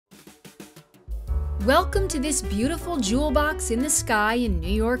Welcome to this beautiful jewel box in the sky in New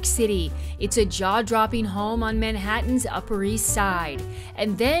York City. It's a jaw-dropping home on Manhattan's Upper East Side.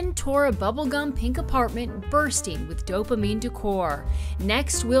 And then tour a bubblegum pink apartment bursting with dopamine decor.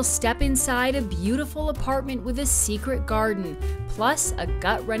 Next, we'll step inside a beautiful apartment with a secret garden, plus a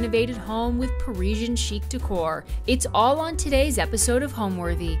gut-renovated home with Parisian chic decor. It's all on today's episode of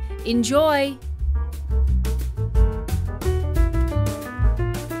Homeworthy. Enjoy!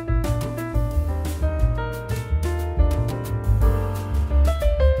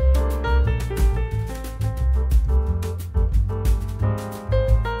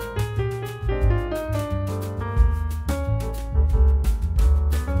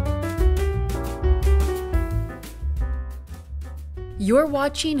 You're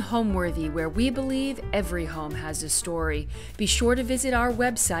watching Homeworthy, where we believe every home has a story. Be sure to visit our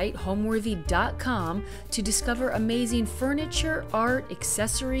website, homeworthy.com, to discover amazing furniture, art,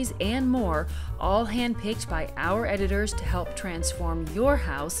 accessories, and more, all handpicked by our editors to help transform your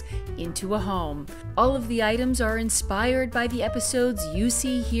house into a home. All of the items are inspired by the episodes you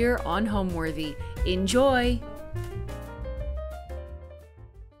see here on Homeworthy. Enjoy!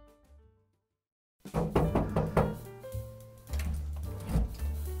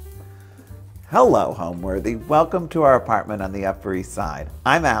 Hello, Homeworthy. Welcome to our apartment on the Upper East Side.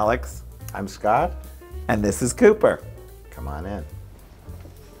 I'm Alex. I'm Scott. And this is Cooper. Come on in.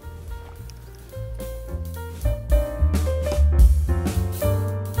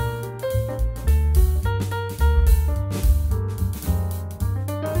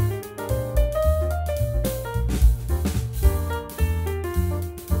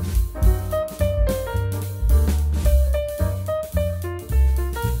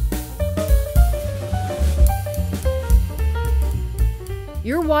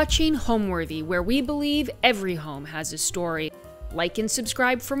 You're watching Homeworthy, where we believe every home has a story. Like and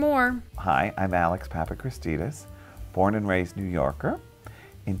subscribe for more. Hi, I'm Alex Papakristis, born and raised New Yorker,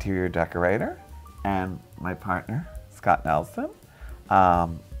 interior decorator, and my partner, Scott Nelson.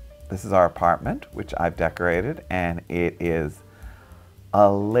 This is our apartment, which I've decorated, and it is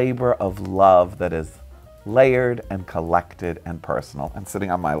a labor of love that is layered and collected and personal. And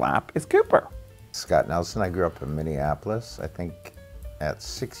sitting on my lap is Cooper. Scott Nelson. I grew up in Minneapolis. I think at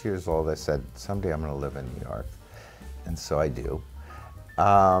 6 years old, I said, someday I'm going to live in New York. And so I do.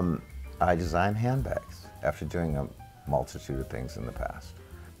 I design handbags after doing a multitude of things in the past.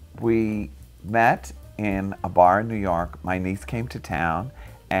 We met in a bar in New York. My niece came to town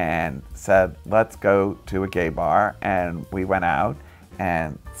and said, let's go to a gay bar. And we went out,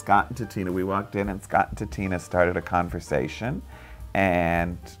 and Scott and Tatina, we walked in, and Scott and Tatina started a conversation.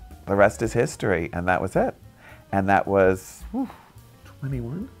 And the rest is history, and that was it. And that was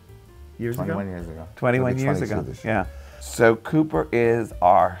 21 years ago? 21 years ago. 21 years ago, yeah. So Cooper is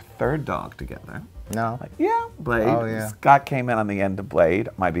our third dog together. No. Yeah, Blade. Oh, yeah. Scott came in on the end of Blade,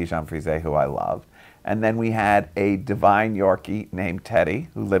 my Bichon Frise, who I loved. And then we had a divine Yorkie named Teddy,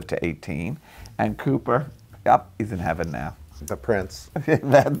 who lived to 18. And Cooper, yep, he's in heaven now. The prince.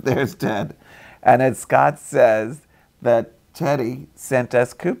 There's Ted. And as Scott says, that Teddy sent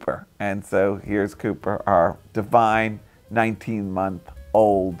us Cooper. And so here's Cooper, our divine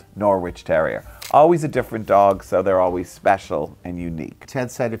 19-month-old Norwich Terrier. Always a different dog, so they're always special and unique.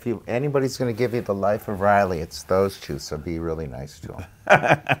 Ted said, if anybody's going to give you the life of Riley, it's those two, so be really nice to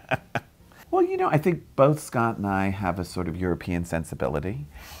them. Well, you know, I think both Scott and I have a sort of European sensibility.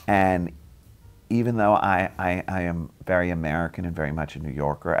 And even though I am very American and very much a New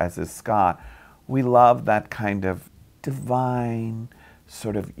Yorker, as is Scott, we love that kind of divine,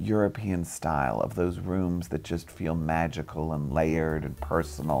 sort of European style of those rooms that just feel magical and layered and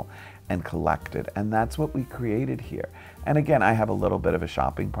personal and collected. And that's what we created here. And again, I have a little bit of a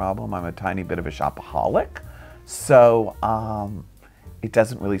shopping problem. I'm a tiny bit of a shopaholic. So it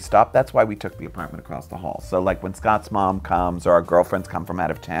doesn't really stop. That's why we took the apartment across the hall. So like when Scott's mom comes or our girlfriends come from out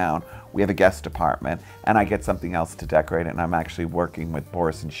of town, we have a guest apartment and I get something else to decorate it. And I'm actually working with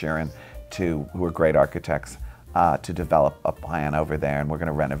Boris and Sharon, who are great architects, to develop a plan over there, and we're going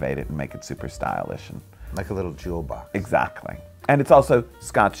to renovate it and make it super stylish. And like a little jewel box. Exactly. And it's also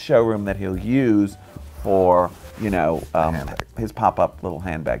Scott's showroom that he'll use for, you know, his pop-up little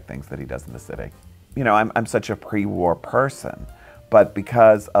handbag things that he does in the city. You know, I'm such a pre-war person, but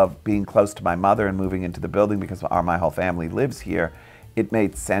because of being close to my mother and moving into the building, because my whole family lives here, it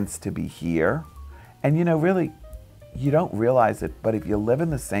made sense to be here. And, you know, really, you don't realize it, but if you live in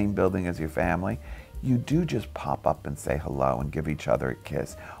the same building as your family, you do just pop up and say hello and give each other a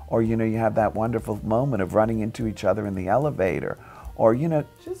kiss. Or, you know, you have that wonderful moment of running into each other in the elevator. Or, you know,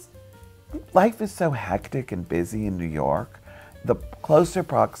 just life is so hectic and busy in New York. the closer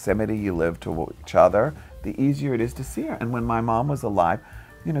proximity you live to each other, the easier it is to see her. And when my mom was alive,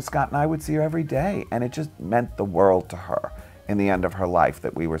 you know, Scott and I would see her every day, and it just meant the world to her in the end of her life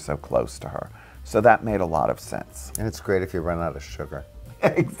that we were so close to her. So that made a lot of sense. And it's great if you run out of sugar.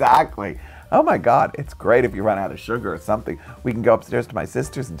 Exactly. Oh my God, it's great if you run out of sugar or something. We can go upstairs to my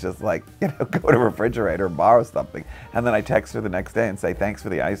sister's and just like, you know, go to the refrigerator and borrow something. And then I text her the next day and say, thanks for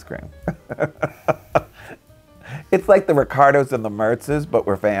the ice cream. It's like the Ricardos and the Mertzes, but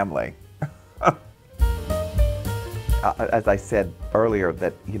we're family. As I said earlier,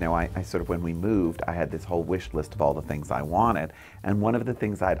 that, you know, I sort of, when we moved, I had this whole wish list of all the things I wanted. And one of the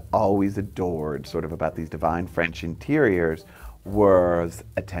things I'd always adored sort of about these divine French interiors was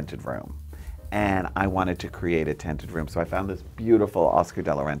a tented room. And I wanted to create a tented room. So I found this beautiful Oscar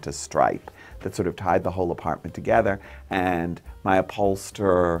de la Renta stripe that sort of tied the whole apartment together. And my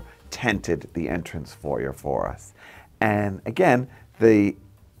upholsterer tented the entrance foyer for us. And again,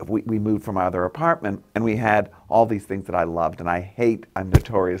 we moved from our other apartment, and we had all these things that I loved. And I'm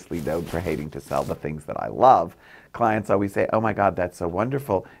notoriously known for hating to sell the things that I love. Clients always say, oh my God, that's so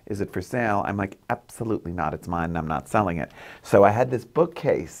wonderful. Is it for sale? I'm like, absolutely not. It's mine and I'm not selling it. So I had this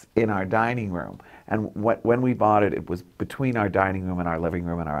bookcase in our dining room. And when we bought it, it was between our dining room and our living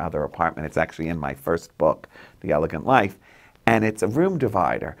room and our other apartment. It's actually in my first book, The Elegant Life. And it's a room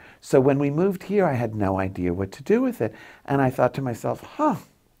divider. So when we moved here, I had no idea what to do with it. And I thought to myself,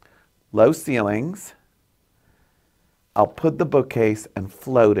 low ceilings. I'll put the bookcase and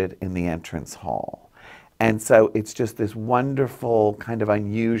float it in the entrance hall. And so it's just this wonderful, kind of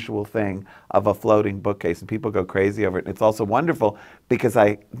unusual thing of a floating bookcase, and people go crazy over it. And it's also wonderful because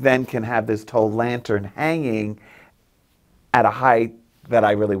I then can have this tall lantern hanging at a height that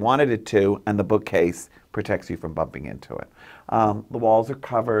I really wanted it to, and the bookcase protects you from bumping into it. The walls are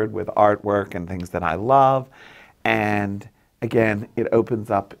covered with artwork and things that I love, and again, it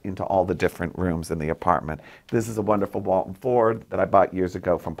opens up into all the different rooms in the apartment. This is a wonderful Walton Ford that I bought years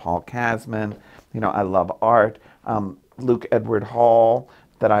ago from Paul Kasman. You know, I love art. Luke Edward Hall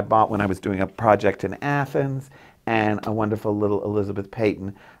that I bought when I was doing a project in Athens, and a wonderful little Elizabeth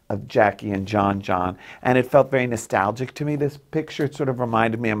Peyton of Jackie and John. And it felt very nostalgic to me, this picture. It sort of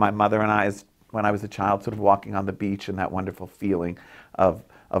reminded me of my mother and I when I was a child, sort of walking on the beach, and that wonderful feeling of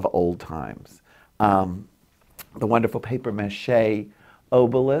old times. The wonderful paper mache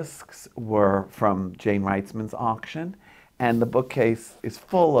obelisks were from Jane Reitzman's auction, and the bookcase is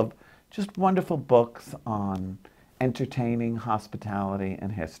full of just wonderful books on entertaining, hospitality,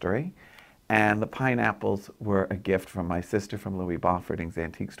 and history. And the pineapples were a gift from my sister from Louis Bofferding's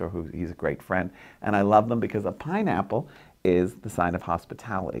antique store, he's a great friend. And I love them because a pineapple is the sign of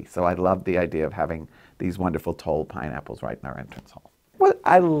hospitality. So I love the idea of having these wonderful tall pineapples right in our entrance hall. Well,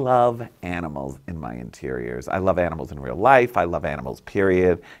 I love animals in my interiors. I love animals in real life. I love animals,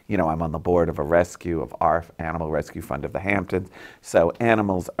 period. You know, I'm on the board of our Animal Rescue Fund of the Hamptons. So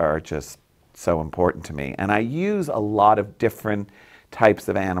animals are just so important to me. And I use a lot of different types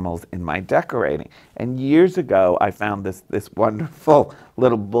of animals in my decorating. And years ago, I found this wonderful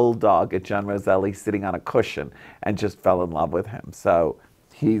little bulldog at John Roselli sitting on a cushion and just fell in love with him. So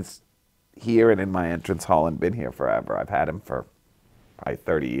he's here and in my entrance hall and been here forever. I've had him for probably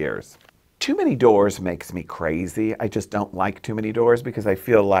 30 years. Too many doors makes me crazy. I just don't like too many doors because I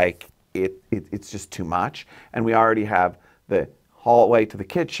feel like it's just too much. And we already have the hallway to the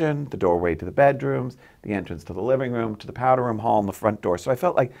kitchen, the doorway to the bedrooms, the entrance to the living room, to the powder room hall, and the front door. So I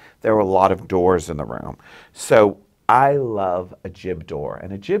felt like there were a lot of doors in the room. So I love a jib door.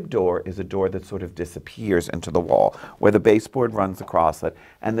 And a jib door is a door that sort of disappears into the wall, where the baseboard runs across it,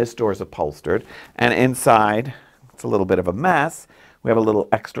 and this door is upholstered. And inside, it's a little bit of a mess. We have a little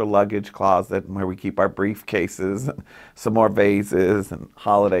extra luggage closet where we keep our briefcases, some more vases and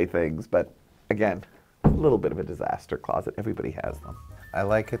holiday things. But again, a little bit of a disaster closet. Everybody has them. I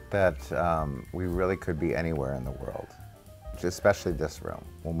like it that we really could be anywhere in the world, especially this room.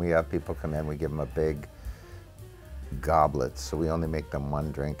 When we have people come in, we give them a big goblet, so we only make them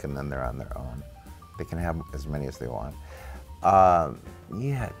one drink and then they're on their own. They can have as many as they want.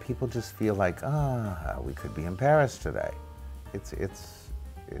 Yeah, people just feel like, we could be in Paris today. It's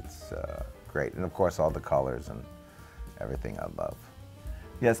great. And of course, all the colors and everything I love.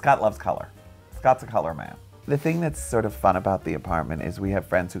 Yeah, Scott loves color. Scott's a color man. The thing that's sort of fun about the apartment is we have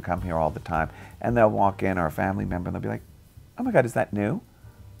friends who come here all the time, and they'll walk in, or a family member, and they'll be like, oh my God, is that new?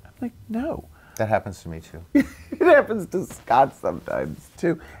 I'm like, no. That happens to me too. It happens to Scott sometimes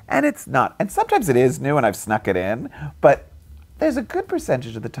too. And it's not. And sometimes it is new and I've snuck it in, but there's a good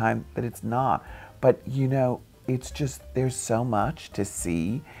percentage of the time that it's not. But you know, it's just, there's so much to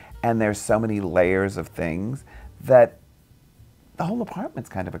see, and there's so many layers of things that the whole apartment's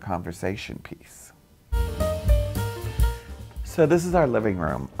kind of a conversation piece. So this is our living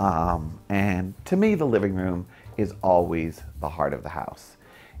room, and to me the living room is always the heart of the house.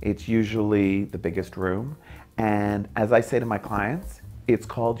 It's usually the biggest room, and as I say to my clients, it's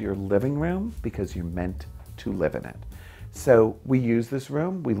called your living room because you're meant to live in it. So we use this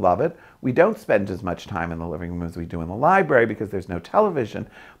room, we love it. We don't spend as much time in the living room as we do in the library because there's no television,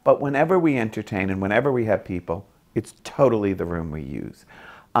 but whenever we entertain and whenever we have people, it's totally the room we use.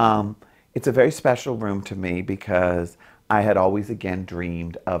 It's a very special room to me because I had always again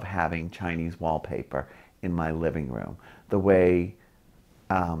dreamed of having Chinese wallpaper in my living room, the way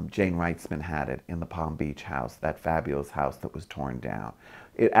Jane Reitzman had it in the Palm Beach house, that fabulous house that was torn down.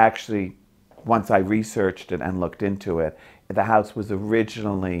 It actually, once I researched it and looked into it, the house was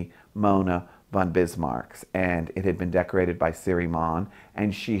originally Mona von Bismarck's, and it had been decorated by Siri Mon,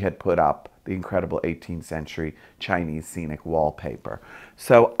 and she had put up the incredible 18th century Chinese scenic wallpaper.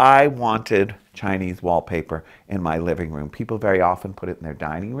 So I wanted Chinese wallpaper in my living room. People very often put it in their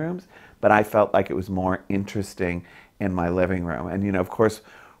dining rooms, but I felt like it was more interesting in my living room. And you know, of course,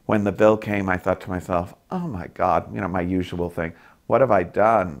 when the bill came, I thought to myself, oh my God, you know, my usual thing, what have I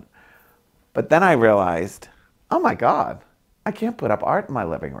done? But then I realized, oh my God, I can't put up art in my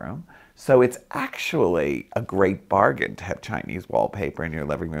living room. So it's actually a great bargain to have Chinese wallpaper in your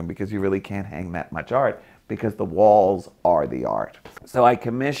living room because you really can't hang that much art because the walls are the art. So I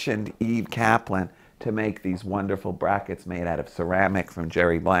commissioned Eve Kaplan to make these wonderful brackets made out of ceramic from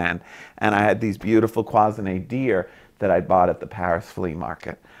Jerry Bland. And I had these beautiful cloisonné deer that I bought at the Paris flea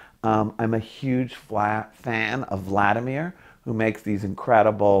market. I'm a huge fan of Vladimir, who makes these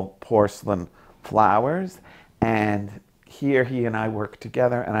incredible porcelain flowers. And here he and I worked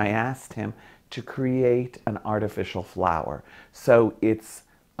together, and I asked him to create an artificial flower. So it's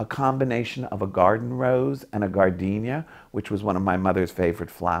a combination of a garden rose and a gardenia, which was one of my mother's favorite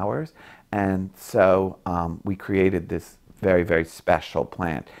flowers. And so we created this very, very special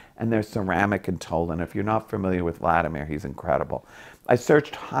plant. And there's ceramic and Tolan. If you're not familiar with Vladimir, he's incredible. I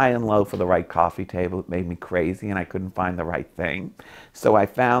searched high and low for the right coffee table. It made me crazy, and I couldn't find the right thing. So I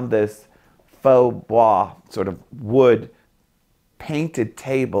found this faux bois, sort of wood, painted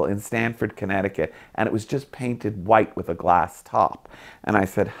table in Stamford, Connecticut, and it was just painted white with a glass top. And I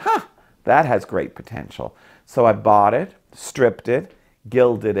said, huh, that has great potential. So I bought it, stripped it,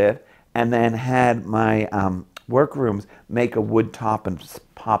 gilded it, and then had my workrooms make a wood top and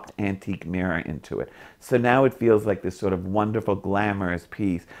popped antique mirror into it. So now it feels like this sort of wonderful, glamorous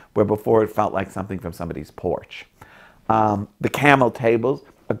piece, where before it felt like something from somebody's porch. The camel tables,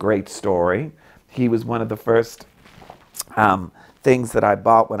 a great story. He was one of the first things that I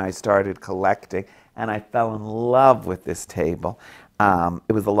bought when I started collecting, and I fell in love with this table.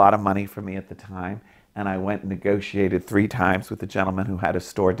 It was a lot of money for me at the time, and I went and negotiated 3 times with the gentleman who had a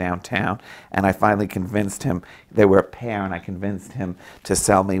store downtown, and I finally convinced him, they were a pair, and I convinced him to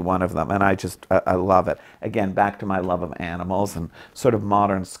sell me one of them, and I love it. Again, back to my love of animals and sort of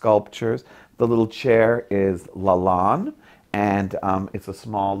modern sculptures. The little chair is Lalande, and it's a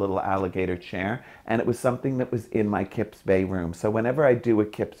small little alligator chair, and it was something that was in my Kips Bay room. So whenever I do a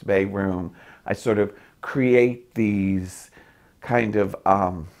Kips Bay room, I sort of create these kind of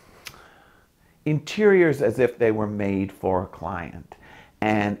interiors as if they were made for a client.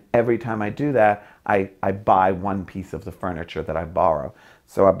 And every time I do that, I buy one piece of the furniture that I borrow.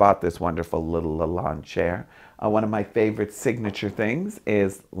 So I bought this wonderful little Lalande chair. One of my favorite signature things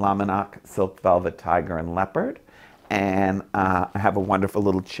is Laminac silk velvet tiger and leopard. And I have a wonderful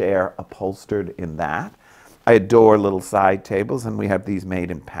little chair upholstered in that. I adore little side tables, and we have these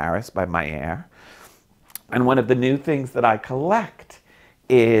made in Paris by Mayer. And one of the new things that I collect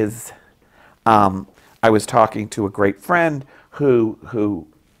is, I was talking to a great friend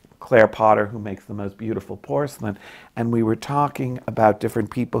Claire Potter, who makes the most beautiful porcelain, and we were talking about different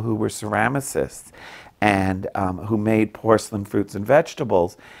people who were ceramicists and who made porcelain fruits and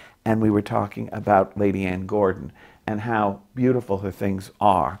vegetables. And we were talking about Lady Anne Gordon and how beautiful her things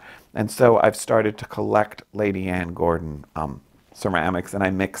are. And so I've started to collect Lady Anne Gordon ceramics, and I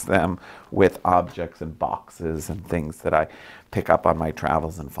mix them with objects and boxes and things that I pick up on my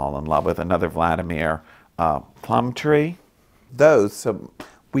travels and fall in love with. Another Vladimir plum tree. So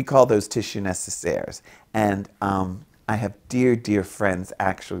we call those tissue nécessaires. And I have dear, dear friends,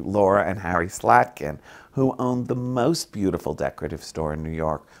 actually, Laura and Harry Slatkin, who owned the most beautiful decorative store in New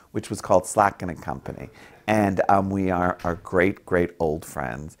York, which was called Slatkin & Company. And we are great, great old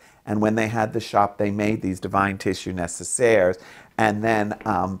friends. And when they had the shop, they made these divine tissue nécessaires. And then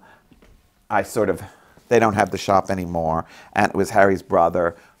I sort of They don't have the shop anymore. And it was Harry's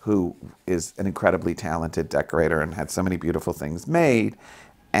brother, who is an incredibly talented decorator and had so many beautiful things made.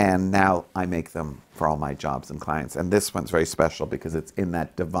 And now I make them for all my jobs and clients. And this one's very special because it's in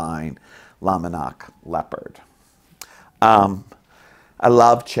that divine Lamanac leopard. I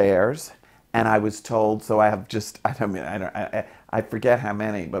love chairs. And I was told, so I have just, I forget how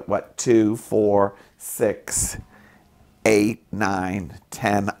many, but what, 2, 4, 6, 8, 9,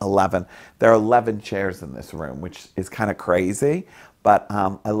 10, 11. There are 11 chairs in this room, which is kind of crazy, but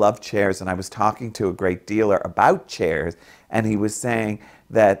I love chairs. And I was talking to a great dealer about chairs, and he was saying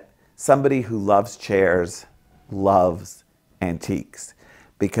that somebody who loves chairs loves antiques,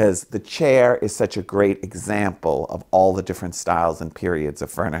 because the chair is such a great example of all the different styles and periods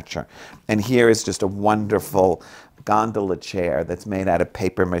of furniture. And here is just a wonderful gondola chair that's made out of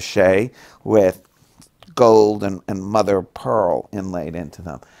paper mache with gold and mother of pearl inlaid into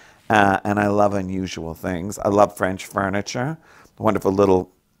them. And I love unusual things. I love French furniture, wonderful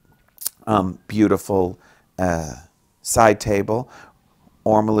little beautiful side table,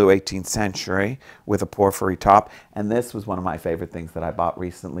 ormolu 18th century with a porphyry top. And this was one of my favorite things that I bought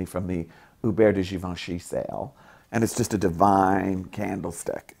recently from the Hubert de Givenchy sale. And it's just a divine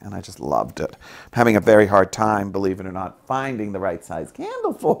candlestick, and I just loved it. I'm having a very hard time, believe it or not, finding the right size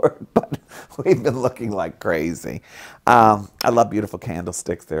candle for it, but we've been looking like crazy. I love beautiful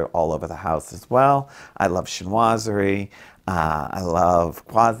candlesticks. They're all over the house as well. I love chinoiserie. I love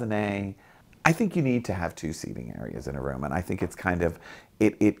cloisonne. I think you need to have 2 seating areas in a room, and I think it's kind of,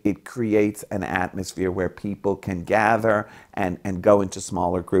 it creates an atmosphere where people can gather and go into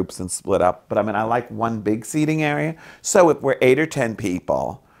smaller groups and split up. But I mean, I like 1 big seating area. So if we're 8 or 10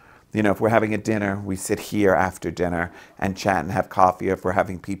 people, you know, if we're having a dinner, we sit here after dinner and chat and have coffee. If we're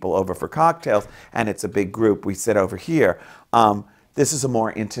having people over for cocktails and it's a big group, we sit over here. This is a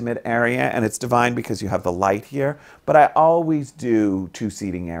more intimate area, and it's divine because you have the light here. But I always do 2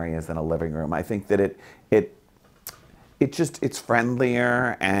 seating areas in a living room. I think that it's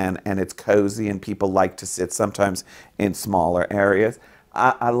friendlier and it's cozy, and people like to sit sometimes in smaller areas.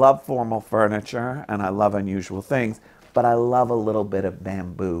 I love formal furniture and I love unusual things, but I love a little bit of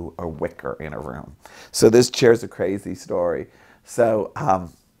bamboo or wicker in a room. So this chair's a crazy story. So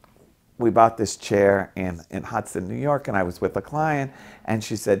we bought this chair in Hudson, New York, and I was with a client, and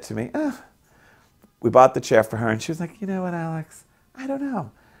she said to me, we bought the chair for her, and she was like, you know what, Alex, I don't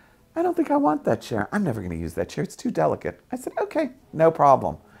know. I don't think I want that chair. I'm never going to use that chair. It's too delicate. I said, okay, no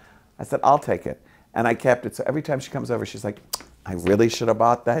problem. I said, I'll take it. And I kept it. So every time she comes over, she's like, I really should have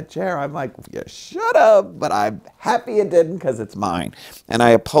bought that chair. I'm like, you should have, but I'm happy you didn't because it's mine. And I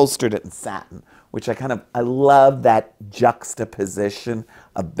upholstered it in satin, which I love that juxtaposition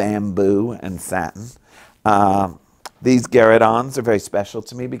of bamboo and satin. These gueridons are very special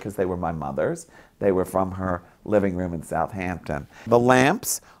to me because they were my mother's. They were from her living room in Southampton. The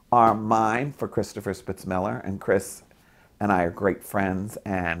lamps are mine for Christopher Spitzmiller, and Chris and I are great friends,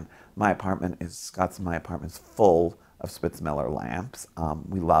 and my apartment is full of Spitzmiller lamps.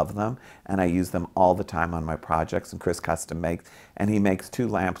 We love them, and I use them all the time on my projects, and Chris custom makes, and he makes 2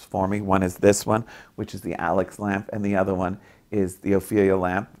 lamps for me. One is this one, which is the Alex lamp, and the other one is the Ophelia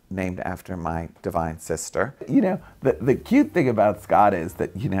lamp, named after my divine sister. You know, the cute thing about Scott is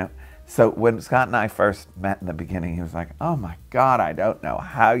that, you know, so when Scott and I first met in the beginning, he was like, oh my God, I don't know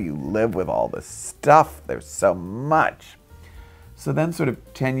how you live with all this stuff. There's so much. So then sort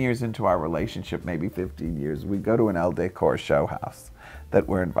of 10 years into our relationship, maybe 15 years, we go to an decor show house that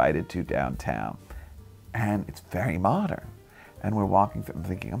we're invited to downtown. And it's very modern. And we're walking through and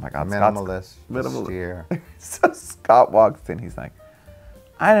thinking, oh my God, minimalist, austere. So Scott walks in, he's like,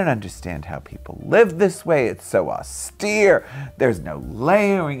 I don't understand how people live this way. It's so austere. There's no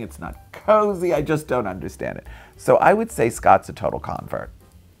layering. It's not cozy. I just don't understand it. So I would say Scott's a total convert.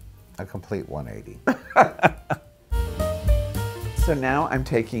 A complete 180. So now I'm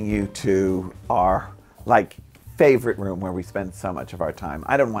taking you to our favorite room where we spend so much of our time.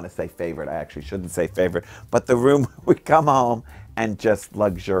 I don't want to say favorite. I actually shouldn't say favorite, but the room where we come home and just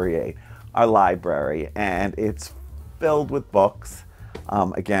luxuriate, our library, and it's filled with books.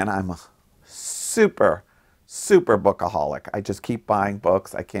 Again, I'm a super bookaholic. I just keep buying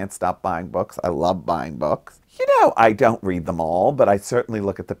books. I can't stop buying books. I love buying books. You know, I don't read them all, but I certainly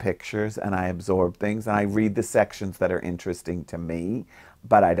look at the pictures and I absorb things and I read the sections that are interesting to me.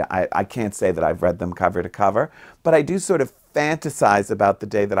 But I can't say that I've read them cover to cover. But I do sort of fantasize about the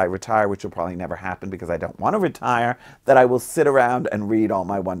day that I retire, which will probably never happen because I don't want to retire, that I will sit around and read all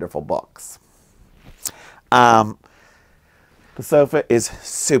my wonderful books. The sofa is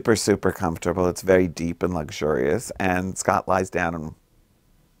super comfortable. It's very deep and luxurious, and Scott lies down and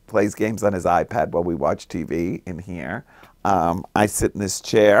plays games on his iPad while we watch TV in here. I sit in this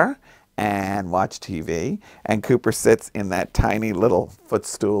chair and watch TV, and Cooper sits in that tiny little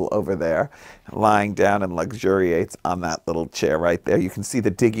footstool over there, lying down and luxuriates on that little chair right there. You can see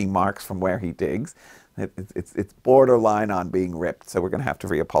the digging marks from where he digs. It's borderline on being ripped, so we're going to have to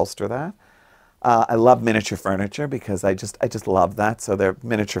reupholster that. I love miniature furniture because I just love that. So there are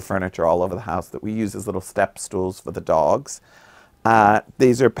miniature furniture all over the house that we use as little step stools for the dogs.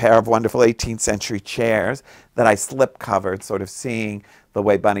 These are a pair of wonderful 18th century chairs that I slip covered, sort of seeing the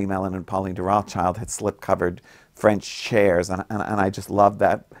way Bunny Mellon and Pauline de Rothschild had slip covered French chairs, and I just love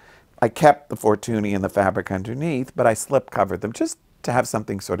that. I kept the Fortuny and the fabric underneath, but I slip covered them just to have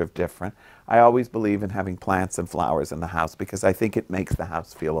something sort of different. I always believe in having plants and flowers in the house because I think it makes the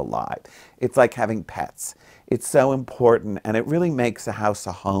house feel alive. It's like having pets. It's so important, and it really makes a house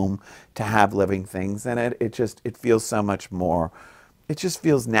a home to have living things in it. It feels so much more. It just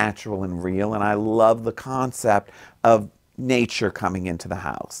feels natural and real, and I love the concept of nature coming into the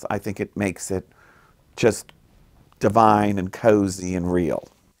house. I think it makes it just divine and cozy and real.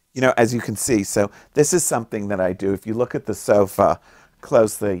 You know, as you can see, so this is something that I do. If you look at the sofa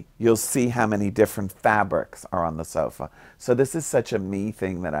closely, you'll see how many different fabrics are on the sofa. So this is such a me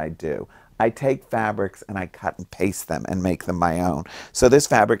thing that I do. I take fabrics and I cut and paste them and make them my own. So this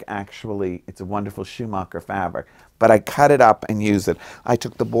fabric actually, it's a wonderful Schumacher fabric, but I cut it up and use it. I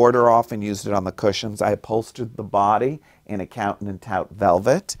took the border off and used it on the cushions. I upholstered the body in Accountant and Tout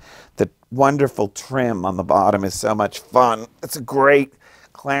velvet. The wonderful trim on the bottom is so much fun. It's a great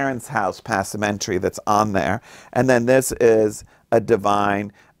Clarence House passementerie that's on there. And then this is a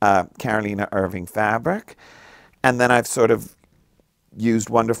divine Carolina Irving fabric. And then I've sort of used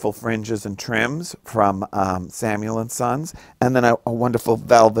wonderful fringes and trims from Samuel & Sons, and then a wonderful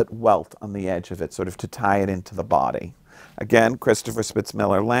velvet welt on the edge of it, sort of to tie it into the body. Again, Christopher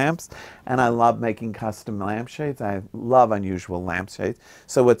Spitzmiller lamps, and I love making custom lampshades. I love unusual lampshades.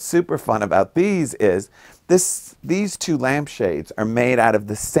 So what's super fun about these is these two lampshades are made out of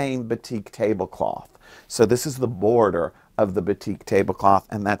the same batik tablecloth. So this is the border of the batik tablecloth,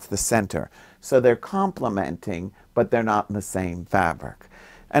 and that's the center. So they're complementing, but they're not in the same fabric.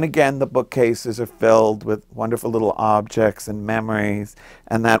 And again, the bookcases are filled with wonderful little objects and memories,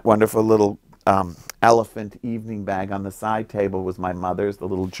 and that wonderful little elephant evening bag on the side table was my mother's, the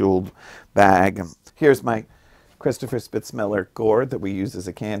little jeweled bag. And here's my Christopher Spitzmiller gourd that we use as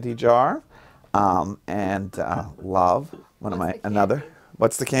a candy jar. Love,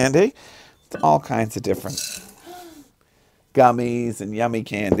 what's the candy? It's all kinds of different gummies and yummy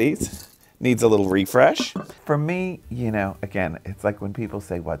candies. Needs a little refresh. For me, you know, again, it's like when people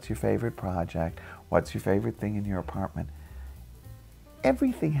say, what's your favorite project? What's your favorite thing in your apartment?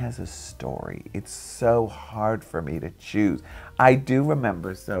 Everything has a story. It's so hard for me to choose. I do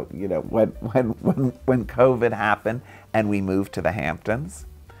remember, so, you know, when COVID happened and we moved to the Hamptons,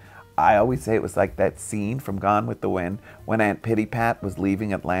 I always say it was like that scene from Gone with the Wind when Aunt Pitty Pat was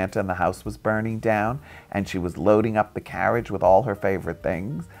leaving Atlanta and the house was burning down and she was loading up the carriage with all her favorite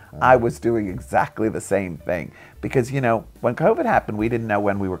things. I was doing exactly the same thing because, you know, when COVID happened, we didn't know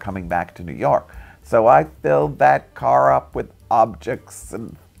when we were coming back to New York. So I filled that car up with objects,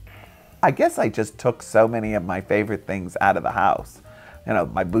 and I guess I just took so many of my favorite things out of the house. You know,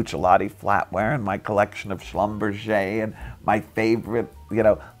 my Buccellati flatware and my collection of Schlumberger and my favorite, you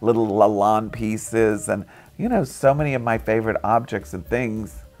know, little Lalande pieces and, you know, so many of my favorite objects and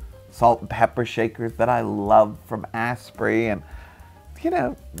things. Salt and pepper shakers that I love from Asprey, and, you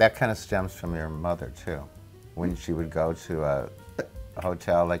know. That kind of stems from your mother, too. When she would go to a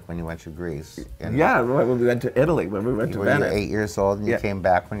hotel, like when you went to Greece. Yeah, when we went to Italy, when we went to Venice. You were 8 years old and you came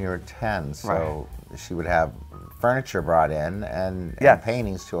back when you were 10, so she would have furniture brought in and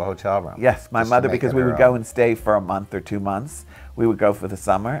paintings to a hotel room. Yes, my mother, because we would go and stay for a month or 2 months. We would go for the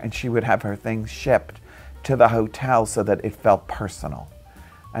summer, and she would have her things shipped to the hotel so that it felt personal.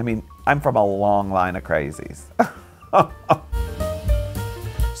 I mean, I'm from a long line of crazies.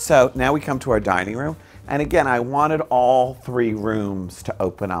 So now we come to our dining room. And again, I wanted all three rooms to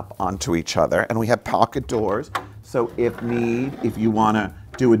open up onto each other. And we have pocket doors. So if you want to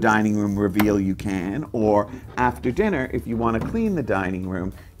do a dining room reveal, you can. Or after dinner, if you want to clean the dining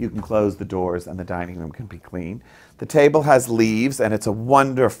room, you can close the doors and the dining room can be clean. The table has leaves, and it's a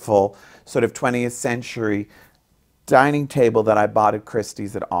wonderful sort of 20th century dining table that I bought at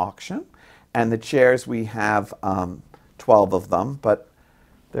Christie's at auction. And the chairs, we have 12 of them, but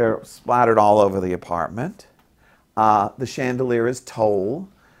they're splattered all over the apartment. The chandelier is tole.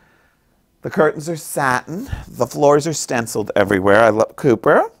 The curtains are satin. The floors are stenciled everywhere. I love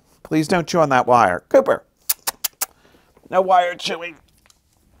Cooper. Please don't chew on that wire. Cooper. No wire chewing.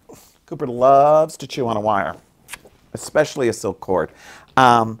 Cooper loves to chew on a wire, especially a silk cord.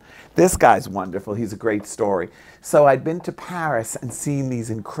 This guy's wonderful. He's a great story. So I'd been to Paris and seen these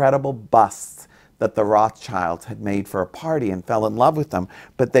incredible busts that the Rothschilds had made for a party and fell in love with them,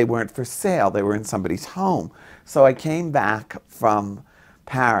 but they weren't for sale. They were in somebody's home. So I came back from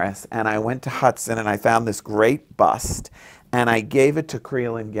Paris and I went to Hudson and I found this great bust and I gave it to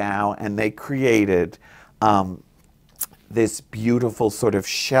Creel and Gow, and they created this beautiful sort of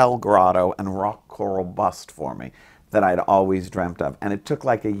shell grotto and rock coral bust for me that I'd always dreamt of. And it took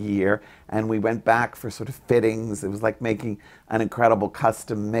like a year, and we went back for sort of fittings. It was like making an incredible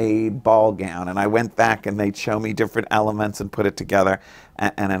custom-made ball gown. And I went back and they'd show me different elements and put it together,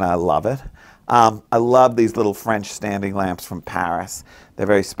 and I love it. I love these little French standing lamps from Paris. They're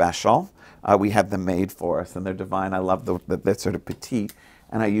very special. We have them made for us, and they're divine. I love they're sort of petite,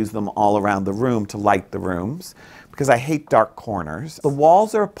 and I use them all around the room to light the rooms because I hate dark corners. The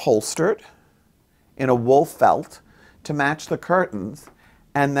walls are upholstered in a wool felt to match the curtains,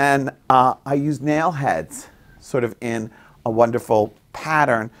 and then I use nail heads sort of in a wonderful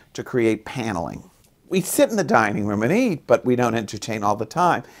pattern to create paneling. We sit in the dining room and eat, but we don't entertain all the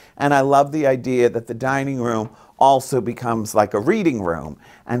time. And I love the idea that the dining room also becomes like a reading room,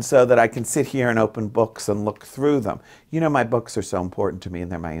 and so that I can sit here and open books and look through them. You know, my books are so important to me,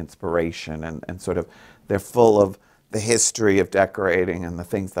 and they're my inspiration, and sort of they're full of the history of decorating and the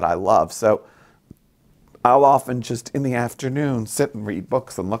things that I love. So I'll often just in the afternoon sit and read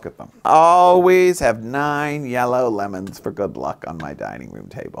books and look at them. Always have 9 yellow lemons for good luck on my dining room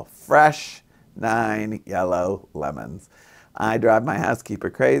table. Fresh 9 yellow lemons. I drive my housekeeper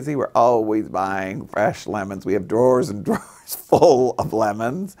crazy. We're always buying fresh lemons. We have drawers and drawers full of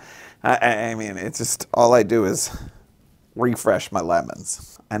lemons. I mean, it's just all I do is refresh my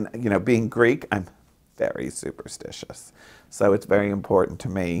lemons. And, you know, being Greek, I'm very superstitious. So it's very important to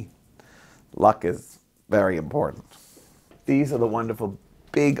me. Luck is very important. These are the wonderful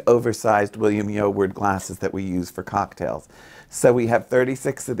big oversized William Yoward glasses that we use for cocktails. So we have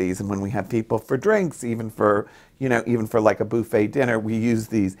 36 of these, and when we have people for drinks, even for, you know, even for like a buffet dinner, we use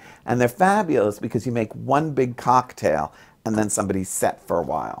these. And they're fabulous because you make one big cocktail and then somebody's set for a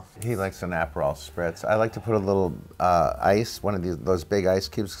while. He likes an Aperol spritz. I like to put a little ice, one of those big ice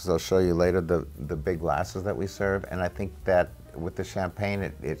cubes, because I'll show you later the big glasses that we serve. And I think that with the champagne,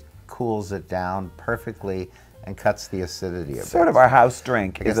 it cools it down perfectly and cuts the acidity of it. Sort of our house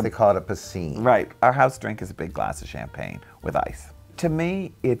drink. I guess they call it a piscine. Right. Our house drink is a big glass of champagne with ice. To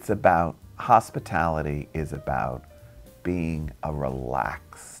me, it's about, hospitality is about being a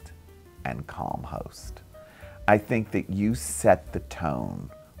relaxed and calm host. I think that you set the tone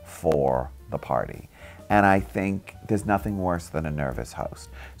for the party. And I think there's nothing worse than a nervous host.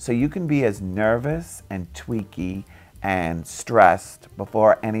 So you can be as nervous and tweaky and stressed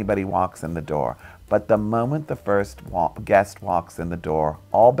before anybody walks in the door. But the moment the first guest walks in the door,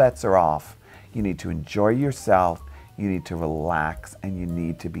 all bets are off. You need to enjoy yourself, you need to relax, and you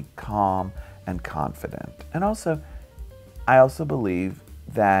need to be calm and confident. And also, I also believe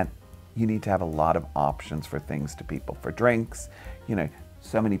that you need to have a lot of options for things to people. For drinks, you know,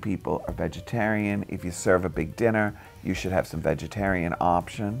 so many people are vegetarian. If you serve a big dinner, you should have some vegetarian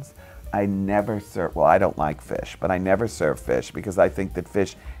options. I never serve, well, I don't like fish, but I never serve fish because I think that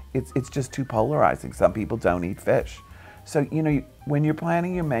fish, it's just too polarizing. Some people don't eat fish. So, you know, when you're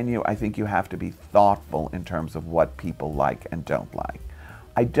planning your menu, I think you have to be thoughtful in terms of what people like and don't like.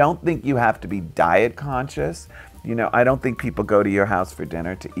 I don't think you have to be diet conscious. You know, I don't think people go to your house for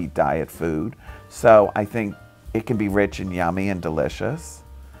dinner to eat diet food. So I think it can be rich and yummy and delicious.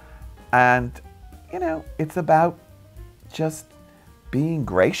 And, you know, it's about just being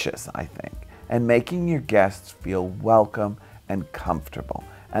gracious, I think, and making your guests feel welcome and comfortable,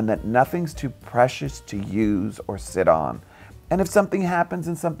 and that nothing's too precious to use or sit on. And if something happens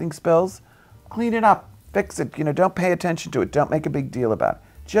and something spills, clean it up, fix it, you know, don't pay attention to it, don't make a big deal about it.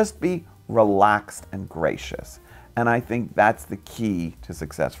 Just be relaxed and gracious. And I think that's the key to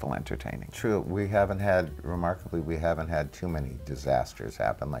successful entertaining. True, we haven't had, remarkably, we haven't had too many disasters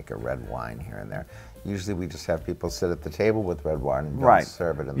happen, like a red wine here and there. Usually we just have people sit at the table with red wine and don't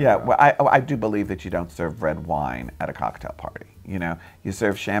serve it in the room. Well, I do believe that you don't serve red wine at a cocktail party. You know, you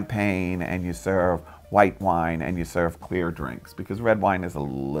serve champagne and you serve white wine and you serve clear drinks because red wine is a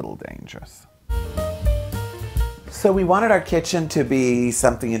little dangerous. So we wanted our kitchen to be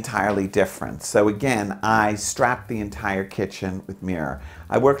something entirely different. So again, I strapped the entire kitchen with mirror.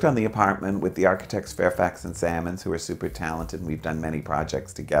 I worked on the apartment with the architects Fairfax and Salmons, who are super talented, and we've done many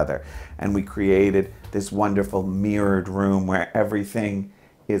projects together. And we created this wonderful mirrored room where everything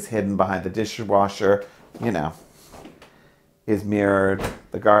is hidden behind the dishwasher. You know, is mirrored.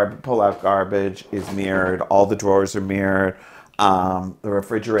 The pull-out garbage is mirrored. All the drawers are mirrored. The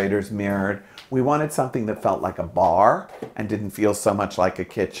refrigerator's mirrored. We wanted something that felt like a bar and didn't feel so much like a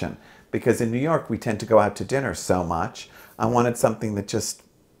kitchen. Because in New York, we tend to go out to dinner so much. I wanted something that just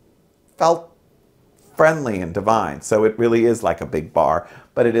felt friendly and divine. So it really is like a big bar,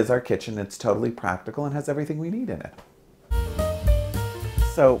 but it is our kitchen. It's totally practical and has everything we need in it.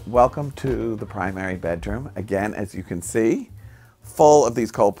 So welcome to the primary bedroom. Again, as you can see, full of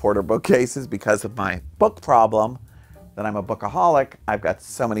these Cole Porter bookcases because of my book problem, that I'm a bookaholic. I've got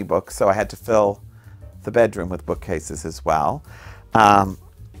so many books, so I had to fill the bedroom with bookcases as well.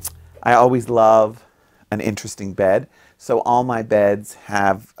 I always love an interesting bed, so all my beds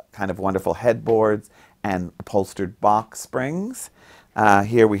have kind of wonderful headboards and upholstered box springs.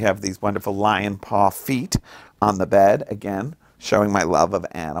 Here we have these wonderful lion paw feet on the bed, again, showing my love of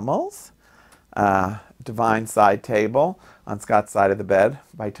animals. Divine side table on Scott's side of the bed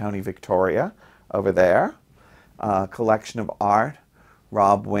by Tony Victoria over there. Collection of art,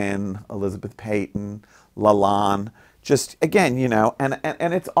 Rob Wynn, Elizabeth Peyton, Lalonde. Just, again, you know, and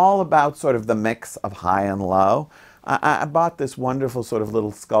it's all about sort of the mix of high and low. I bought this wonderful sort of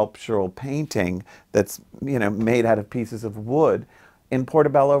little sculptural painting that's, you know, made out of pieces of wood in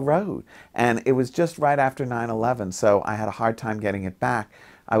Portobello Road. And it was just right after 9/11, so I had a hard time getting it back.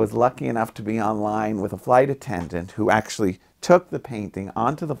 I was lucky enough to be online with a flight attendant who actually took the painting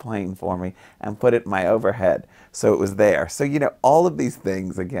onto the plane for me and put it in my overhead, so it was there. So, you know, all of these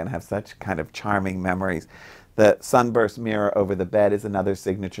things, again, have such kind of charming memories. The sunburst mirror over the bed is another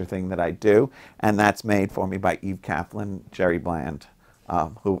signature thing that I do, and that's made for me by Eve Kaplan, Jerry Bland,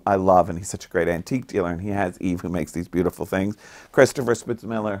 who I love, and he's such a great antique dealer, and he has Eve who makes these beautiful things. Christopher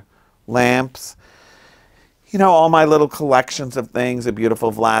Spitzmiller lamps. You know, all my little collections of things, a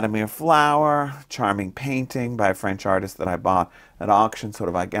beautiful Vladimir flower, charming painting by a French artist that I bought at auction. Sort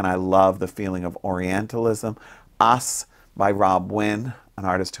of, again, I love the feeling of Orientalism. Us by Rob Wynn, an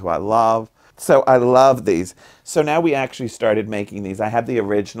artist who I love. So I love these. So now we actually started making these. I have the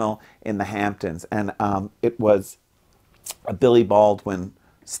original in the Hamptons, and it was a Billy Baldwin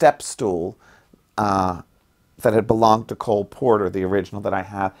step stool that had belonged to Cole Porter, the original that I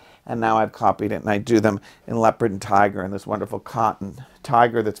have, and now I've copied it, and I do them in leopard and tiger and this wonderful cotton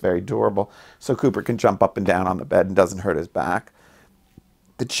tiger that's very durable, so Cooper can jump up and down on the bed and doesn't hurt his back.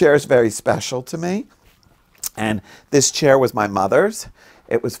 The chair is very special to me, and this chair was my mother's.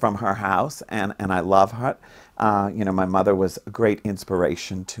 It was from her house, and I love her. You know, my mother was a great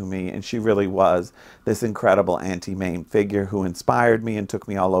inspiration to me, and she really was this incredible Auntie Mame figure who inspired me and took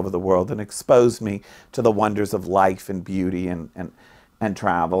me all over the world and exposed me to the wonders of life and beauty and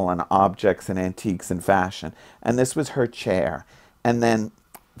travel and objects and antiques and fashion. And this was her chair. And then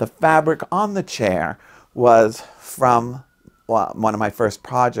the fabric on the chair was from one of my first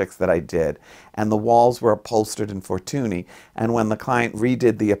projects that I did, and the walls were upholstered in Fortuny, and when the client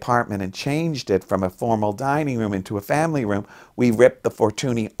redid the apartment and changed it from a formal dining room into a family room, we ripped the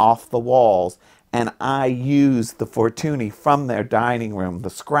Fortuny off the walls, and I used the Fortuny from their dining room, the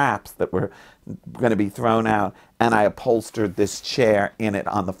scraps that were going to be thrown out, and I upholstered this chair in it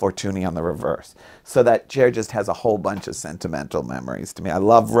on the Fortuny on the reverse. So that chair just has a whole bunch of sentimental memories to me. I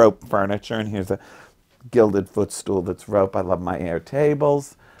love rope furniture, and here's a gilded footstool that's rope. I love my air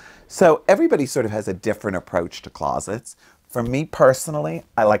tables. So everybody sort of has a different approach to closets. For me personally,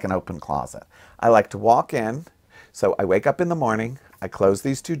 I like an open closet. I like to walk in. So I wake up in the morning, I close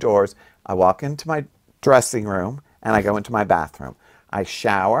these two doors, I walk into my dressing room, and I go into my bathroom. I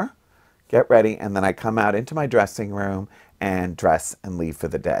shower, get ready, and then I come out into my dressing room and dress and leave for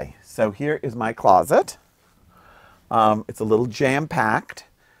the day. So here is my closet. It's a little jam-packed.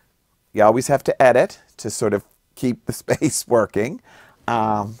 You always have to edit to sort of keep the space working.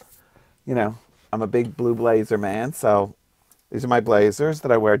 You know, I'm a big blue blazer man, so these are my blazers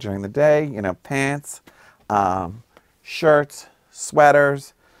that I wear during the day. You know, pants, shirts,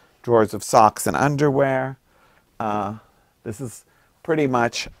 sweaters, drawers of socks and underwear. This is pretty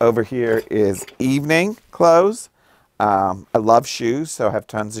much, over here is evening clothes. I love shoes, so I have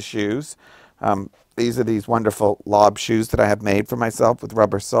tons of shoes. These are these wonderful lob shoes that I have made for myself with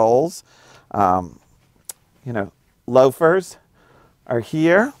rubber soles. You know, loafers are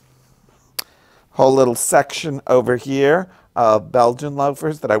here. Whole little section over here of Belgian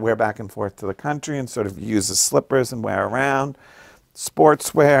loafers that I wear back and forth to the country and sort of use as slippers and wear around.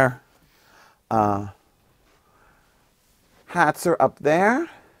 Sportswear. Hats are up there.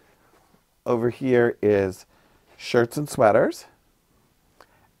 Over here is shirts and sweaters.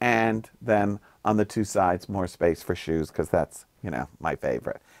 And then on the two sides, more space for shoes, because that's, you know, my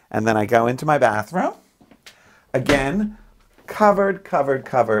favorite. And then I go into my bathroom. Again,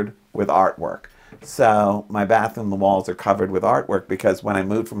 covered with artwork. So my bathroom, the walls are covered with artwork because when I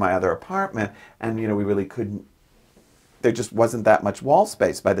moved from my other apartment, and we really couldn't, there just wasn't that much wall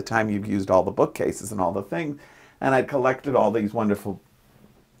space by the time you've used all the bookcases and all the things. And I'd collected all these wonderful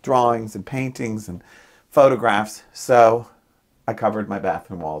drawings and paintings and photographs. So I covered my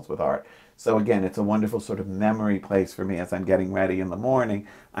bathroom walls with art. So again, it's a wonderful sort of memory place for me as I'm getting ready in the morning.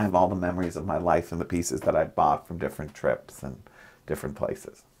 I have all the memories of my life and the pieces that I bought from different trips and different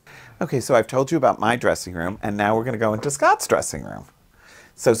places. Okay, so I've told you about my dressing room, and now we're going to go into Scott's dressing room.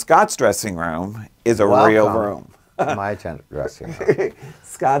 So Scott's dressing room is a real room. My dressing room.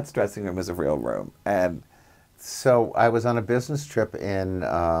 Scott's dressing room is a real room. And so I was on a business trip in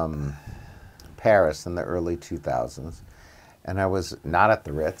Paris in the early 2000s, and I was not at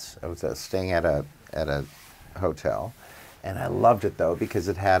the Ritz. I was staying at a hotel, and I loved it though because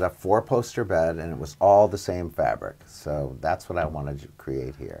it had a 4-poster bed and it was all the same fabric. So that's what I wanted to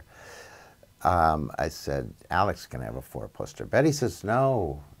create here. I said, Alex can have a 4-poster bed. He says,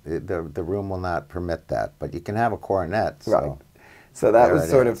 no, the room will not permit that, but you can have a coronet. So, right. So that was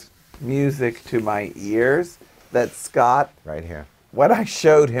sort of music to my ears that Scott, right here, when I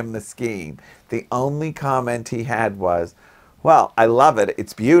showed him the scheme, the only comment he had was, well, I love it,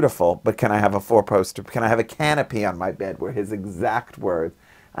 it's beautiful, but can I have a 4-poster, can I have a canopy on my bed, were his exact words.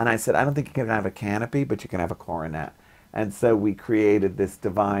 And I said, I don't think you can have a canopy, but you can have a coronet. And so we created this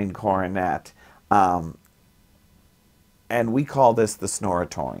divine coronet. And we call this the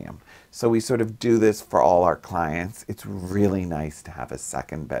Snoratorium. So we sort of do this for all our clients. It's really nice to have a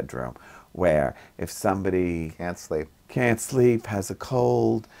second bedroom where if somebody can't sleep, has a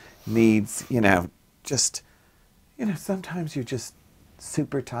cold, needs, sometimes you're just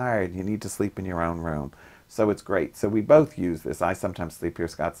super tired. You need to sleep in your own room. So it's great. So we both use this. I sometimes sleep here.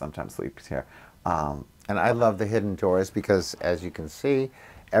 Scott sometimes sleeps here. And I love the hidden doors because, as you can see,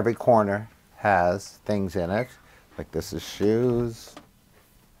 every corner has things in it. Like this is shoes.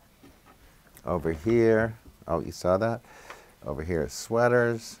 Over here, oh, you saw that? Over here is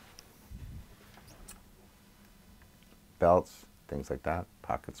sweaters, belts, things like that,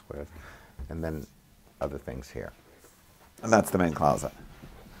 pocket squares, and then other things here. And that's the main closet.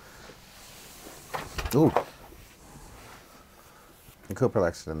 Ooh. And Cooper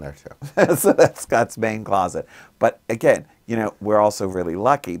likes it in there too. So that's Scott's main closet. But again, we're also really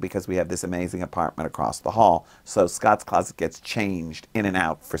lucky because we have this amazing apartment across the hall. So Scott's closet gets changed in and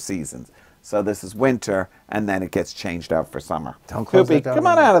out for seasons. So this is winter, and then it gets changed out for summer. Don't close Coopy, that door. come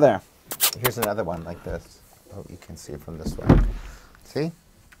on out of there. Here's another one like this. Oh, you can see it from this way. See?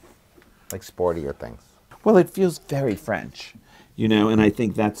 Like sportier things. Well, it feels very French, and I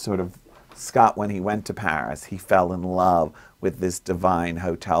think that's sort of Scott, when he went to Paris, he fell in love with this divine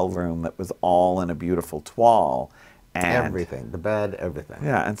hotel room that was all in a a toile. And everything, the bed, everything.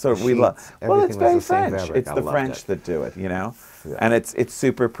 Yeah, and so we love. Well, it's very French. It's I the French it. that do it, Yeah. And it's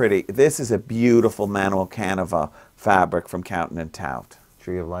super pretty. This is a beautiful Manuel Canova fabric from Count and Tout.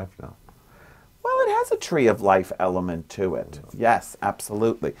 Tree of Life, no. Well, it has a tree of life element to it. Yes,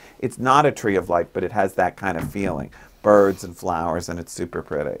 absolutely. It's not a tree of life, but it has that kind of feeling. Birds and flowers, and it's super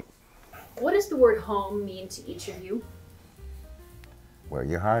pretty. What does the word home mean to each of you? Where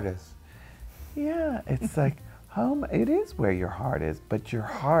your heart is. Yeah, it's like home, it is where your heart is, but your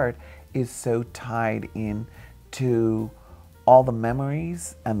heart is so tied in to all the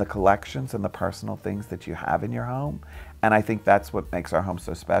memories and the collections and the personal things that you have in your home. And I think that's what makes our home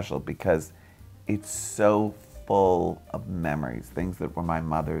so special because it's so full of memories, things that were my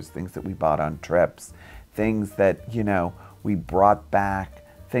mother's, things that we bought on trips, things that, we brought back,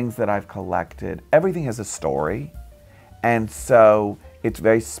 things that I've collected. Everything has a story. And so it's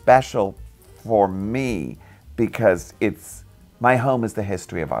very special for me because my home is the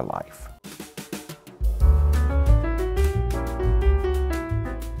history of our life.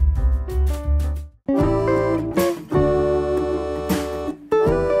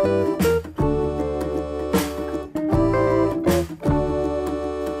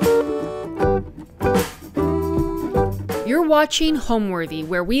 You're watching Homeworthy,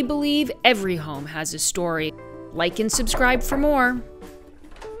 where we believe every home has a story. Like and subscribe for more.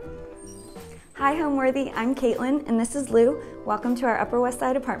 Hi Homeworthy, I'm Caitlin and this is Lou. Welcome to our Upper West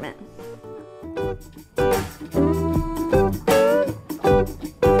Side apartment.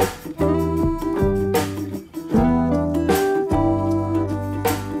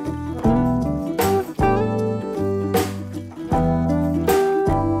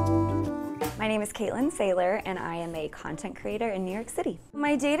 My name is Caitlin Saylor, and I am a content creator in New York City.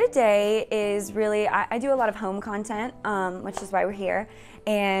 My day-to-day is really, I do a lot of home content, which is why we're here,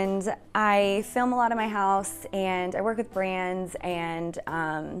 and I film a lot of my house, and I work with brands, and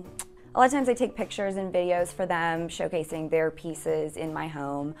a lot of times I take pictures and videos for them showcasing their pieces in my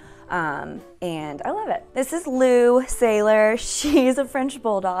home, and I love it. This is Lou Saylor. She's a French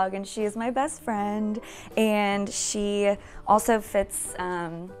bulldog and she is my best friend, and she also fits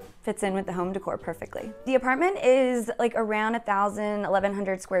in with the home decor perfectly. The apartment is like around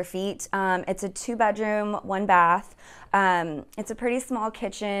 1,100 square feet. It's a 2-bedroom, 1 bath. It's a pretty small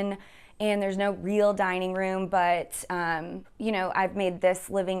kitchen, and there's no real dining room, but you know, I've made this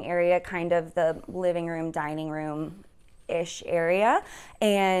living area kind of the living room, dining room-ish area.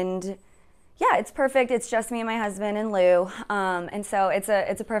 And yeah, it's perfect. It's just me and my husband and Lou, and so it's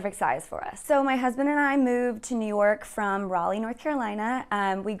a perfect size for us. So my husband and I moved to New York from Raleigh, North Carolina.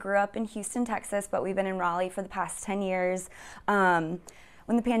 We grew up in Houston, Texas, but we've been in Raleigh for the past 10 years.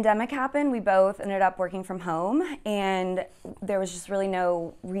 When the pandemic happened, we both ended up working from home, and there was just really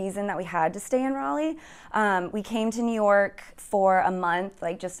no reason that we had to stay in Raleigh. We came to New York for a month,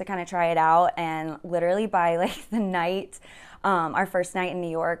 like just to kind of try it out, and literally by like the night, our first night in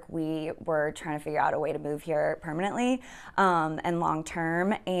New York, we were trying to figure out a way to move here permanently and long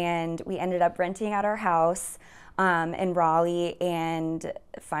term, and we ended up renting out our house in Raleigh and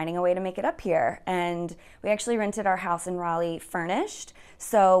finding a way to make it up here. And we actually rented our house in Raleigh furnished.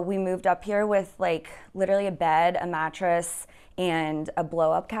 So we moved up here with like literally a bed, a mattress, and a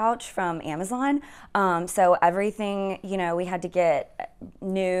blow-up couch from Amazon. So everything, you know, we had to get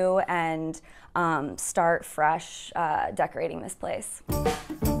new and start fresh decorating this place.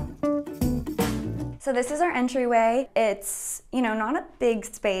 So this is our entryway. It's, you know, not a big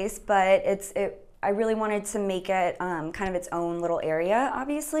space, but I really wanted to make it kind of its own little area,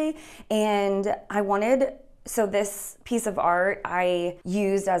 obviously. And so this piece of art I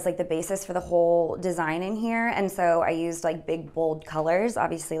used as like the basis for the whole design in here. And so I used like big bold colors,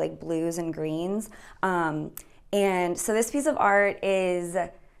 obviously like blues and greens. And so this piece of art is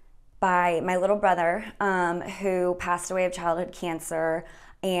by my little brother, who passed away of childhood cancer.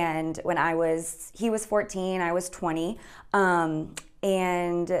 And when he was 14, I was 20.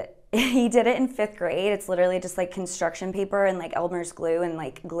 And he did it in 5th grade. It's literally just like construction paper and like Elmer's glue and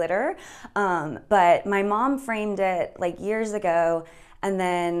like glitter. But my mom framed it like years ago, and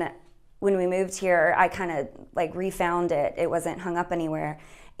then when we moved here, I kind of like refound it. It wasn't hung up anywhere,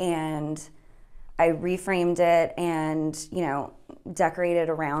 and I reframed it and, you know, decorated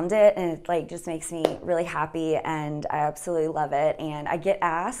around it, and it like just makes me really happy, and I absolutely love it. And I get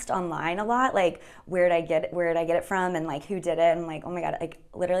asked online a lot, like, where did I get it from, and like who did it, and like, oh my god, like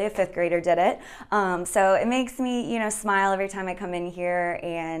literally a 5th grader did it. So it makes me, you know, smile every time I come in here,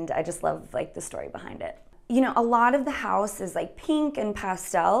 and I just love like the story behind it. You know, a lot of the house is like pink and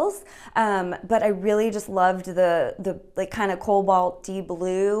pastels, but I really just loved the like kind of cobalt-y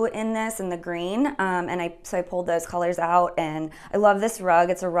blue in this and the green, so I pulled those colors out. And I love this rug.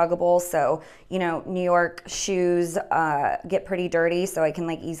 It's a ruggable, so you know, New York shoes get pretty dirty, so I can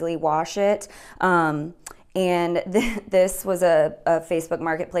like easily wash it. And this was a Facebook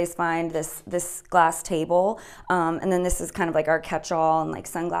Marketplace find, this glass table, and then this is kind of like our catch-all and like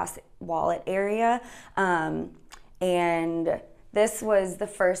sunglass wallet area, and this was the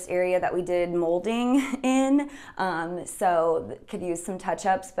first area that we did molding in, so could use some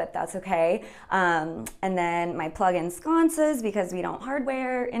touch-ups, but that's okay. And then my plug-in sconces, because we don't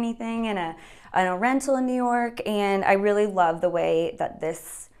hardware anything in a rental in New York, and I really love the way that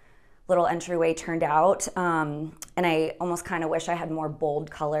this little entryway turned out, and I almost kind of wish I had more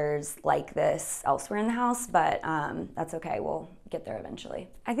bold colors like this elsewhere in the house, but that's okay, we'll get there eventually.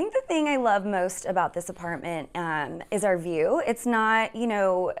 I think the thing I love most about this apartment is our view. It's not, you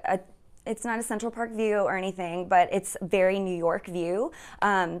know, it's not a Central Park view or anything, but it's very New York view.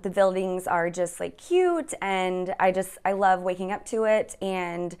 The buildings are just like cute, and I love waking up to it,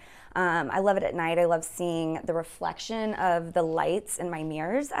 and I love it at night. I love seeing the reflection of the lights in my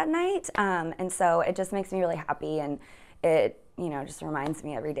mirrors at night, and so it just makes me really happy, and it, you know, just reminds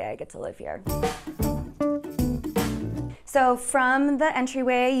me every day I get to live here. So from the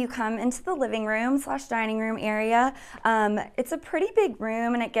entryway, you come into the living room / dining room area. It's a pretty big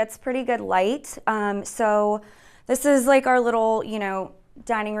room, and it gets pretty good light. So this is like our little, you know,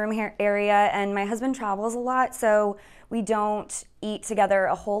 dining room area, and my husband travels a lot, so We don't eat together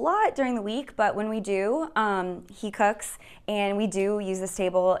a whole lot during the week, but when we do, he cooks, and we do use this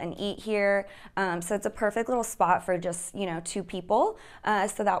table and eat here. So it's a perfect little spot for just, you know, 2 people.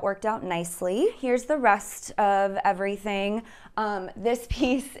 So that worked out nicely. Here's the rest of everything. This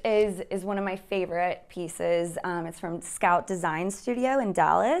piece is one of my favorite pieces. It's from Scout Design Studio in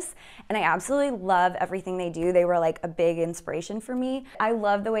Dallas, and I absolutely love everything they do. They were like a big inspiration for me. I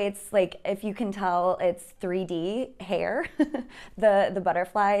love the way it's like, if you can tell, it's 3D hair, the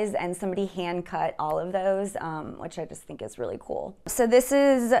butterflies, and somebody hand cut all of those, which I just think is really cool. So this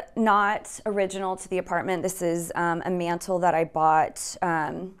is not original to the apartment. This is a mantle that I bought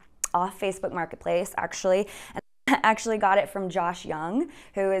off Facebook Marketplace, actually. I actually got it from Josh Young,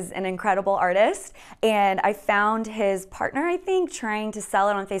 who is an incredible artist, and I found his partner, I think, trying to sell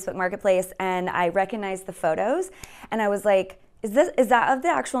it on Facebook Marketplace, and I recognized the photos, and I was like, is that of the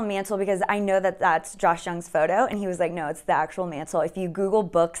actual mantle? Because I know that that's Josh Young's photo. And he was like, no, it's the actual mantle. If you Google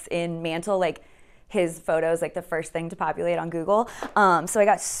books in mantle, like, his photo is like the first thing to populate on Google. So I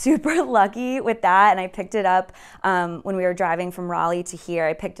got super lucky with that, and I picked it up when we were driving from Raleigh to here.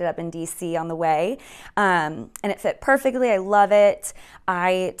 I picked it up in DC on the way, and it fit perfectly. I love it.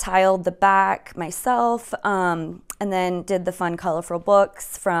 I tiled the back myself, and then did the fun, colorful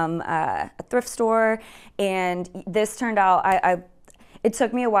books from a thrift store. And this turned out, it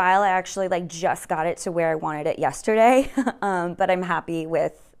took me a while. I actually like just got it to where I wanted it yesterday, but I'm happy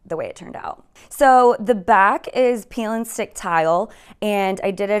with the way it turned out. So the back is peel and stick tile, and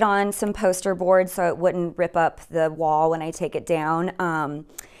I did it on some poster board so it wouldn't rip up the wall when I take it down.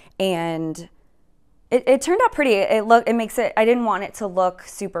 And it turned out pretty. It makes it, I didn't want it to look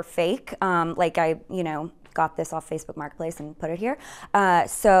super fake. Like I, you know, got this off Facebook Marketplace and put it here.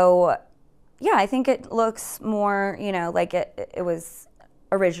 So yeah, I think it looks more, you know, like it was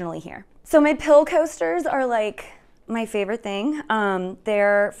originally here. So my pill coasters are like my favorite thing.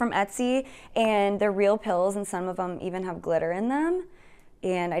 They're from Etsy, and they're real pills, and some of them even have glitter in them,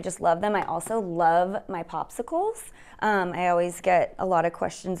 and I just love them. I also love my popsicles. I always get a lot of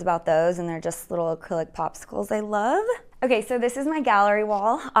questions about those, and they're just little acrylic popsicles I love. Okay, so this is my gallery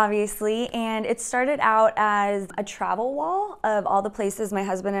wall, obviously, and it started out as a travel wall of all the places my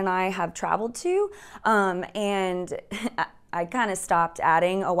husband and I have traveled to, and I kind of stopped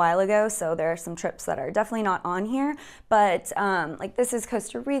adding a while ago, so there are some trips that are definitely not on here, but like this is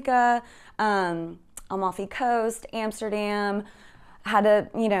Costa Rica, Amalfi Coast, Amsterdam. Had to,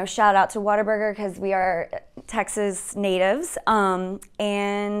 you know, shout out to Whataburger because we are Texas natives,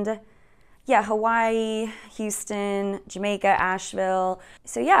 and yeah, Hawaii, Houston, Jamaica, Asheville.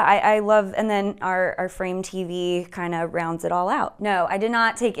 So yeah, I love, and then our frame TV kind of rounds it all out. No, I did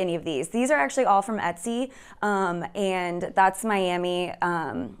not take any of these. These are actually all from Etsy, and that's Miami.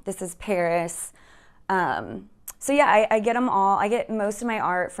 This is Paris. So yeah, I get them all. I get most of my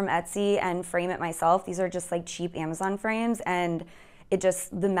art from Etsy and frame it myself. These are just like cheap Amazon frames, and it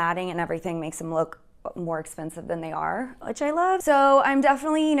just, the matting and everything makes them look more expensive than they are, which I love. So I'm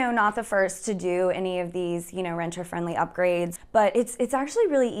definitely, you know, not the first to do any of these, you know, renter-friendly upgrades, but it's actually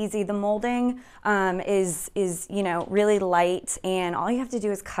really easy. The molding is you know, really light, and all you have to do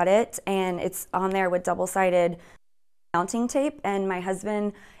is cut it, and it's on there with double-sided mounting tape, and my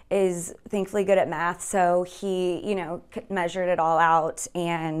husband is thankfully good at math, so he, you know, measured it all out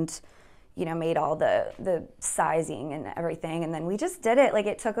and, you know, made all the sizing and everything, and then we just did it. Like,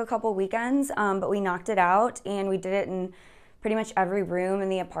 it took a couple weekends, but we knocked it out, and we did it in pretty much every room in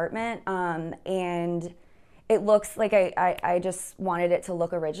the apartment, and it looks like I just wanted it to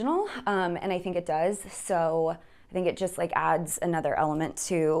look original, and I think it does, so I think it just like adds another element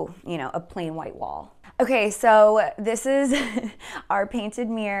to, you know, a plain white wall. Okay, so this is our painted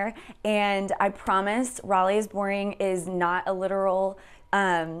mirror, and I promise Raleigh is boring is not a literal,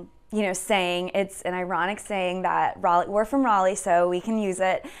 you know, saying. It's an ironic saying that Raleigh, we're from Raleigh, so we can use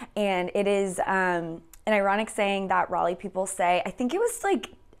it, and it is an ironic saying that Raleigh people say. I think it was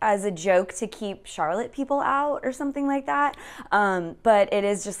like as a joke to keep Charlotte people out or something like that, but it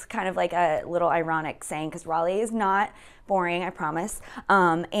is just kind of like a little ironic saying because Raleigh is not boring, I promise.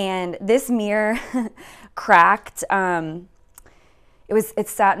 And this mirror cracked. It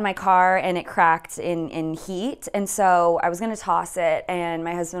sat in my car and it cracked in heat, and so I was gonna toss it, and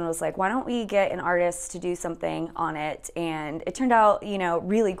my husband was like, why don't we get an artist to do something on it? And it turned out, you know,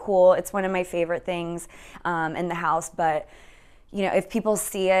 really cool. It's one of my favorite things in the house, but you know, if people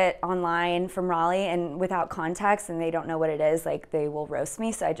see it online from Raleigh and without context and they don't know what it is, like, they will roast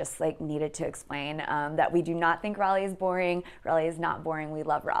me. So I just like needed to explain that we do not think Raleigh is boring. Raleigh is not boring. We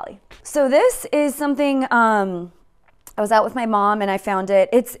love Raleigh. So this is something I I was out with my mom and I found it.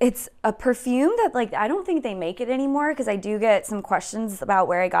 It's a perfume that, like, I don't think they make it anymore, because I do get some questions about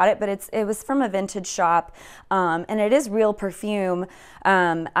where I got it, but it was from a vintage shop, and it is real perfume.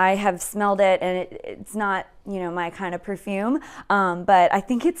 I have smelled it, and it's not, you know, my kind of perfume, but I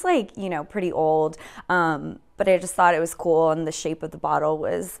think it's, like, you know, pretty old. But I just thought it was cool, and the shape of the bottle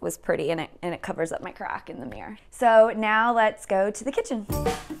was pretty, and it covers up my crack in the mirror. So now let's go to the kitchen.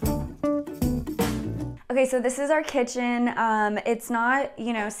 Okay, so this is our kitchen. It's not,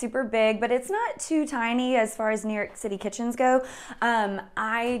 you know, super big, but it's not too tiny as far as New York City kitchens go.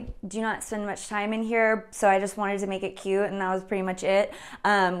 I do not spend much time in here, so I just wanted to make it cute, and that was pretty much it.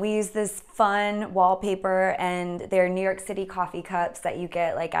 We use this fun wallpaper, and they're New York City coffee cups that you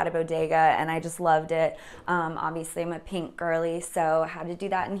get like at a bodega, and I just loved it. Obviously, I'm a pink girly, so I had to do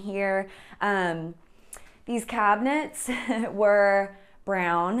that in here. These cabinets were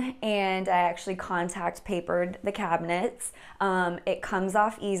brown, and I actually contact papered the cabinets. It comes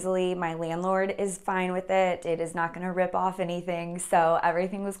off easily. My landlord is fine with it. It is not going to rip off anything, so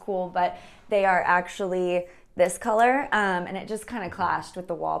everything was cool, but they are actually this color, and it just kind of clashed with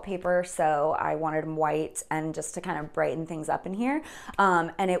the wallpaper, so I wanted them white and just to kind of brighten things up in here.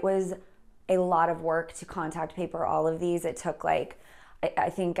 And it was a lot of work to contact paper all of these. It took like, I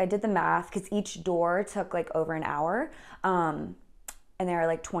think I did the math, because each door took like over an hour. And there are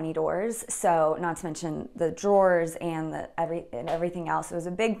like 20 doors, so not to mention the drawers and everything else. It was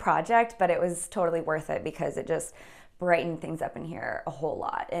a big project, but it was totally worth it because it just brightened things up in here a whole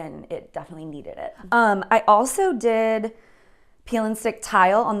lot, and it definitely needed it. I also did peel and stick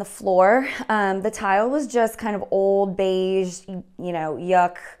tile on the floor. The tile was just kind of old beige, you know,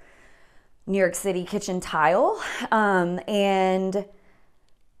 yuck New York City kitchen tile, and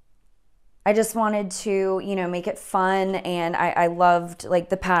I just wanted to, you know, make it fun, and I loved like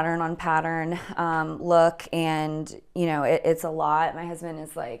the pattern on pattern look, and you know, it's a lot. My husband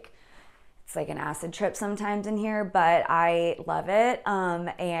is like, it's like an acid trip sometimes in here, but I love it,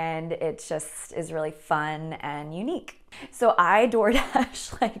 and it just is really fun and unique. So I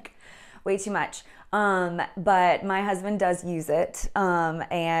DoorDash like way too much, but my husband does use it,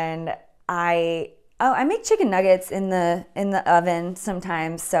 and I make chicken nuggets in the oven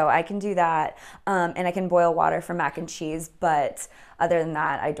sometimes, so I can do that, and I can boil water for mac and cheese, but other than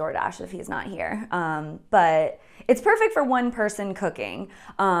that, I DoorDash if he's not here. But it's perfect for one person cooking,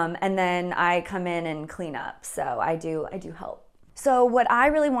 and then I come in and clean up, so I do help. So what I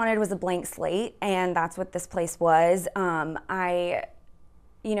really wanted was a blank slate, and that's what this place was.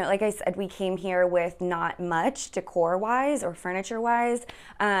 You know, like I said, we came here with not much decor-wise or furniture-wise,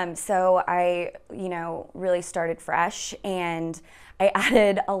 so I, you know, really started fresh, and I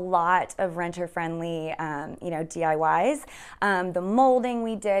added a lot of renter-friendly, you know, DIYs. The molding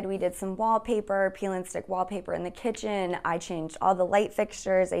we did some wallpaper, peel and stick wallpaper in the kitchen. I changed all the light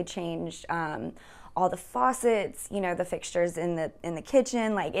fixtures. I changed all the faucets, you know, the fixtures in the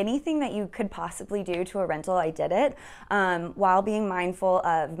kitchen, like anything that you could possibly do to a rental, I did it, while being mindful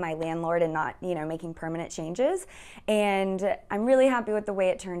of my landlord and not, you know, making permanent changes. And I'm really happy with the way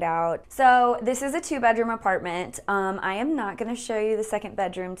it turned out. So this is a 2-bedroom apartment. I am not gonna show you the second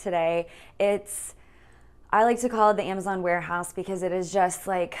bedroom today. I like to call it the Amazon warehouse because it is just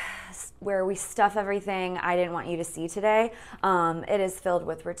like where we stuff everything I didn't want you to see today. It is filled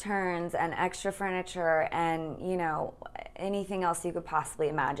with returns and extra furniture and, you know, anything else you could possibly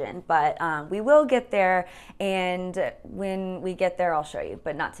imagine. But we will get there, and when we get there, I'll show you,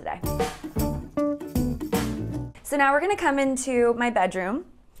 but not today. So now we're gonna come into my bedroom.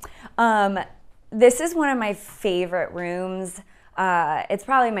 This is one of my favorite rooms. It's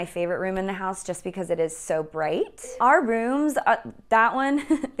probably my favorite room in the house just because it is so bright. Our rooms, that one,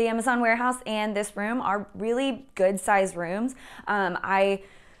 the Amazon warehouse, and this room are really good sized rooms. I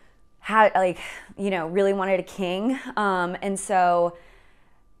had like, you know, really wanted a king. And so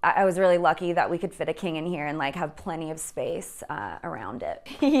I was really lucky that we could fit a king in here and like have plenty of space around it.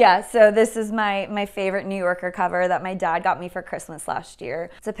 Yeah, so this is my favorite New Yorker cover that my dad got me for Christmas last year.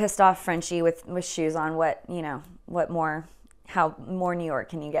 It's a pissed off Frenchie with shoes on. What, you know, how more New York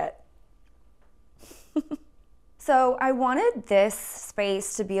can you get? So I wanted this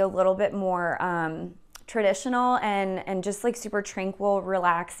space to be a little bit more traditional and just like super tranquil,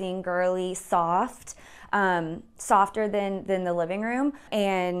 relaxing, girly, soft, softer than the living room.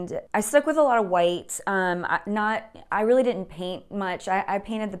 And I stuck with a lot of white. I really didn't paint much. I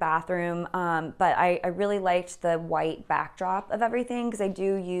painted the bathroom, but I really liked the white backdrop of everything because I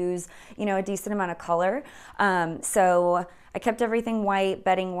do use, you know, a decent amount of color. So I kept everything white,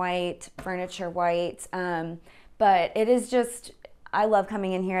 bedding white, furniture white, but it is just, I love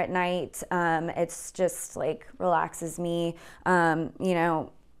coming in here at night. It's just like relaxes me. You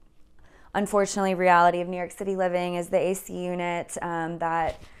know, unfortunately, reality of New York City living is the AC unit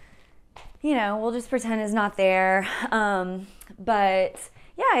that, you know, we'll just pretend is not there. But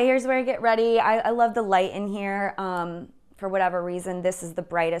yeah, here's where I get ready. I love the light in here. For whatever reason, this is the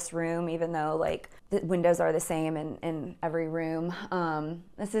brightest room, even though like the windows are the same in every room.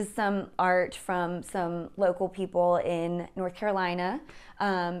 This is some art from some local people in North Carolina,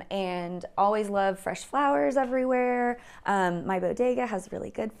 and always love fresh flowers everywhere. My bodega has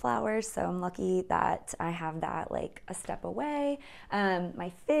really good flowers, so I'm lucky that I have that like a step away.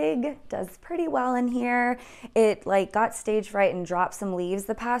 My fig does pretty well in here. It like got stage fright and dropped some leaves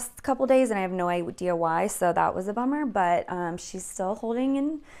the past couple days, and I have no idea why, so that was a bummer, but she's still holding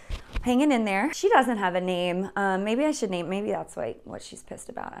and hanging in there. She doesn't have a name. Maybe I should name, maybe that's what she's pissed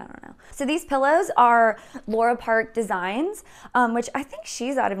about, I don't know. So these pillows are Laura Park Designs, which I think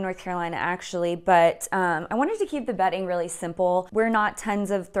she's out of North Carolina actually, but I wanted to keep the bedding really simple. We're not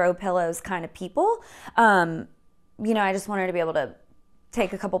tons of throw pillows kind of people. You know, I just wanted to be able to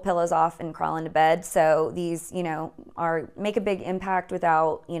take a couple pillows off and crawl into bed. So these, you know, make a big impact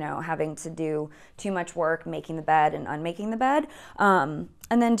without, you know, having to do too much work making the bed and unmaking the bed.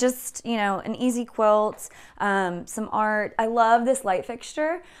 And then just, you know, an easy quilt, some art. I love this light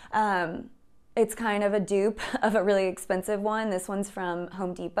fixture. It's kind of a dupe of a really expensive one. This one's from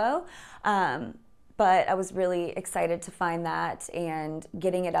Home Depot. But I was really excited to find that, and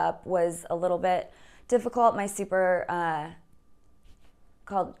getting it up was a little bit difficult. My super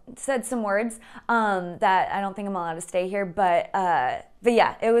said some words that I don't think I'm allowed to stay here, but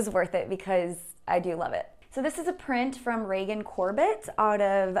yeah, it was worth it because I do love it. So this is a print from Reagan Corbett out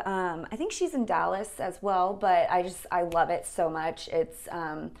of, I think she's in Dallas as well, but I love it so much. It's,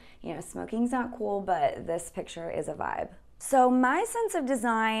 you know, smoking's not cool, but this picture is a vibe. So my sense of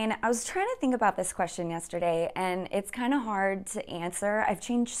design, I was trying to think about this question yesterday, and it's kind of hard to answer. I've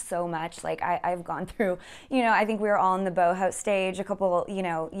changed so much. Like I've gone through, you know, I think we were all in the boho stage a couple, you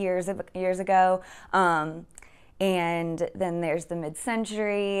know, years ago. And then there's the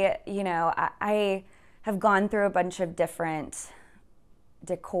mid-century. You know, I have gone through a bunch of different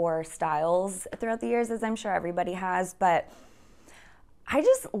decor styles throughout the years, as I'm sure everybody has, but I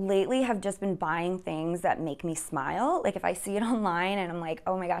just lately have just been buying things that make me smile. Like if I see it online and I'm like,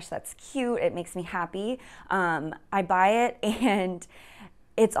 oh my gosh, that's cute, it makes me happy, I buy it, and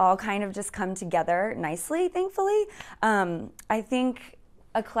it's all kind of just come together nicely, thankfully. I think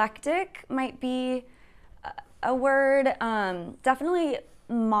eclectic might be a word. Definitely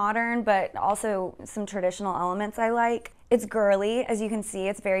modern, but also some traditional elements I like. It's girly, as you can see,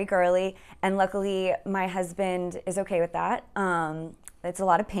 it's very girly, and luckily my husband is okay with that. It's a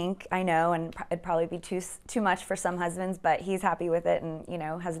lot of pink, I know, and it'd probably be too much for some husbands, but he's happy with it and, you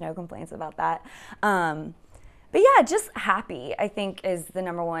know, has no complaints about that. But yeah, just happy, I think, is the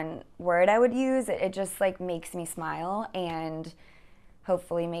 #1 word I would use. It just like makes me smile and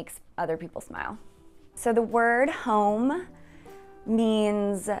hopefully makes other people smile. So the word home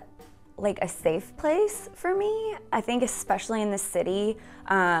means like a safe place for me. I think especially in the city,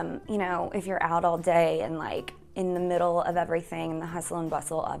 you know, if you're out all day and like in the middle of everything, the hustle and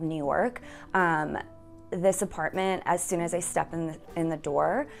bustle of New York, this apartment, as soon as I step in the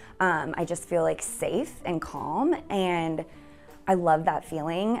door, I just feel like safe and calm, and I love that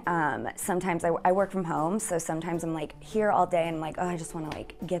feeling. Sometimes I work from home, so sometimes I'm like here all day and I'm like, oh, I just want to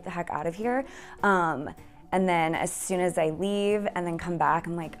like get the heck out of here. And then as soon as I leave and then come back,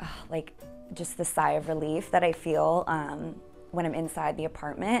 I'm like, oh, like just the sigh of relief that I feel when I'm inside the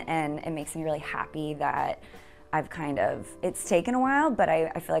apartment, and it makes me really happy that I've it's taken a while, but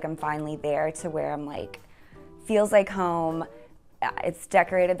I feel like I'm finally there to where I'm like, feels like home, it's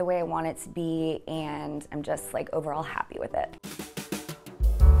decorated the way I want it to be, and I'm just like overall happy with it.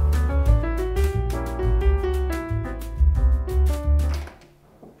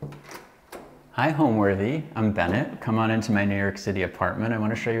 Hi Homeworthy, I'm Bennett. Come on into my New York City apartment. I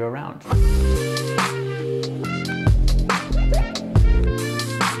want to show you around.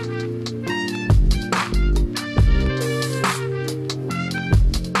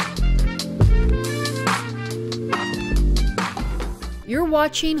 You're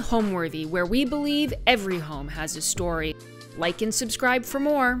watching Homeworthy, where we believe every home has a story. Like and subscribe for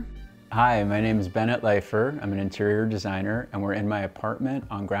more. Hi, my name is Bennett Leifer. I'm an interior designer, and we're in my apartment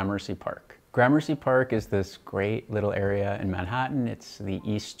on Gramercy Park. Gramercy Park is this great little area in Manhattan. It's the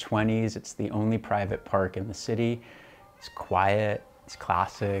East 20s. It's the only private park in the city. It's quiet, it's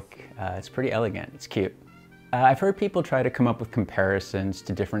classic, it's pretty elegant, it's cute. I've heard people try to come up with comparisons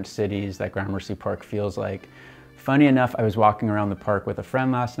to different cities that Gramercy Park feels like. Funny enough, I was walking around the park with a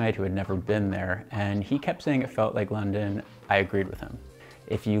friend last night who had never been there, and he kept saying it felt like London. I agreed with him.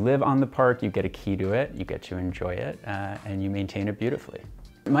 If you live on the park, you get a key to it, you get to enjoy it, and you maintain it beautifully.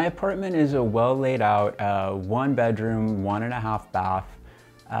 My apartment is a well laid out 1-bedroom, 1.5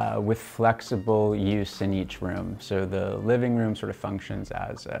 bath with flexible use in each room. So the living room sort of functions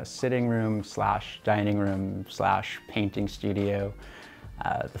as a sitting room / dining room / painting studio.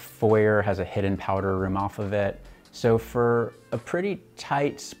 The foyer has a hidden powder room off of it. So for a pretty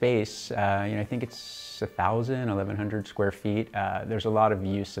tight space, I think it's 1,000, 1,100 square feet, there's a lot of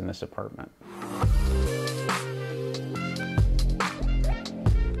use in this apartment.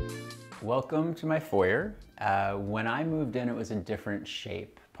 Welcome to my foyer. When I moved in, it was a different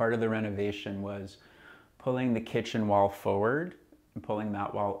shape. Part of the renovation was pulling the kitchen wall forward and pulling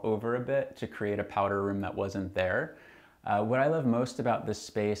that wall over a bit to create a powder room that wasn't there. What I love most about this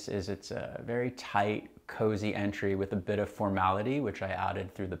space is it's a very tight, cozy entry with a bit of formality, which I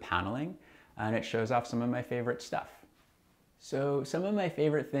added through the paneling, and it shows off some of my favorite stuff. So some of my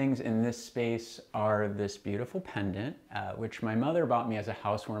favorite things in this space are this beautiful pendant, which my mother bought me as a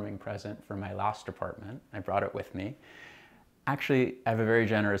housewarming present for my last apartment. I brought it with me. Actually, I have a very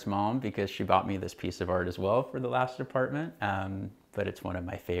generous mom because she bought me this piece of art as well for the last apartment, but it's one of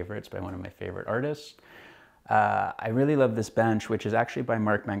my favorites by one of my favorite artists. I really love this bench, which is actually by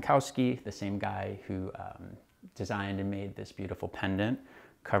Mark Mankowski, the same guy who designed and made this beautiful pendant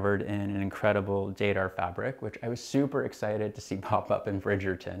covered in an incredible Dadar fabric, which I was super excited to see pop up in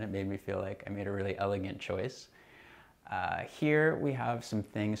Bridgerton. It made me feel like I made a really elegant choice. Here we have some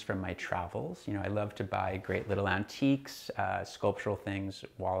things from my travels. I love to buy great little antiques, sculptural things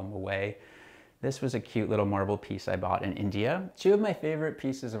while I'm away. This was a cute little marble piece I bought in India. Two of my favorite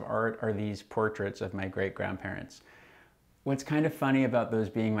pieces of art are these portraits of my great-grandparents. What's kind of funny about those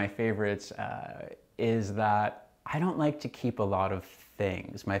being my favorites is that I don't like to keep a lot of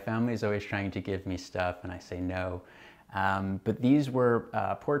things. My family's always trying to give me stuff and I say no. But these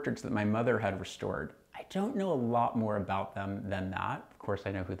were portraits that my mother had restored. I don't know a lot more about them than that. Of course,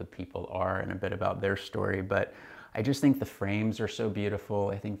 I know who the people are and a bit about their story, but I just think the frames are so beautiful.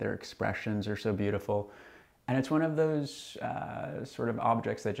 I think their expressions are so beautiful. And it's one of those sort of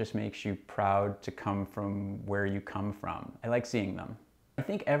objects that just makes you proud to come from where you come from. I like seeing them. I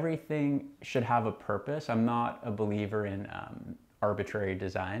think everything should have a purpose. I'm not a believer in arbitrary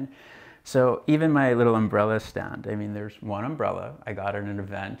design. So even my little umbrella stand, there's one umbrella I got at an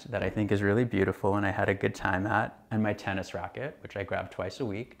event that I think is really beautiful and I had a good time at, and my tennis racket, which I grab twice a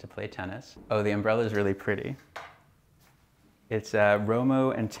week to play tennis. Oh, the umbrella is really pretty. It's a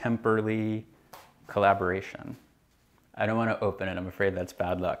Romo and Temperley collaboration. I don't want to open it, I'm afraid that's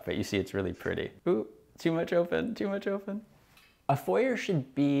bad luck, but you see it's really pretty. Ooh, too much open, too much open. A foyer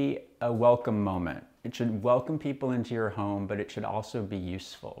should be a welcome moment. It should welcome people into your home, but it should also be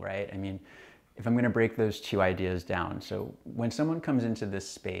useful, right? If I'm going to break those two ideas down. So when someone comes into this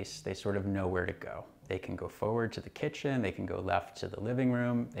space, they sort of know where to go. They can go forward to the kitchen, they can go left to the living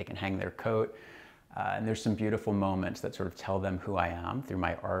room, they can hang their coat. And there's some beautiful moments that sort of tell them who I am through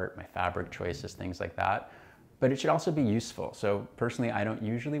my art, my fabric choices, things like that. But it should also be useful. So personally, I don't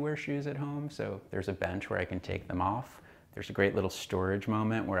usually wear shoes at home, so there's a bench where I can take them off. There's a great little storage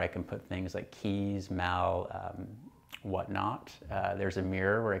moment where I can put things like keys, mail, whatnot. There's a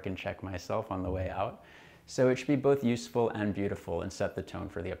mirror where I can check myself on the way out. So it should be both useful and beautiful and set the tone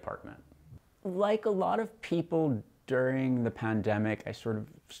for the apartment. Like a lot of people during the pandemic, I sort of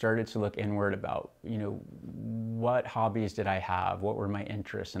started to look inward about, what hobbies did I have? What were my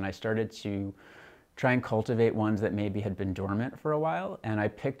interests? And I started to try and cultivate ones that maybe had been dormant for a while. And I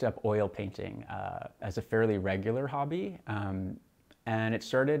picked up oil painting as a fairly regular hobby. And it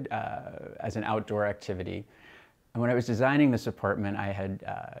started as an outdoor activity. And when I was designing this apartment, I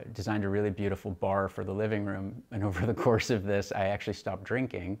had designed a really beautiful bar for the living room. And over the course of this, I actually stopped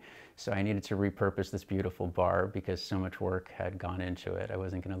drinking. So I needed to repurpose this beautiful bar because so much work had gone into it. I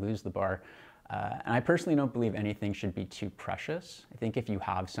wasn't going to lose the bar. And I personally don't believe anything should be too precious. I think if you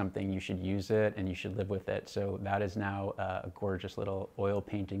have something, you should use it and you should live with it. So that is now a gorgeous little oil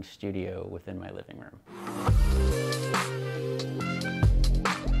painting studio within my living room.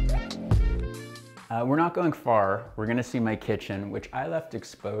 We're not going far. We're gonna see my kitchen, which I left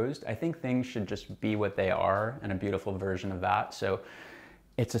exposed. I think things should just be what they are and a beautiful version of that. So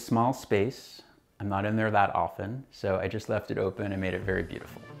it's a small space. I'm not in there that often. So I just left it open and made it very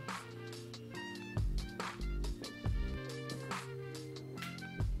beautiful.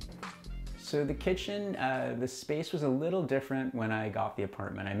 So the kitchen, the space was a little different when I got the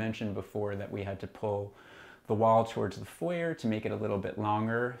apartment. I mentioned before that we had to pull the wall towards the foyer to make it a little bit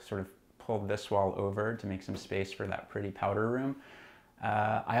longer, sort of pulled this wall over to make some space for that pretty powder room.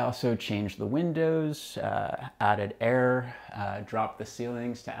 I also changed the windows, added air, dropped the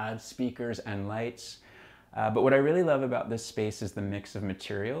ceilings to add speakers and lights. But what I really love about this space is the mix of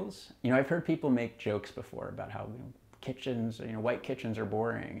materials. You know, I've heard people make jokes before about how kitchens, white kitchens are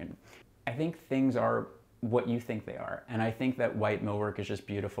boring. And I think things are what you think they are. And I think that white millwork is just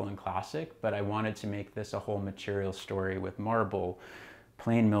beautiful and classic, but I wanted to make this a whole material story with marble,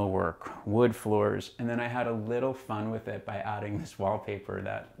 plain millwork, wood floors, and then I had a little fun with it by adding this wallpaper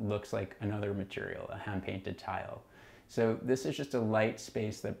that looks like another material, a hand-painted tile. So this is just a light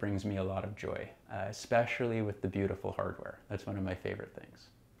space that brings me a lot of joy, especially with the beautiful hardware. That's one of my favorite things.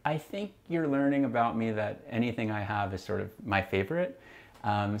 I think you're learning about me that anything I have is sort of my favorite.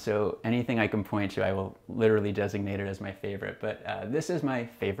 So anything I can point to, I will literally designate it as my favorite. But this is my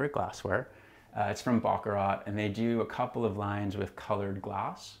favorite glassware. It's from Baccarat, and they do a couple of lines with colored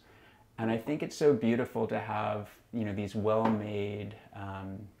glass. And I think it's so beautiful to have, these well-made,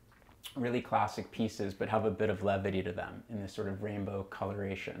 really classic pieces, but have a bit of levity to them in this sort of rainbow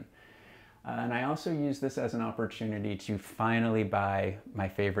coloration. And I also use this as an opportunity to finally buy my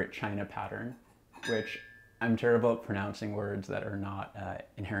favorite China pattern, which I'm terrible at pronouncing words that are not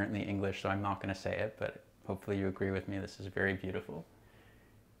inherently English, so I'm not going to say it, but hopefully you agree with me. This is very beautiful.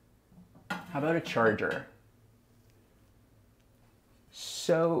 How about a charger?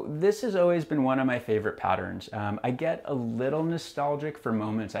 So this has always been one of my favorite patterns. I get a little nostalgic for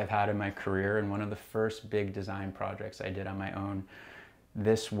moments I've had in my career, and one of the first big design projects I did on my own,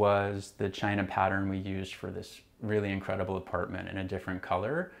 this was the China pattern we used for this really incredible apartment in a different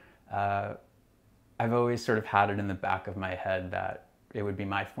color. I've always sort of had it in the back of my head that it would be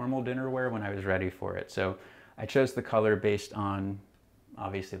my formal dinnerware when I was ready for it. So I chose the color based on,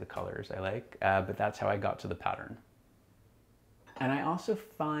 obviously, the colors I like, but that's how I got to the pattern. And I also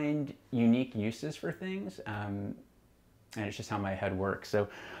find unique uses for things, and it's just how my head works. So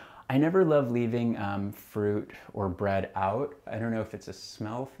I never love leaving fruit or bread out. I don't know if it's a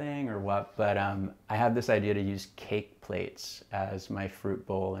smell thing or what, but I have this idea to use cake plates as my fruit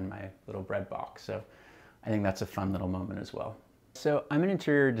bowl and my little bread box. So I think that's a fun little moment as well. So I'm an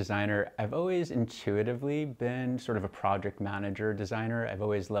interior designer. I've always intuitively been sort of a project manager designer. I've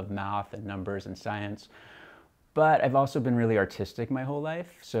always loved math and numbers and science, but I've also been really artistic my whole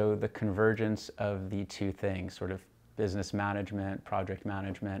life. So the convergence of the two things, sort of business management, project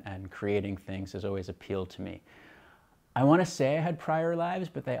management, and creating things has always appealed to me. I want to say I had prior lives,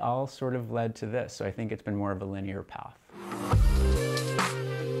 but they all sort of led to this. So I think it's been more of a linear path.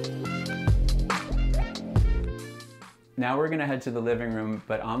 Now we're gonna head to the living room,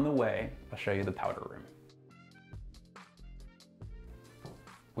 but on the way, I'll show you the powder room,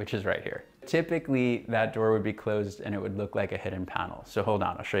 which is right here. Typically, that door would be closed and it would look like a hidden panel. So hold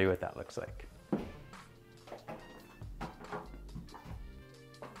on, I'll show you what that looks like.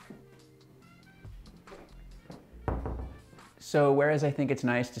 So whereas I think it's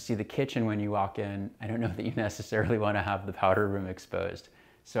nice to see the kitchen when you walk in, I don't know that you necessarily want to have the powder room exposed.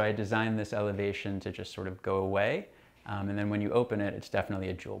 So I designed this elevation to just sort of go away. And then when you open it, it's definitely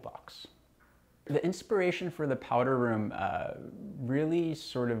a jewel box. The inspiration for the powder room really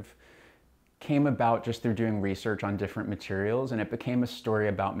sort of came about just through doing research on different materials, and it became a story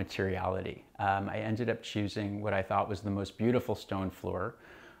about materiality. I ended up choosing what I thought was the most beautiful stone floor,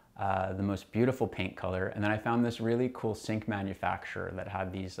 the most beautiful paint color, and then I found this really cool sink manufacturer that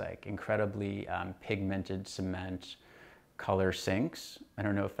had these like incredibly pigmented cement color sinks. I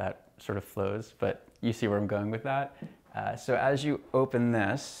don't know if that sort of flows, but you see where I'm going with that. So as you open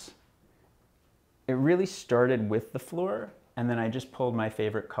this, it really started with the floor, and then I just pulled my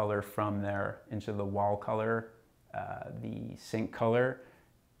favorite color from there into the wall color, the sink color,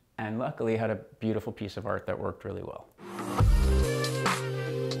 and luckily had a beautiful piece of art that worked really well.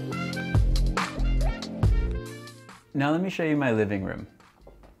 Now let me show you my living room.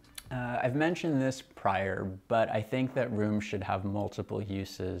 I've mentioned this prior, but I think that rooms should have multiple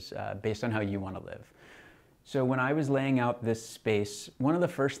uses based on how you want to live. So when I was laying out this space, one of the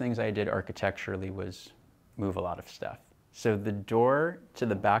first things I did architecturally was move a lot of stuff. So the door to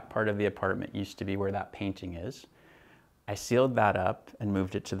the back part of the apartment used to be where that painting is. I sealed that up and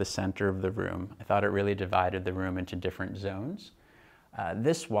moved it to the center of the room. I thought it really divided the room into different zones.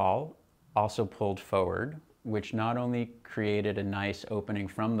 This wall also pulled forward, which not only created a nice opening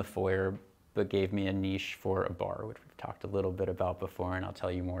from the foyer, but gave me a niche for a bar, which we've talked a little bit about before and I'll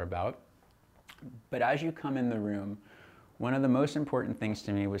tell you more about. But as you come in the room, one of the most important things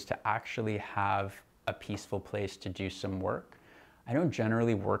to me was to actually have a peaceful place to do some work. I don't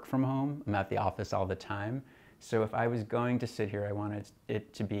generally work from home. I'm at the office all the time. So if I was going to sit here, I wanted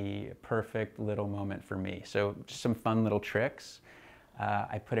it to be a perfect little moment for me. So just some fun little tricks.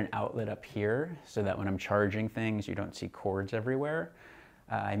 I put an outlet up here so that when I'm charging things, you don't see cords everywhere.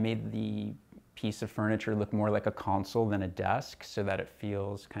 I made the piece of furniture look more like a console than a desk so that it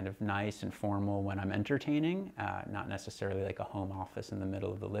feels kind of nice and formal when I'm entertaining, not necessarily like a home office in the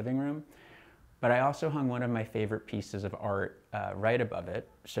middle of the living room. But I also hung one of my favorite pieces of art right above it,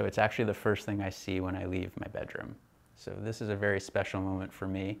 so it's actually the first thing I see when I leave my bedroom. So this is a very special moment for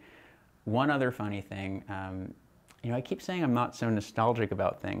me. One other funny thing, you know, I keep saying I'm not so nostalgic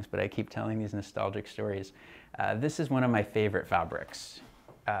about things, but I keep telling these nostalgic stories. This is one of my favorite fabrics.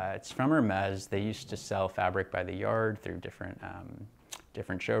 It's from Hermes. They used to sell fabric by the yard through different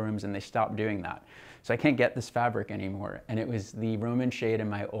showrooms, and they stopped doing that. So I can't get this fabric anymore. And it was the Roman shade in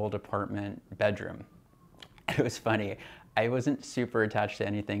my old apartment bedroom. It was funny. I wasn't super attached to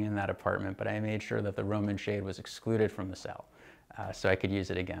anything in that apartment, but I made sure that the Roman shade was excluded from the sale so I could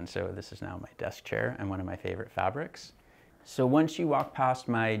use it again. So this is now my desk chair and one of my favorite fabrics. So once you walk past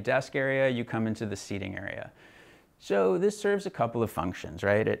my desk area, you come into the seating area. So this serves a couple of functions,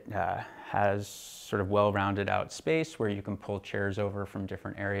 right? It has sort of well-rounded out space where you can pull chairs over from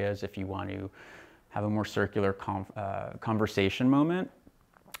different areas if you want to have a more circular conversation moment.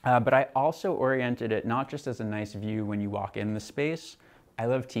 But I also oriented it not just as a nice view when you walk in the space. I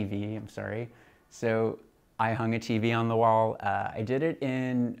love TV, I'm sorry. So I hung a TV on the wall. I did it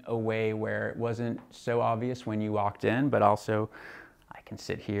in a way where it wasn't so obvious when you walked in, but also I can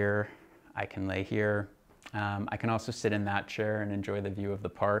sit here, I can lay here. I can also sit in that chair and enjoy the view of the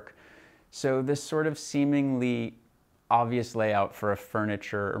park. So this sort of seemingly obvious layout for a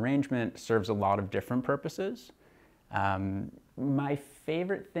furniture arrangement serves a lot of different purposes. My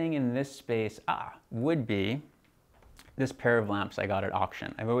favorite thing in this space would be this pair of lamps I got at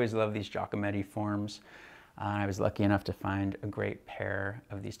auction. I've always loved these Giacometti forms. I was lucky enough to find a great pair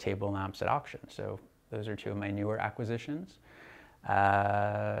of these table lamps at auction. So those are two of my newer acquisitions.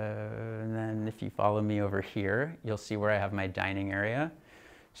 And then if you follow me over here, you'll see where I have my dining area.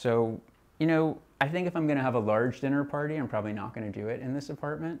 So, you know, I think if I'm gonna have a large dinner party, I'm probably not gonna do it in this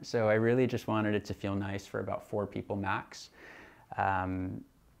apartment. So I really just wanted it to feel nice for about 4 people max.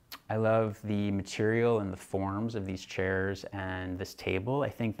 I love the material and the forms of these chairs and this table. I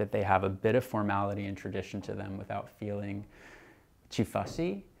think that they have a bit of formality and tradition to them without feeling too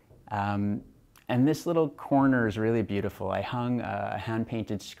fussy. And this little corner is really beautiful. I hung a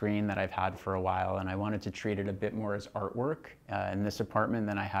hand-painted screen that I've had for a while, and I wanted to treat it a bit more as artwork in this apartment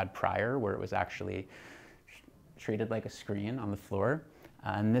than I had prior, where it was actually treated like a screen on the floor.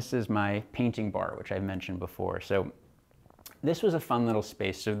 And this is my painting bar, which I mentioned before. So this was a fun little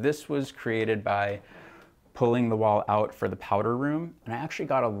space. So this was created by pulling the wall out for the powder room. And I actually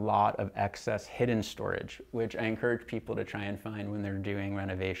got a lot of excess hidden storage, which I encourage people to try and find when they're doing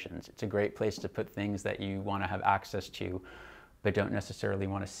renovations. It's a great place to put things that you want to have access to, but don't necessarily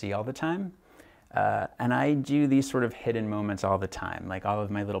want to see all the time. And I do these sort of hidden moments all the time. Like all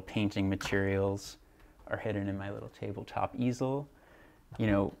of my little painting materials are hidden in my little tabletop easel, you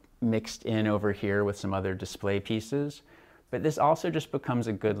know, mixed in over here with some other display pieces. But this also just becomes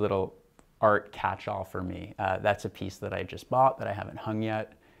a good little art catch-all for me. That's a piece that I just bought that I haven't hung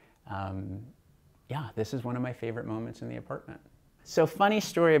yet. Yeah, this is one of my favorite moments in the apartment. So funny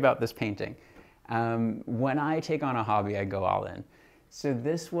story about this painting. When I take on a hobby, I go all in. So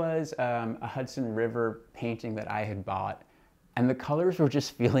this was a Hudson River painting that I had bought, and the colors were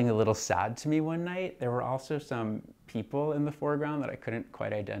just feeling a little sad to me one night. There were also some people in the foreground that I couldn't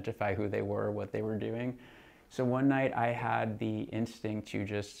quite identify who they were, what they were doing. So one night I had the instinct to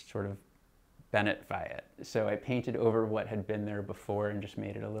just sort of Bennetify it. So I painted over what had been there before and just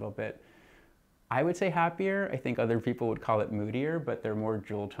made it a little bit, I would say happier. I think other people would call it moodier, but they're more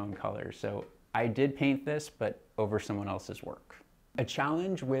jewel tone colors. So I did paint this, but over someone else's work. A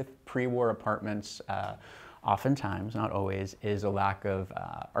challenge with pre-war apartments, oftentimes, not always, is a lack of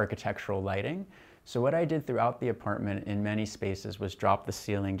architectural lighting. So what I did throughout the apartment in many spaces was drop the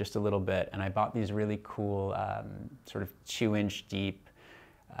ceiling just a little bit, and I bought these really cool sort of 2-inch deep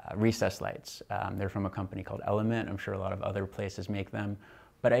recess lights. They're from a company called Element. I'm sure a lot of other places make them.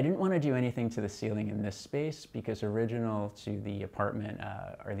 But I didn't want to do anything to the ceiling in this space because original to the apartment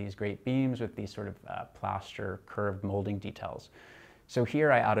are these great beams with these sort of plaster curved molding details. So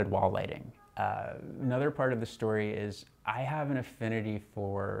here I added wall lighting. Another part of the story is I have an affinity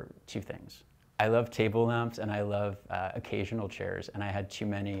for 2 things. I love table lamps and I love occasional chairs, and I had too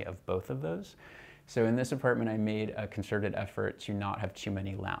many of both of those. So in this apartment, I made a concerted effort to not have too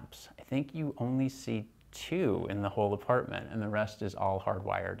many lamps. I think you only see 2 in the whole apartment, and the rest is all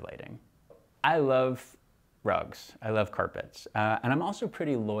hardwired lighting. I love rugs. I love carpets. And I'm also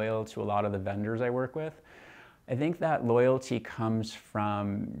pretty loyal to a lot of the vendors I work with. I think that loyalty comes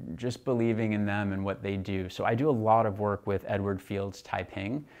from just believing in them and what they do. So I do a lot of work with Edward Field's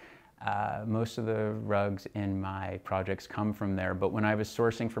Taiping. Most of the rugs in my projects come from there, but when I was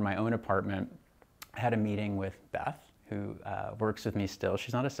sourcing for my own apartment, I had a meeting with Beth, who works with me still.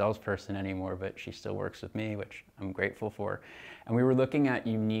 She's not a salesperson anymore, but she still works with me, which I'm grateful for. And we were looking at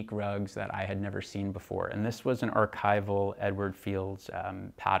unique rugs that I had never seen before. And this was an archival Edward Fields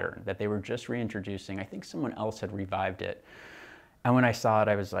pattern that they were just reintroducing. I think someone else had revived it. And when I saw it,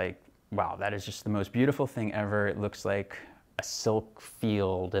 I was like, wow, that is just the most beautiful thing ever. It looks like a silk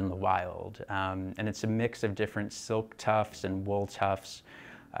field in the wild. And it's a mix of different silk tufts and wool tufts.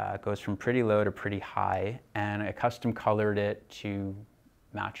 It goes from pretty low to pretty high, and I custom colored it to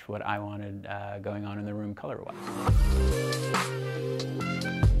match what I wanted going on in the room color-wise.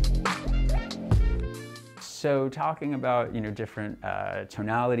 So talking about different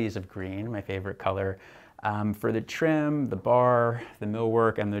tonalities of green, my favorite color, for the trim, the bar, the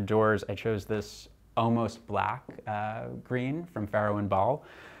millwork, and the doors, I chose this almost black green from Farrow & Ball.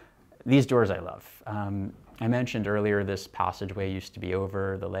 These doors I love. I mentioned earlier this passageway used to be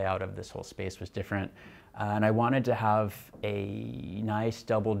over, the layout of this whole space was different, and I wanted to have a nice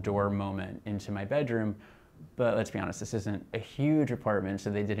double door moment into my bedroom, but let's be honest, this isn't a huge apartment, so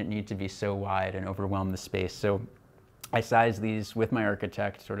they didn't need to be so wide and overwhelm the space. So I sized these with my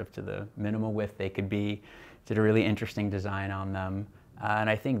architect sort of to the minimal width they could be, did a really interesting design on them. And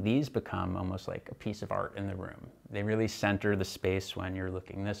I think these become almost like a piece of art in the room. They really center the space when you're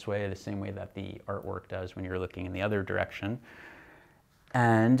looking this way, the same way that the artwork does when you're looking in the other direction.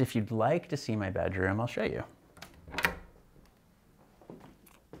 And if you'd like to see my bedroom, I'll show you.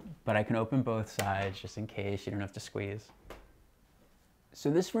 But I can open both sides just in case you don't have to squeeze.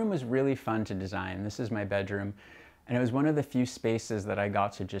 So this room was really fun to design. This is my bedroom. And it was one of the few spaces that I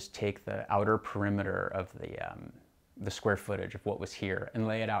got to just take the outer perimeter of the square footage of what was here and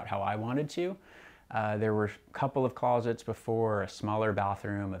lay it out how I wanted to. There were a couple of closets before, a smaller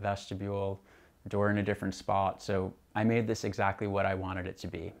bathroom, a vestibule, a door in a different spot. So I made this exactly what I wanted it to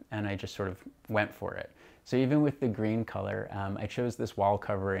be, and I just sort of went for it. So even with the green color, I chose this wall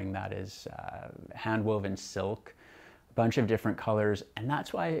covering that is hand-woven silk, a bunch of different colors, and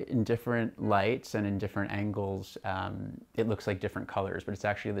that's why in different lights and in different angles, it looks like different colors, but it's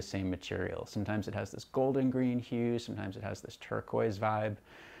actually the same material. Sometimes it has this golden green hue, sometimes it has this turquoise vibe.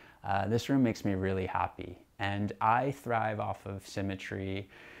 This room makes me really happy, and I thrive off of symmetry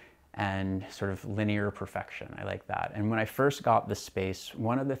and sort of linear perfection. I like that. And when I first got the space,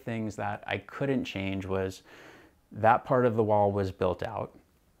 one of the things that I couldn't change was that part of the wall was built out.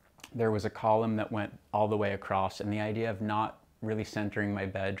 There was a column that went all the way across, and the idea of not really centering my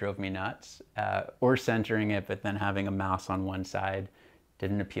bed drove me nuts, or centering it but then having a mass on one side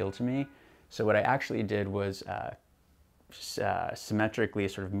didn't appeal to me. So what I actually did was symmetrically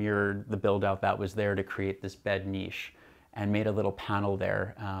sort of mirrored the build out that was there to create this bed niche and made a little panel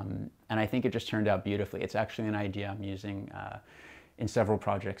there. And I think it just turned out beautifully. It's actually an idea I'm using in several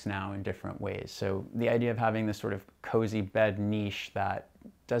projects now in different ways. So the idea of having this sort of cozy bed niche that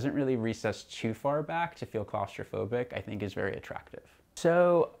doesn't really recess too far back to feel claustrophobic, I think is very attractive.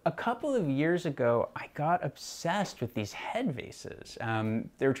 So a couple of years ago, I got obsessed with these head vases.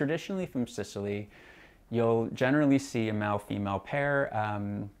 They're traditionally from Sicily. You'll generally see a male-female pair.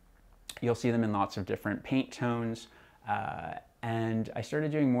 You'll see them in lots of different paint tones. And I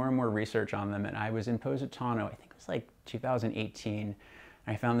started doing more and more research on them, and I was in Positano, I think it was like 2018, and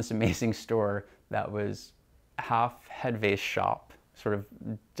I found this amazing store that was half head vase shop, sort of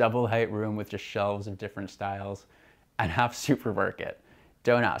double height room with just shelves of different styles, and half supermarket.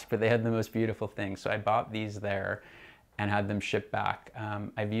 Don't ask, but they had the most beautiful things. So I bought these there and had them shipped back.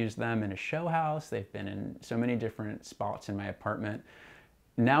 I've used them in a show house. They've been in so many different spots in my apartment.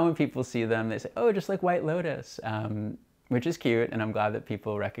 Now when people see them, they say, oh, just like White Lotus, which is cute, and I'm glad that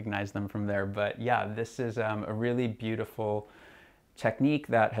people recognize them from there. But yeah, this is a really beautiful technique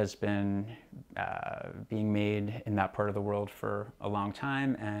that has been being made in that part of the world for a long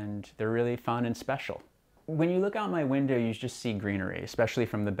time, and they're really fun and special. When you look out my window, you just see greenery, especially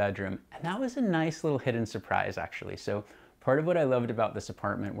from the bedroom, and that was a nice little hidden surprise, actually. So part of what I loved about this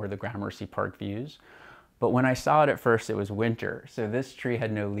apartment were the Gramercy Park views. But when I saw it at first, it was winter. So this tree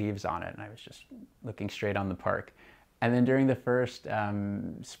had no leaves on it, and I was just looking straight on the park. And then during the first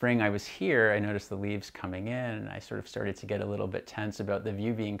spring I was here, I noticed the leaves coming in, and I sort of started to get a little bit tense about the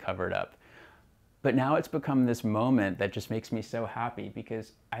view being covered up. But now it's become this moment that just makes me so happy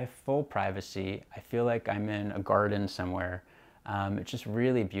because I have full privacy. I feel like I'm in a garden somewhere. It's just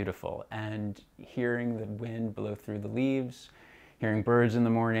really beautiful. And hearing the wind blow through the leaves, hearing birds in the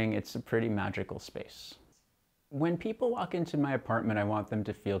morning, it's a pretty magical space. When people walk into my apartment, I want them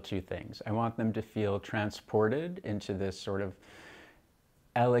to feel two things. I want them to feel transported into this sort of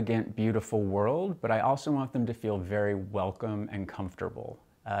elegant, beautiful world, but I also want them to feel very welcome and comfortable.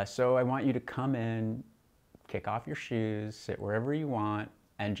 So I want you to come in, kick off your shoes, sit wherever you want,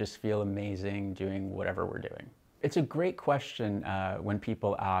 and just feel amazing doing whatever we're doing. It's a great question when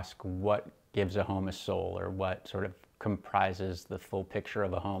people ask what gives a home a soul, or what sort of comprises the full picture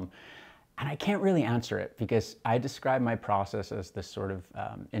of a home. And I can't really answer it, because I describe my process as this sort of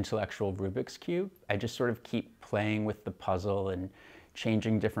intellectual Rubik's Cube. I just sort of keep playing with the puzzle and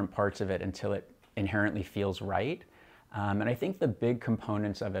changing different parts of it until it inherently feels right. And I think the big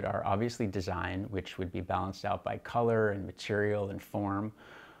components of it are obviously design, which would be balanced out by color and material and form,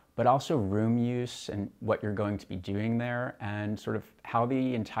 but also room use and what you're going to be doing there, and sort of how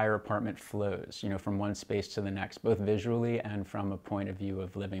the entire apartment flows, you know, from one space to the next, both visually and from a point of view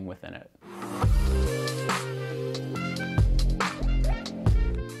of living within it.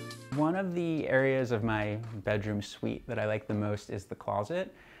 One of the areas of my bedroom suite that I like the most is the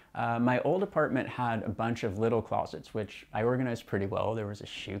closet. My old apartment had a bunch of little closets, which I organized pretty well. There was a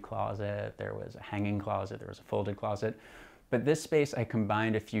shoe closet, there was a hanging closet, there was a folded closet. But this space, I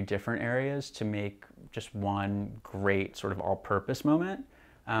combined a few different areas to make just one great sort of all-purpose moment.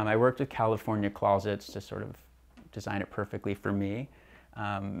 I worked with California Closets to sort of design it perfectly for me.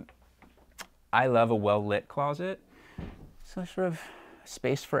 I love a well-lit closet, so sort of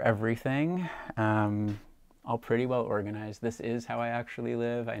space for everything. All pretty well organized. This is how I actually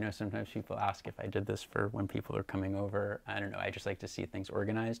live. I know sometimes people ask if I did this for when people are coming over. I don't know, I just like to see things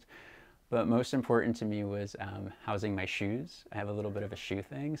organized. But most important to me was housing my shoes. I have a little bit of a shoe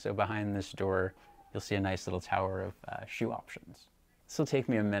thing, so behind this door, you'll see a nice little tower of shoe options. This will take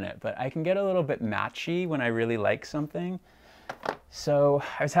me a minute, but I can get a little bit matchy when I really like something. So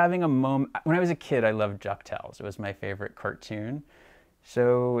I was having a moment, when I was a kid, I loved DuckTales. It was my favorite cartoon.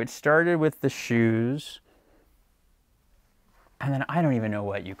 So it started with the shoes, and then I don't even know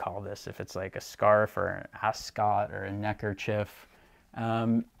what you call this, if it's like a scarf or an ascot or a neckerchief.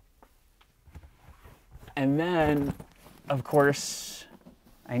 And then, of course,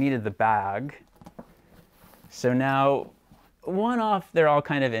 I needed the bag. So now, one off, they're all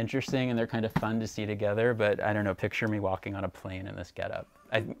kind of interesting and they're kind of fun to see together, but I don't know, picture me walking on a plane in this getup.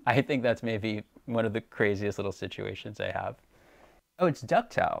 I think that's maybe one of the craziest little situations I have. Oh, it's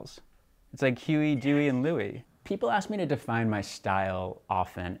DuckTales. It's like Huey, Dewey, and Louie. People ask me to define my style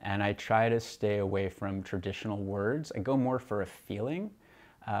often, and I try to stay away from traditional words. I go more for a feeling.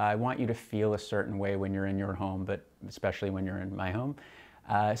 I want you to feel a certain way when you're in your home, but especially when you're in my home.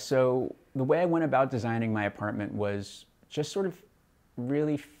 So the way I went about designing my apartment was just sort of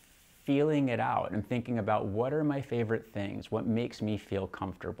really feeling it out and thinking about what are my favorite things, what makes me feel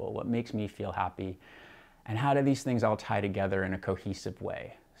comfortable, what makes me feel happy, and how do these things all tie together in a cohesive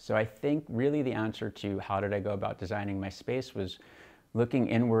way. So I think really the answer to how did I go about designing my space was looking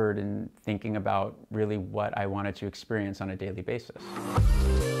inward and thinking about really what I wanted to experience on a daily basis.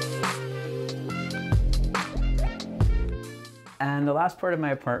 And the last part of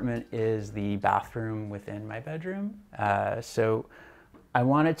my apartment is the bathroom within my bedroom. So I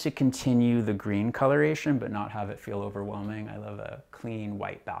wanted to continue the green coloration, but not have it feel overwhelming. I love a clean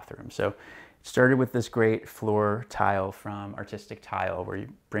white bathroom. So it started with this great floor tile from Artistic Tile, where you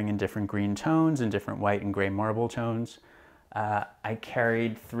bring in different green tones and different white and gray marble tones. I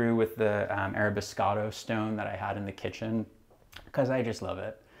carried through with the Arabescato stone that I had in the kitchen, because I just love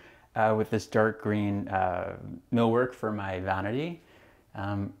it, with this dark green millwork for my vanity.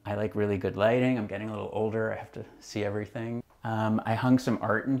 I like really good lighting. I'm getting a little older. I have to see everything. I hung some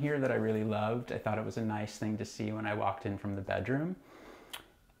art in here that I really loved. I thought it was a nice thing to see when I walked in from the bedroom.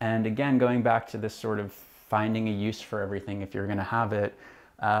 And again, going back to this sort of finding a use for everything if you're going to have it,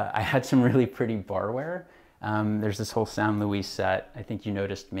 I had some really pretty barware. There's this whole San Luis set. I think you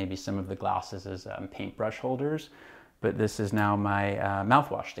noticed maybe some of the glasses as paintbrush holders, but this is now my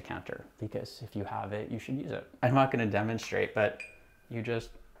mouthwash decanter, because if you have it, you should use it. I'm not going to demonstrate, but you just...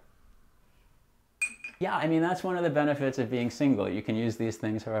 Yeah, I mean, that's one of the benefits of being single. You can use these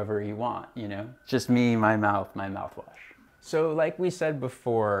things however you want, you know? Just me, my mouth, my mouthwash. So like we said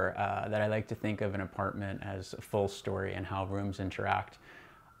before, that I like to think of an apartment as a full story and how rooms interact.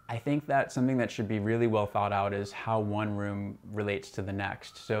 I think that something that should be really well thought out is how one room relates to the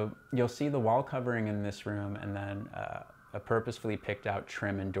next. So you'll see the wall covering in this room, and then a purposefully picked out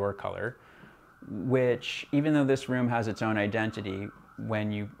trim and door color, which, even though this room has its own identity,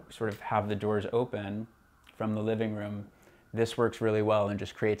 when you sort of have the doors open from the living room, this works really well and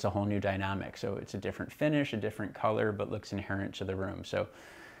just creates a whole new dynamic. So it's a different finish, a different color, but looks inherent to the room. So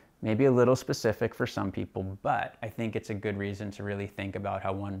maybe a little specific for some people, but I think it's a good reason to really think about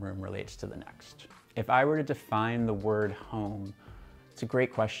how one room relates to the next. If I were to define the word home, it's a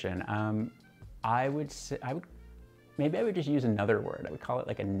great question. I would just use another word. I would call it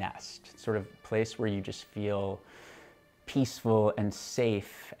like a nest, sort of place where you just feel peaceful and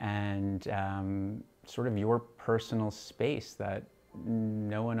safe and sort of your personal space that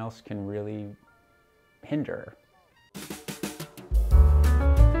no one else can really hinder.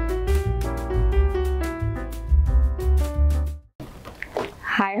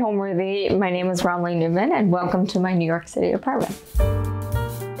 Hi, Homeworthy. My name is Romley Newman, and welcome to my New York City apartment.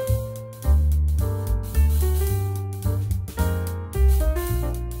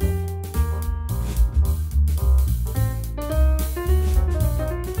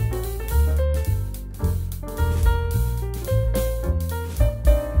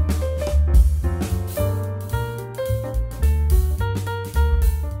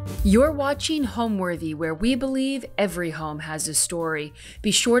 You're watching Homeworthy, where we believe every home has a story.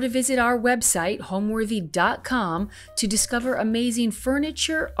 Be sure to visit our website, homeworthy.com, to discover amazing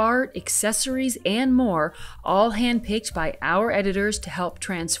furniture, art, accessories, and more, all handpicked by our editors to help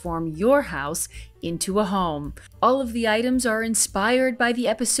transform your house into a home. All of the items are inspired by the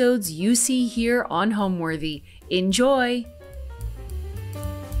episodes you see here on Homeworthy. Enjoy!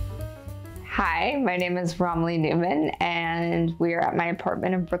 Hi, my name is Romley Newman, and we are at my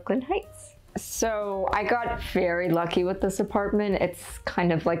apartment in Brooklyn Heights. So I got very lucky with this apartment. It's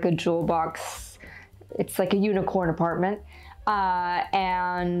kind of like a jewel box. It's like a unicorn apartment.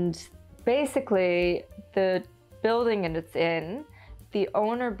 And basically, the building it's in, the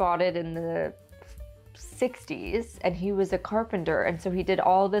owner bought it in the 60s, and he was a carpenter. And so he did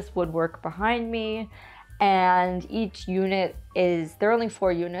all this woodwork behind me. And each unit there are only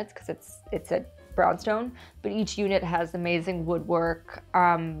 4 units because it's a brownstone, but each unit has amazing woodwork.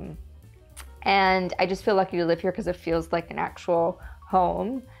 And I just feel lucky to live here because it feels like an actual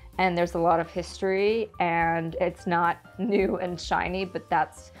home, and there's a lot of history, and it's not new and shiny, but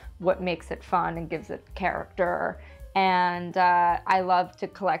that's what makes it fun and gives it character. And I love to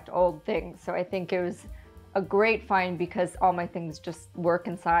collect old things, so I think it was a great find because all my things just work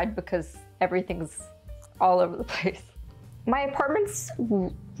inside because everything's all over the place. My apartment's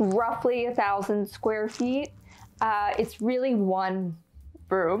roughly 1,000 square feet. It's really one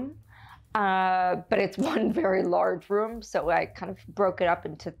room, but it's one very large room. So I kind of broke it up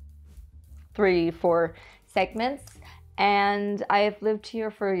into 3-4 segments, and I have lived here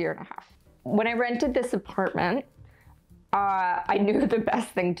for 1.5 years. When I rented this apartment, I knew the best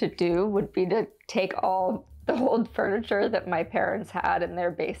thing to do would be to take all the old furniture that my parents had in their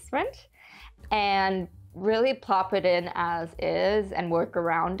basement and really plop it in as is and work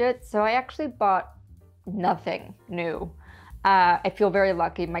around it. So I actually bought nothing new. I feel very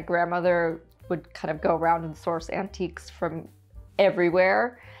lucky. My grandmother would kind of go around and source antiques from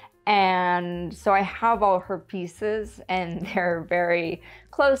everywhere. And so I have all her pieces, and they're very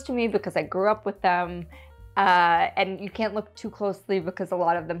close to me because I grew up with them. And you can't look too closely because a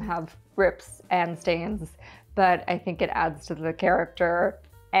lot of them have rips and stains, but I think it adds to the character.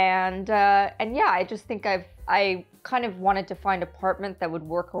 And yeah, I just think I kind of wanted to find an apartment that would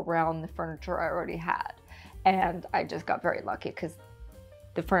work around the furniture I already had. And I just got very lucky because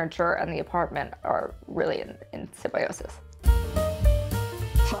the furniture and the apartment are really in symbiosis.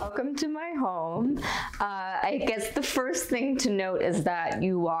 Welcome to my home. I guess the first thing to note is that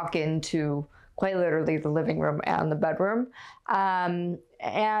you walk into quite literally the living room and the bedroom. And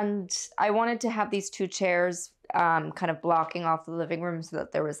I wanted to have these 2 chairs kind of blocking off the living room so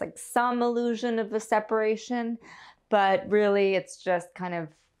that there was like some illusion of a separation, but really it's just kind of,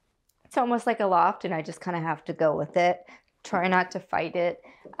 it's almost like a loft, and I just kind of have to go with it. Try not to fight it.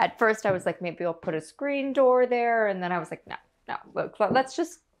 At first I was like, maybe I'll put a screen door there, and then I was like, no, look, let's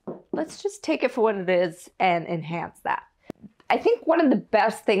just take it for what it is and enhance that. I think one of the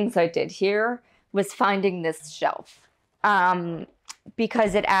best things I did here was finding this shelf,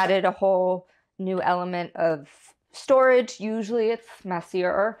 because it added a whole new element of storage. Usually it's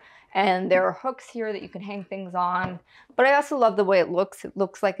messier, and there are hooks here that you can hang things on. But I also love the way it looks. It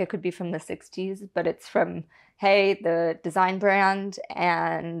looks like it could be from the 60s, but it's from Hey, the design brand,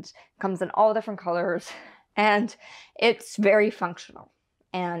 and comes in all different colors, and it's very functional.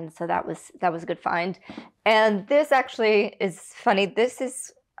 And so that was a good find. And this actually is funny. This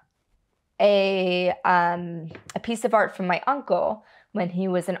is a piece of art from my uncle when he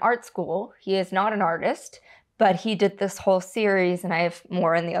was in art school. He is not an artist, but he did this whole series, and I have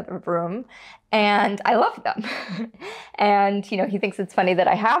more in the other room, and I love them. And, you know, he thinks it's funny that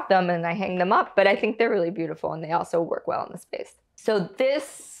I have them and I hang them up, but I think they're really beautiful and they also work well in the space. So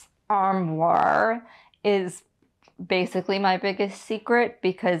this armoire is basically my biggest secret,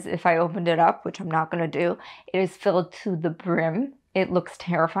 because if I opened it up, which I'm not going to do, it is filled to the brim. It looks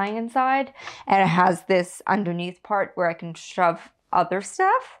terrifying inside, and it has this underneath part where I can shove other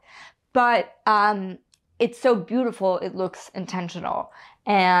stuff, but it's so beautiful, it looks intentional.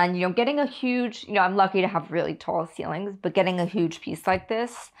 And, you know, getting a huge, you know, I'm lucky to have really tall ceilings, but getting a huge piece like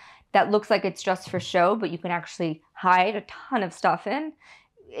this that looks like it's just for show, but you can actually hide a ton of stuff in,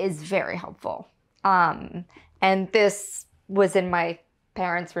 is very helpful. And this was in my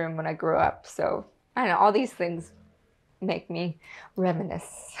parents' room when I grew up. So I don't know, all these things make me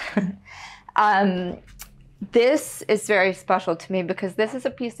reminisce. This is very special to me because this is a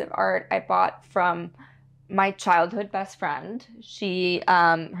piece of art I bought from my childhood best friend. She,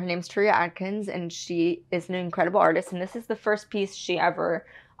 her name's Taria Atkins, and she is an incredible artist. And this is the first piece she ever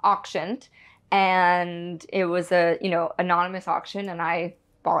auctioned. And it was a, you know, anonymous auction, and I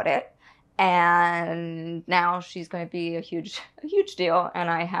bought it. And now she's going to be a huge deal. And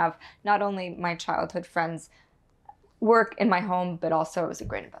I have not only my childhood friends' work in my home, but also it was a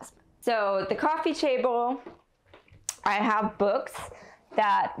great investment. So the coffee table, I have books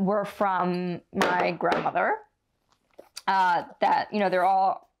that were from my grandmother. That, you know, they're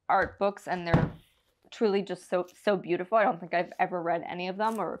all art books, and they're truly just so beautiful. I don't think I've ever read any of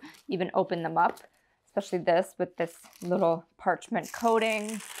them or even opened them up, especially this with this little parchment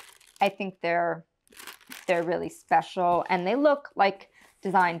coating. I think they're really special, and they look like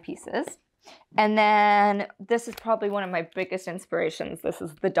design pieces. And then this is probably one of my biggest inspirations. This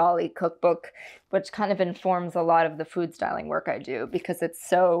is the Dolly cookbook, which kind of informs a lot of the food styling work I do, because it's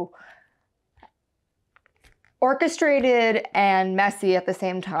so orchestrated and messy at the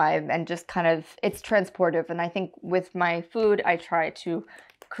same time, and just kind of, it's transportive. And I think with my food, I try to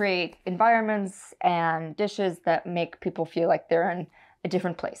create environments and dishes that make people feel like they're in a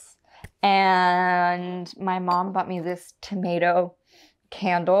different place. And my mom bought me this tomato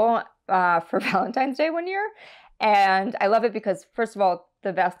candle for Valentine's Day one year. And I love it because, first of all,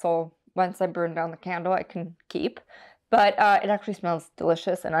 the vessel, once I burn down the candle, I can keep. But it actually smells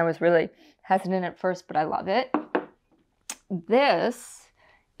delicious, and I was really hesitant at first, but I love it. This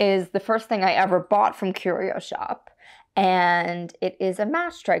is the first thing I ever bought from Curio Shop. And it is a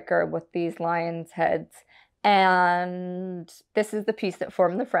match striker with these lion's heads. And this is the piece that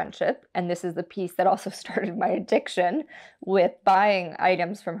formed the friendship. And this is the piece that also started my addiction with buying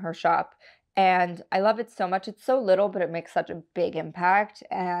items from her shop. And I love it so much. It's so little, but it makes such a big impact.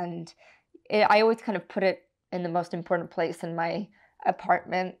 And I always kind of put it in the most important place in my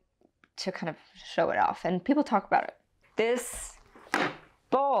apartment to kind of show it off. And people talk about it. This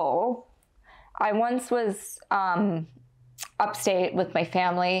bowl, I once was upstate with my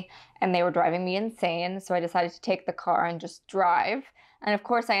family, and they were driving me insane. So I decided to take the car and just drive. And of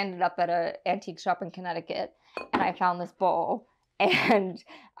course I ended up at an antique shop in Connecticut, and I found this bowl, and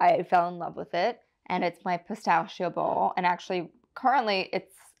I fell in love with it. And it's my pistachio bowl. And actually currently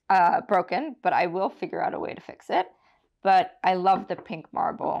it's broken, but I will figure out a way to fix it. But I love the pink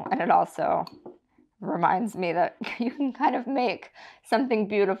marble, and it also reminds me that you can kind of make something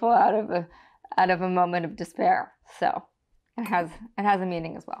beautiful out of a moment of despair. So it has a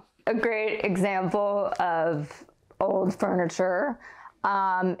meaning as well. A great example of old furniture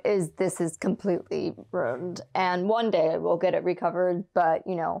is completely ruined, and one day I will get it recovered. But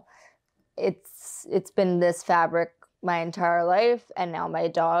you know, it's been this fabric my entire life, and now my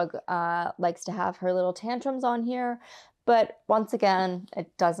dog likes to have her little tantrums on here. But once again,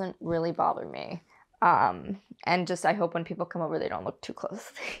 it doesn't really bother me. And just I hope when people come over, they don't look too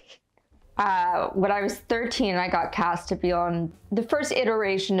closely. When I was 13, I got cast to be on the first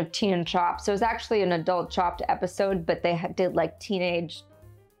iteration of Teen and Chopped. So it was actually an adult Chopped episode, but they did like teenage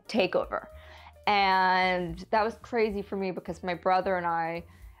takeover. And that was crazy for me because my brother and I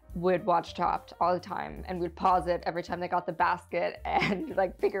would watch Chopped all the time, and we'd pause it every time they got the basket and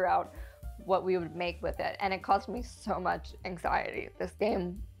like figure out what we would make with it. And it caused me so much anxiety. This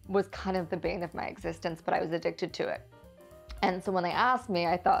game was kind of the bane of my existence, but I was addicted to it. And so when they asked me,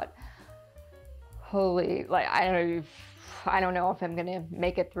 I thought, holy, like, I don't know if I'm gonna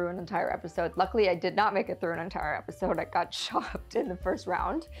make it through an entire episode. Luckily, I did not make it through an entire episode. I got chopped in the first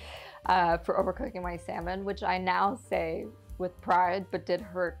round for overcooking my salmon, which I now say with pride, but did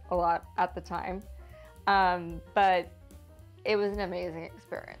hurt a lot at the time. But it was an amazing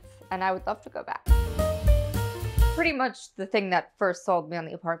experience, and I would love to go back. Pretty much the thing that first sold me on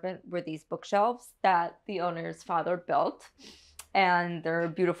the apartment were these bookshelves that the owner's father built. And they're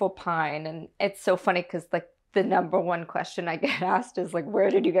beautiful pine. And it's so funny because like the number one question I get asked is like, where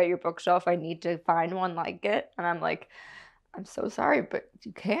did you get your bookshelf? I need to find one like it. And I'm like, I'm so sorry, but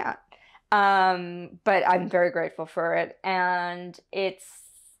you can't. But I'm very grateful for it. And it's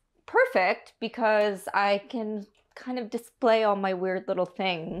perfect because I can kind of display all my weird little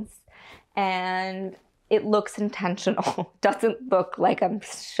things. And it looks intentional. Doesn't look like I'm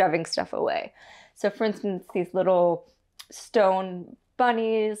shoving stuff away. So for instance, these little stone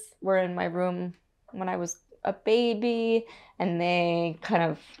bunnies were in my room when I was a baby, and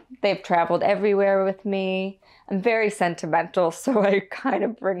they've traveled everywhere with me. I'm very sentimental, so I kind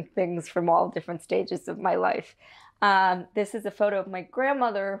of bring things from all different stages of my life. This is a photo of my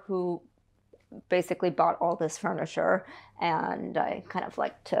grandmother who basically bought all this furniture, and I kind of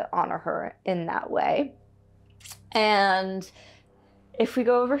like to honor her in that way. And if we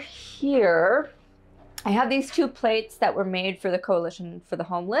go over here, I have these 2 plates that were made for the Coalition for the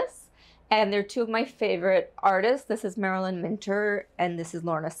Homeless, and they're 2 of my favorite artists. This is Marilyn Minter, and this is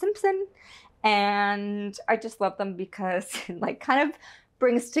Lorna Simpson. And I just love them because it like kind of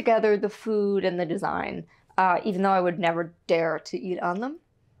brings together the food and the design, even though I would never dare to eat on them.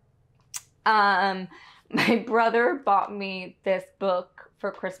 My brother bought me this book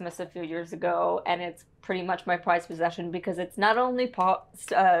for Christmas a few years ago, and it's pretty much my prized possession because it's not only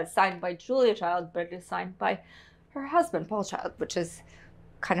signed by Julia Child, but it is signed by her husband, Paul Child, which is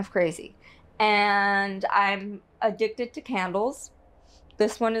kind of crazy. And I'm addicted to candles.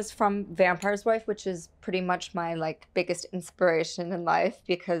 This one is from Vampire's Wife, which is pretty much my like biggest inspiration in life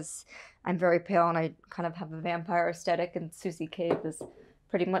because I'm very pale and I kind of have a vampire aesthetic, and Susie Cave is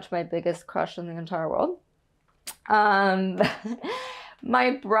pretty much my biggest crush in the entire world.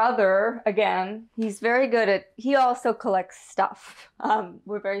 My brother, again, he's very good he also collects stuff.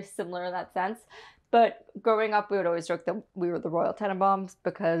 We're very similar in that sense. But growing up, we would always joke that we were the Royal Tenenbaums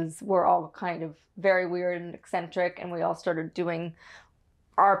because we're all kind of very weird and eccentric, and we all started doing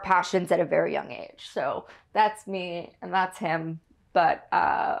our passions at a very young age. So that's me and that's him. But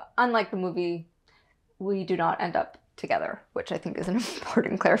unlike the movie, we do not end up together, which I think is an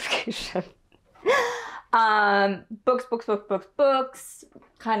important clarification. Books,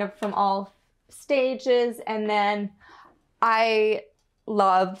 kind of from all stages. And then I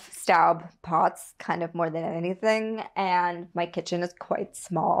love stab pots kind of more than anything. And my kitchen is quite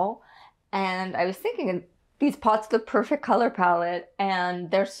small. And I was thinking these pots have the perfect color palette, and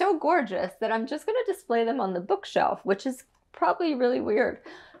they're so gorgeous that I'm just going to display them on the bookshelf, which is probably really weird.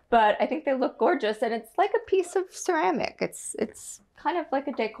 But I think they look gorgeous, and it's like a piece of ceramic. It's kind of like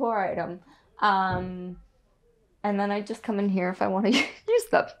a decor item. And then I just come in here if I want to use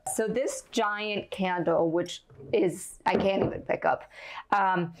them. So this giant candle, which is, I can't even pick up.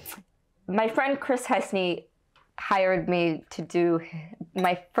 My friend Chris Hesney hired me to do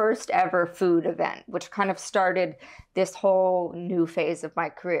my first ever food event, which kind of started this whole new phase of my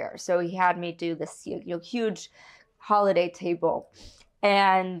career. So he had me do this huge holiday table.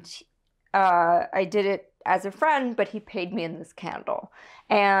 And I did it as a friend, but he paid me in this candle.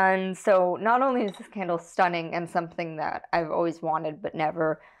 And so not only is this candle stunning and something that I've always wanted but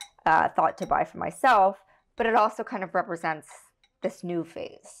never thought to buy for myself, but it also kind of represents this new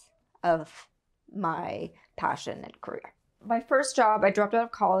phase of my passion and career. My first job, I dropped out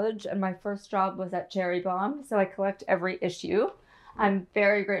of college, and my first job was at Cherry Bomb, so I collect every issue. I'm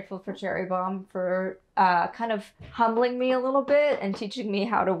very grateful for Cherry Bomb for kind of humbling me a little bit and teaching me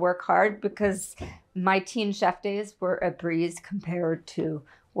how to work hard, because my teen chef days were a breeze compared to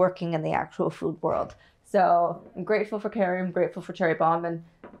working in the actual food world. So I'm grateful for Carrie, I'm grateful for Cherry Bomb, and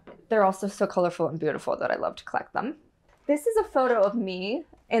they're also so colorful and beautiful that I love to collect them. This is a photo of me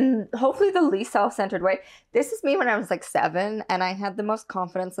in hopefully the least self-centered way. This is me when I was like 7, and I had the most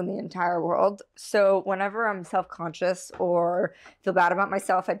confidence in the entire world. So whenever I'm self-conscious or feel bad about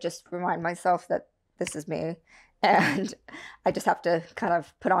myself, I just remind myself that this is me. And I just have to kind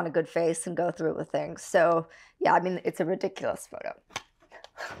of put on a good face and go through with things. So yeah, I mean, it's a ridiculous photo.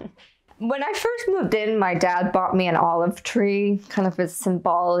 When I first moved in, my dad bought me an olive tree, kind of a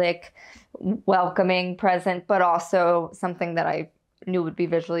symbolic, welcoming present, but also something that I knew would be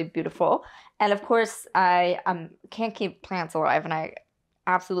visually beautiful. And of course, I can't keep plants alive, and I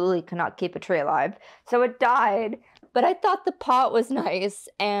absolutely cannot keep a tree alive. So it died, but I thought the pot was nice,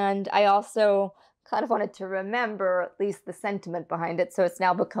 and I also kind of wanted to remember at least the sentiment behind it, so it's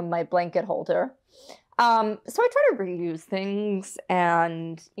now become my blanket holder. So I try to reuse things,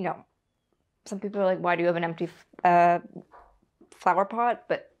 and you know, some people are like, why do you have an empty flower pot?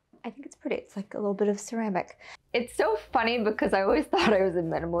 But I think it's pretty. It's like a little bit of ceramic. It's so funny because I always thought I was a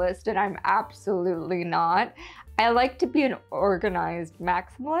minimalist and I'm absolutely not. I like to be an organized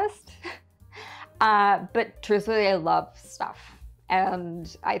maximalist, but truthfully I love stuff.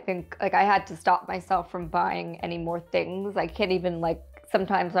 And I think like I had to stop myself from buying any more things. I can't even like,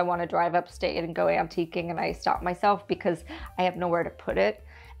 sometimes I want to drive upstate and go antiquing and I stop myself because I have nowhere to put it.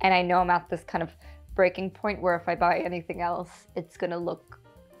 And I know I'm at this kind of breaking point where if I buy anything else, it's gonna look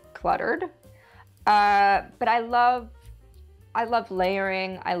cluttered. But I love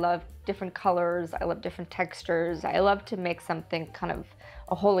layering. I love different colors. I love different textures. I love to make something kind of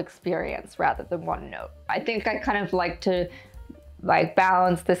a whole experience rather than one note. I think I kind of like to like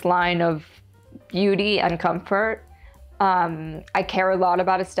balance this line of beauty and comfort. I care a lot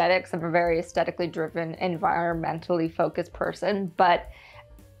about aesthetics. I'm a very aesthetically driven, environmentally focused person, but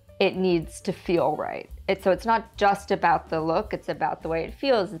it needs to feel right. So it's not just about the look, it's about the way it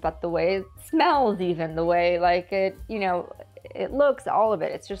feels, it's about the way it smells even, the way like it, you know, it looks, all of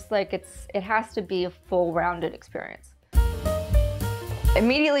it. It's just like it has to be a full rounded experience.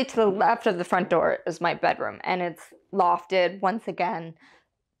 Immediately to the left of the front door is my bedroom and it's lofted. Once again,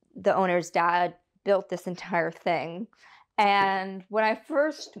 the owner's dad built this entire thing. And when I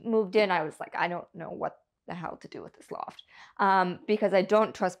first moved in, I was like, I don't know what the hell to do with this loft because I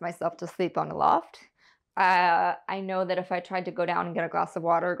don't trust myself to sleep on a loft. I know that if I tried to go down and get a glass of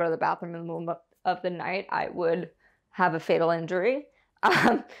water or go to the bathroom in the middle of the night, I would have a fatal injury. So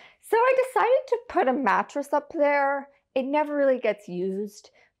I decided to put a mattress up there. It never really gets used,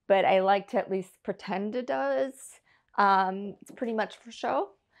 but I like to at least pretend it does. It's pretty much for show.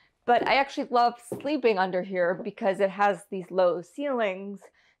 But I actually love sleeping under here because it has these low ceilings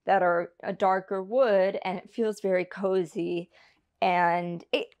that are a darker wood and it feels very cozy. And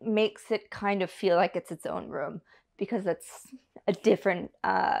it makes it kind of feel like it's its own room because it's a different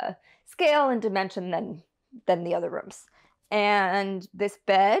scale and dimension than the other rooms. And this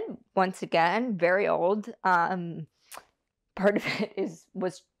bed, once again, very old. Part of it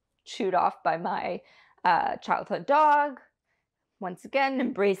was chewed off by my childhood dog. Once again,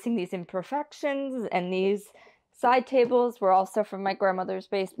 embracing these imperfections, and these side tables were also from my grandmother's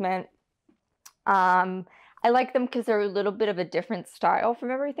basement. I like them because they're a little bit of a different style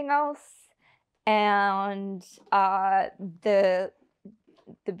from everything else. And the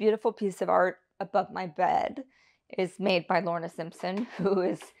beautiful piece of art above my bed is made by Lorna Simpson, who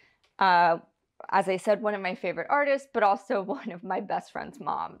is, as I said, one of my favorite artists, but also one of my best friend's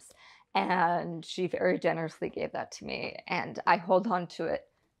moms. And she very generously gave that to me, and I hold on to it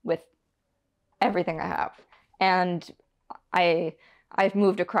with everything I have. And I've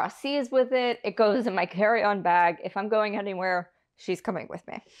moved across seas with it. It goes in my carry-on bag. If I'm going anywhere, she's coming with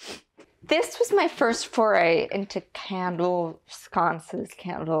me. This was my first foray into candle sconces,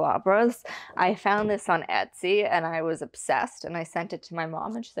 candelabras. I found this on Etsy and I was obsessed, and I sent it to my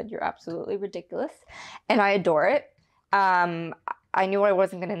mom and she said, "You're absolutely ridiculous." And I adore it. I knew I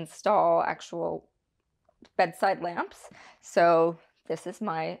wasn't going to install actual bedside lamps, so this is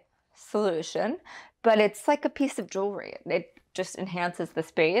my solution. But it's like a piece of jewelry. It just enhances the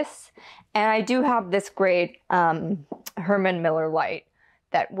space. And I do have this great Herman Miller light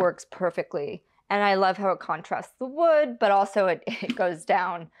that works perfectly. And I love how it contrasts the wood, but also it goes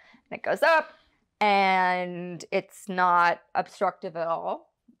down and it goes up, and it's not obstructive at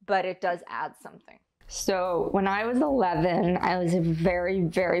all, but it does add something. So when I was 11, I was a very,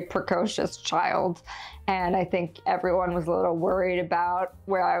 very precocious child. And I think everyone was a little worried about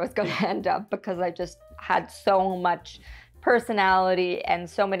where I was going to end up because I just had so much personality and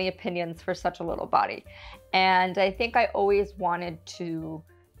so many opinions for such a little body. And I think I always wanted to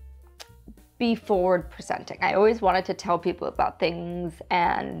be forward presenting. I always wanted to tell people about things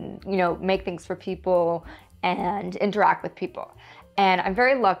and, you know, make things for people and interact with people. And I'm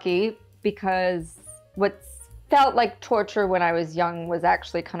very lucky because what felt like torture when I was young was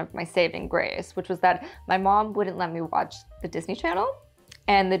actually kind of my saving grace, which was that my mom wouldn't let me watch the Disney Channel,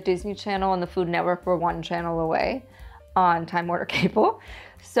 and the Disney Channel and the Food Network were one channel away on Time Warner Cable.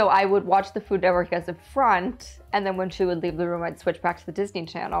 So I would watch the Food Network as a front, and then when she would leave the room, I'd switch back to the Disney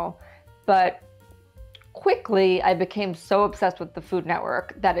Channel. But quickly, I became so obsessed with the Food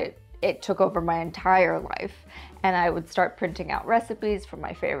Network that it took over my entire life. And I would start printing out recipes from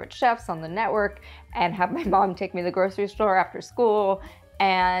my favorite chefs on the network and have my mom take me to the grocery store after school.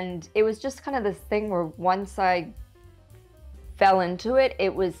 And it was just kind of this thing where once I fell into it,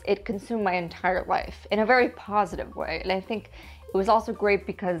 it consumed my entire life in a very positive way. And I think it was also great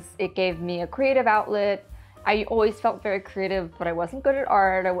because it gave me a creative outlet. I always felt very creative, but I wasn't good at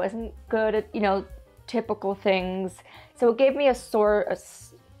art. I wasn't good at, you know, typical things. So it gave me a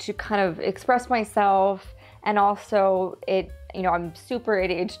source to kind of express myself And also I'm super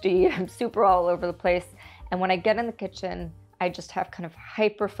ADHD, I'm super all over the place. And when I get in the kitchen, I just have kind of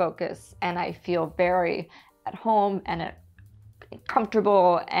hyper focus and I feel very at home and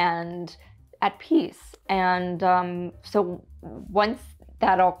comfortable and at peace. And so once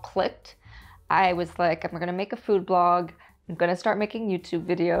that all clicked, I was like, I'm gonna make a food blog, I'm gonna start making YouTube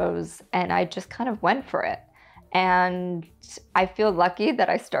videos, and I just kind of went for it. And I feel lucky that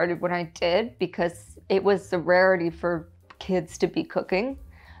I started when I did, because it was a rarity for kids to be cooking,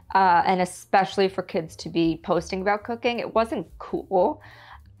 and especially for kids to be posting about cooking. It wasn't cool.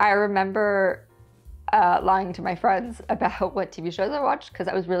 I remember lying to my friends about what TV shows I watched, because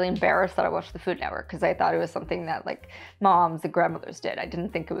I was really embarrassed that I watched the Food Network, because I thought it was something that like moms and grandmothers did. I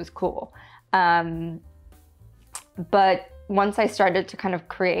didn't think it was cool. But once I started to kind of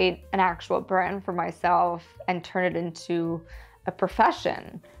create an actual brand for myself and turn it into a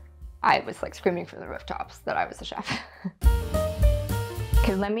profession, I was like screaming from the rooftops that I was a chef.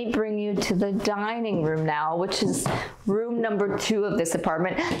 Okay, let me bring you to the dining room now, which is room number 2 of this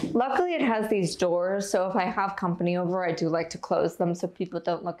apartment. Luckily, it has these doors, so if I have company over, I do like to close them so people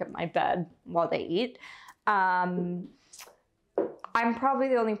don't look at my bed while they eat. I'm probably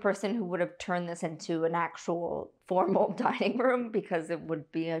the only person who would have turned this into an actual formal dining room, because it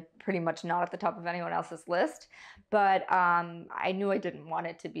would be pretty much not at the top of anyone else's list. But I knew I didn't want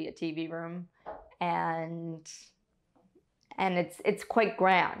it to be a TV room, and it's quite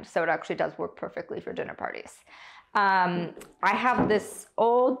grand, so it actually does work perfectly for dinner parties. I have this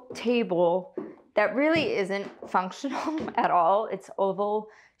old table that really isn't functional at all. It's oval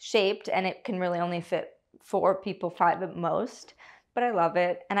shaped, and it can really only fit 4 people, 5 at most. But I love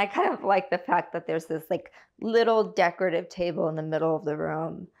it. And I kind of like the fact that there's this like little decorative table in the middle of the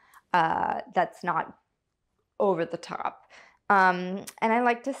room that's not over the top. And I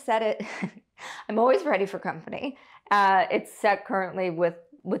like to set it, I'm always ready for company. It's set currently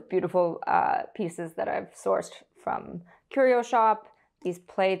with beautiful pieces that I've sourced from Curio Shop. These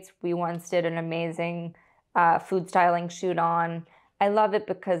plates, we once did an amazing food styling shoot on. I love it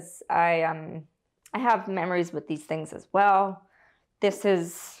because I have memories with these things as well.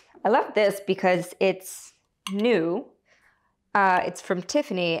 I love this because it's new. It's from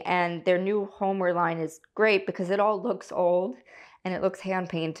Tiffany, and their new homeware line is great because it all looks old and it looks hand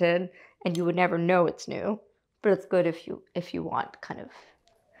painted, and you would never know it's new, but it's good if you want kind of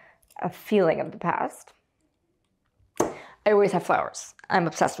a feeling of the past. I always have flowers. I'm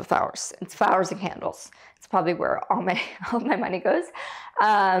obsessed with flowers. It's flowers and candles. It's probably where all my money goes.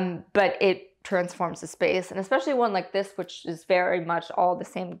 But it transforms the space, and especially one like this, which is very much all the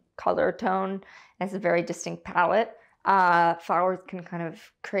same color tone, has a very distinct palette. Flowers can kind of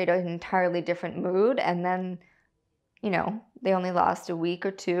create an entirely different mood, and then, they only last a week or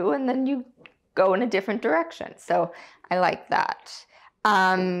 2, and then you go in a different direction. So I like that.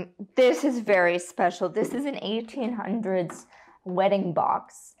 This is very special. This is an 1800s wedding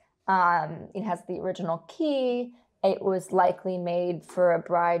box. It has the original key. It was likely made for a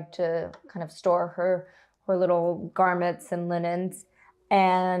bride to kind of store her little garments and linens.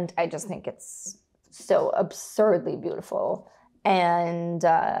 And I just think it's so absurdly beautiful. And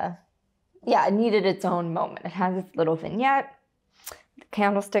it needed its own moment. It has its little vignette, the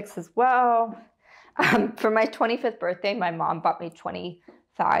candlesticks as well. For my 25th birthday, my mom bought me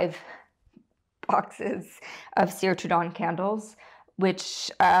 25 boxes of Cire Trudon candles, which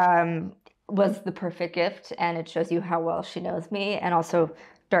was the perfect gift, and it shows you how well she knows me. And also,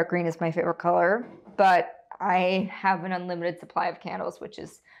 dark green is my favorite color, but I have an unlimited supply of candles, which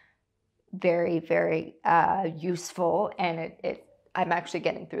is very, very useful, and I'm actually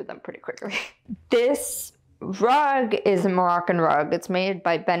getting through them pretty quickly. This rug is a Moroccan rug. It's made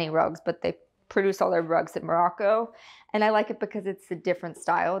by Benny Rugs, but they produce all their rugs in Morocco, and I like it because it's a different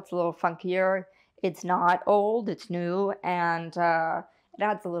style. It's a little funkier. It's not old, it's new, and it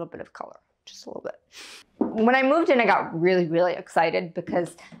adds a little bit of color. Just a little bit. When I moved in, I got really, really excited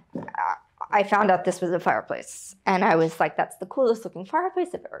because I found out this was a fireplace. And I was like, that's the coolest looking fireplace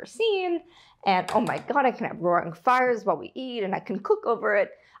I've ever seen. And oh my God, I can have roaring fires while we eat, and I can cook over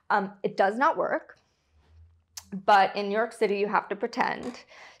it. It does not work. But in New York City, you have to pretend.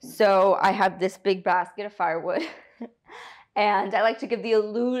 So I have this big basket of firewood. And I like to give the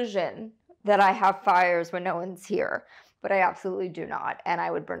illusion that I have fires when no one's here. But I absolutely do not, and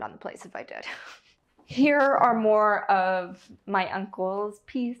I would burn down the place if I did. Here are more of my uncle's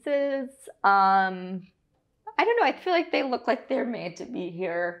pieces. I don't know, I feel like they look like they're made to be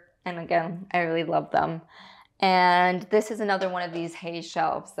here. And again, I really love them. And this is another one of these hay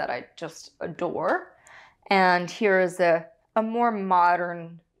shelves that I just adore. And here is a more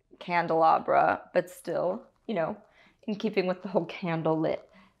modern candelabra, but still you know, in keeping with the whole candle lit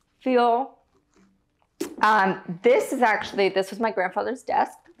feel. This was my grandfather's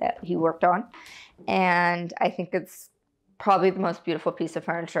desk that he worked on, and I think it's probably the most beautiful piece of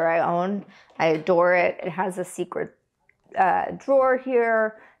furniture I own. I adore it. It has a secret drawer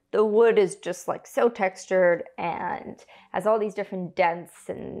here. The wood is just like so textured and has all these different dents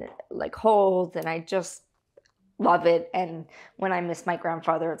and like holes, and I just love it. And when I miss my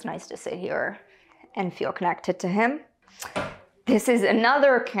grandfather, it's nice to sit here and feel connected to him. This is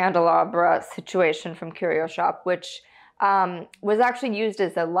another candelabra situation from Curio Shop, which was actually used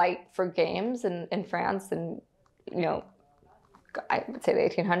as a light for games in France, and you know, I would say the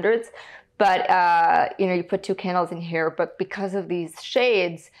 1800s. But you know, you put 2 candles in here, but because of these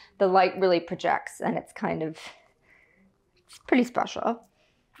shades, the light really projects, and it's pretty special.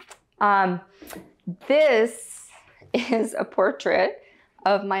 This is a portrait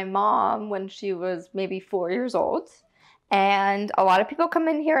of my mom when she was maybe 4 years old. And a lot of people come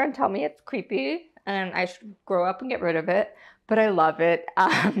in here and tell me it's creepy and I should grow up and get rid of it, but I love it.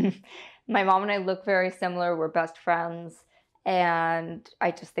 My mom and I look very similar. We're best friends, and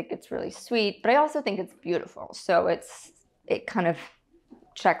I just think it's really sweet, but I also think it's beautiful. So it kind of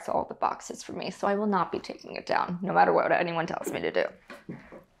checks all the boxes for me. So I will not be taking it down, no matter what anyone tells me to do.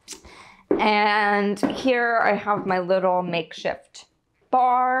 And here I have my little makeshift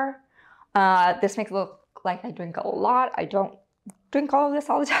bar. This makes it look like I drink a lot. I don't drink all of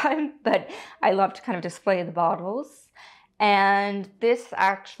this all the time, but I love to kind of display the bottles. And this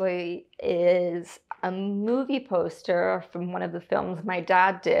actually is a movie poster from one of the films my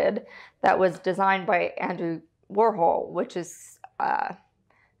dad did that was designed by Andy Warhol, which is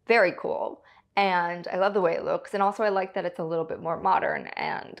very cool. And I love the way it looks. And also I like that it's a little bit more modern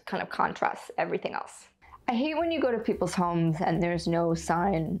and kind of contrasts everything else. I hate when you go to people's homes and there's no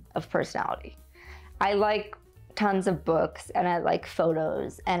sign of personality. I like tons of books, and I like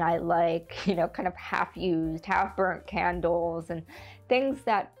photos, and I like, you know, kind of half-used, half-burnt candles and things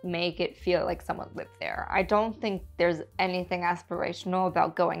that make it feel like someone lived there. I don't think there's anything aspirational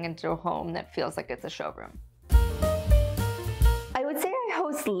about going into a home that feels like it's a showroom. I would say I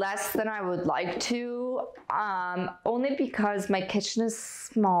host less than I would like to, only because my kitchen is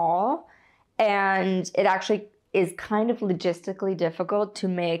small and it actually is kind of logistically difficult to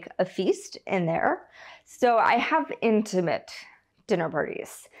make a feast in there. So I have intimate dinner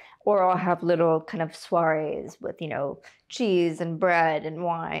parties, or I'll have little kind of soirees with, you know, cheese and bread and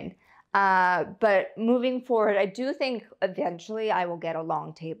wine. But moving forward, I do think eventually I will get a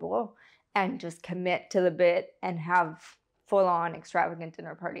long table and just commit to the bit and have full-on extravagant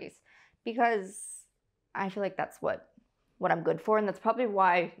dinner parties, because I feel like that's what I'm good for, and that's probably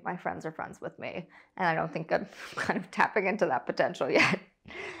why my friends are friends with me, and I don't think I'm kind of tapping into that potential yet.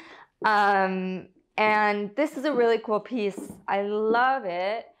 And this is a really cool piece. I love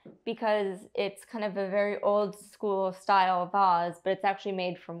it because it's kind of a very old school style vase, but it's actually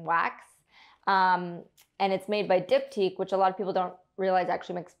made from wax, and it's made by Diptyque, which a lot of people don't realize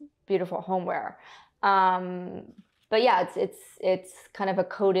actually makes beautiful homeware. But yeah, it's kind of a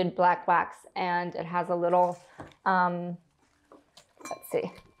coated black wax, and it has a little, let's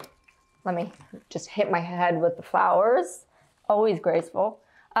see, let me just hit my head with the flowers, always graceful,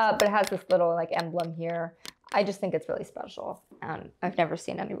 but it has this little like emblem here. I just think it's really special, and I've never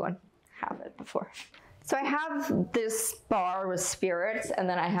seen anyone have it before. So I have this bar with spirits, and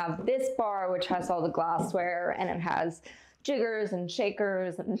then I have this bar which has all the glassware, and it has jiggers and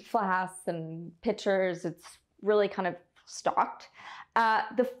shakers and flasks and pitchers. It's really kind of stocked.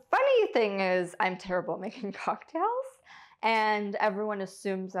 The funny thing is I'm terrible at making cocktails, and everyone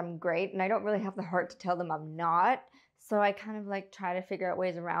assumes I'm great, and I don't really have the heart to tell them I'm not. So I kind of like try to figure out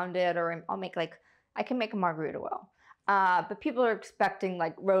ways around it, or I'll make like, I can make a margarita well. But people are expecting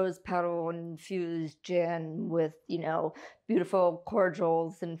like rose petal infused gin with, you know, beautiful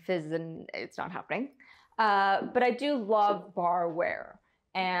cordials and fizz, and it's not happening. But I do love barware,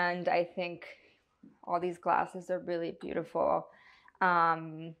 and I think all these glasses are really beautiful.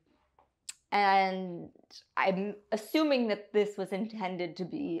 And I'm assuming that this was intended to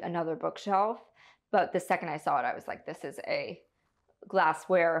be another bookshelf, but the second I saw it, I was like, this is a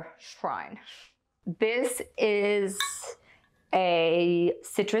glassware shrine. This is a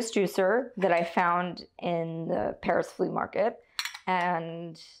citrus juicer that I found in the Paris flea market,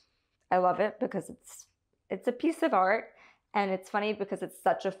 and I love it because it's a piece of art, and it's funny because it's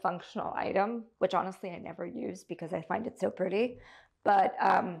such a functional item, which honestly I never use because I find it so pretty. But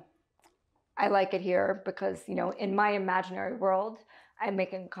I like it here because, you know, in my imaginary world, I'm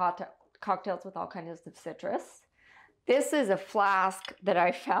making cocktails with all kinds of citrus. This is a flask that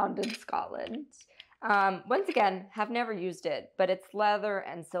I found in Scotland. Once again, have never used it, but it's leather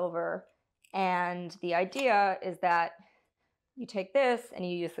and silver. And the idea is that you take this and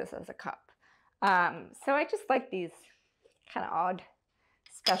you use this as a cup. So I just like these kind of odd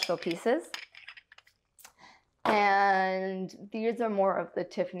special pieces. And these are more of the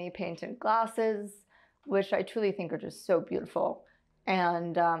Tiffany painted glasses, which I truly think are just so beautiful.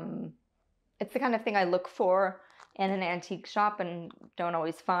 And it's the kind of thing I look for in an antique shop and don't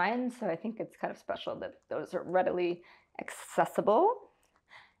always find. So I think it's kind of special that those are readily accessible.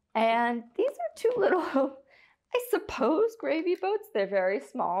 And these are two little, I suppose, gravy boats. They're very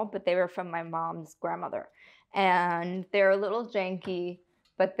small, but they were from my mom's grandmother. And they're a little janky,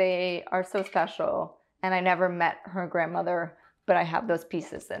 but they are so special. And I never met her grandmother, but I have those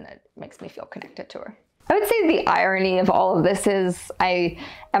pieces and it makes me feel connected to her. I would say the irony of all of this is I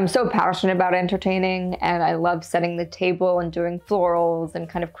am so passionate about entertaining and I love setting the table and doing florals and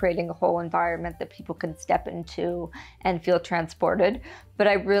kind of creating a whole environment that people can step into and feel transported. But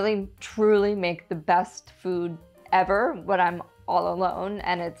I really, truly make the best food ever when I'm all alone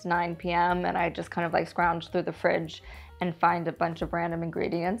and it's 9 p.m. and I just kind of like scrounge through the fridge and find a bunch of random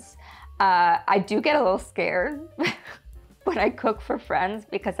ingredients. I do get a little scared when I cook for friends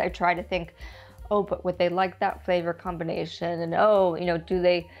because I try to think, oh, but would they like that flavor combination? And oh, you know, do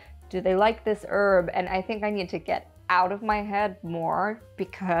they like this herb? And I think I need to get out of my head more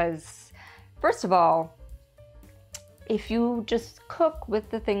because, first of all, if you just cook with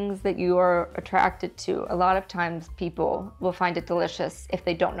the things that you are attracted to, a lot of times people will find it delicious if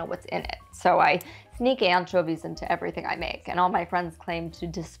they don't know what's in it. So I sneak anchovies into everything I make, and all my friends claim to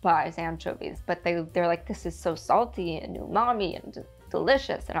despise anchovies, but they're like, this is so salty and umami and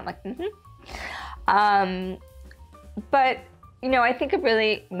delicious. And I'm like, but you know, I think it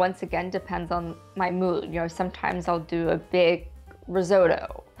really, once again, depends on my mood. You know, sometimes I'll do a big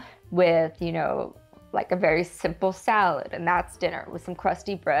risotto with, you know, like a very simple salad, and that's dinner with some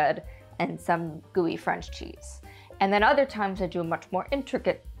crusty bread and some gooey French cheese. And then other times I do a much more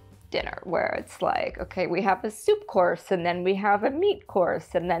intricate dinner where it's like, okay, we have a soup course and then we have a meat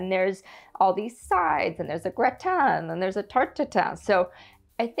course and then there's all these sides and there's a gratin and there's a tarte tatin. So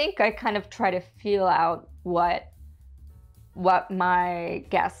I think I kind of try to feel out what my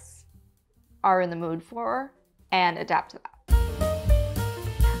guests are in the mood for and adapt to that.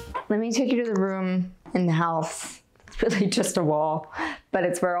 Let me take you to the room in the house. It's really just a wall, but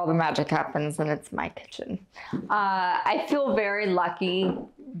it's where all the magic happens and it's my kitchen. I feel very lucky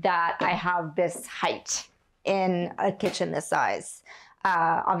that I have this height in a kitchen this size.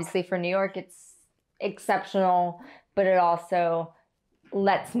 Obviously for New York, it's exceptional, but it also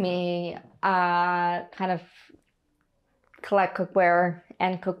lets me kind of collect cookware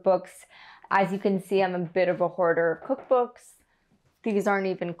and cookbooks. As you can see, I'm a bit of a hoarder of cookbooks. These aren't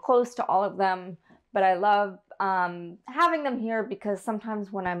even close to all of them, but I love having them here because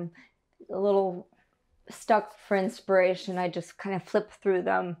sometimes when I'm a little stuck for inspiration, I just kind of flip through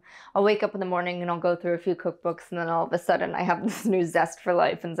them. I'll wake up in the morning and I'll go through a few cookbooks and then all of a sudden I have this new zest for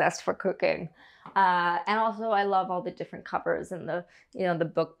life and zest for cooking. And also I love all the different covers and the, you know, the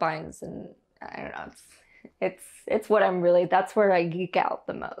book binds, and I don't know, it's what I'm really, that's where I geek out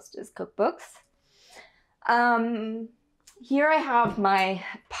the most is cookbooks. Here I have my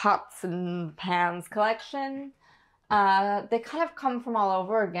pots and pans collection. They kind of come from all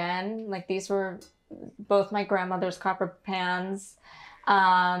over again. Like these were both my grandmother's copper pans.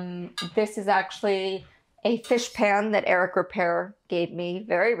 This is actually a fish pan that Eric Repair gave me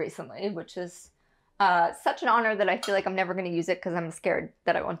very recently, which is such an honor that I feel like I'm never going to use it because I'm scared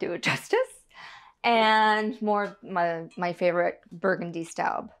that I won't do it justice. And more my favorite burgundy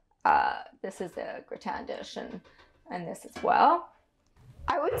staub. This is a gratin dish and this as well.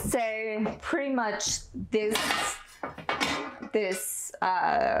 I would say pretty much this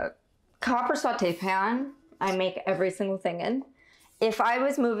copper saute pan I make every single thing in. If I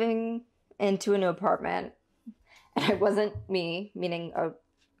was moving into a new apartment and it wasn't me, meaning a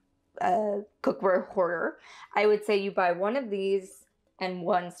cookware hoarder, I would say you buy one of these and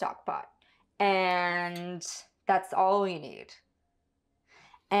one stock pot. And that's all you need.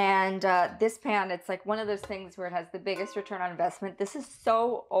 And this pan, it's like one of those things where it has the biggest return on investment. This is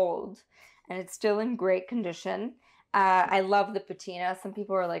so old and it's still in great condition. I love the patina. Some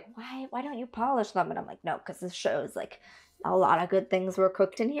people are like, why don't you polish them? And I'm like, no, because this shows like a lot of good things were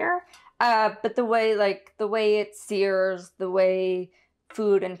cooked in here. But the way it sears, the way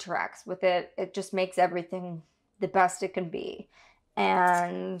food interacts with it, it just makes everything the best it can be.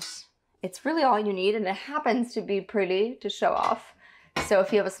 And it's really all you need. And it happens to be pretty to show off. So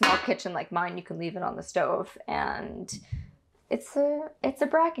if you have a small kitchen like mine, you can leave it on the stove and it's a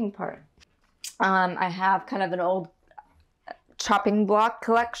bragging part. I have kind of an old chopping block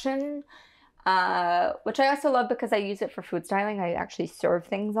collection, which I also love because I use it for food styling. I actually serve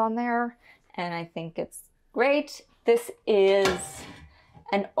things on there, and I think it's great. This is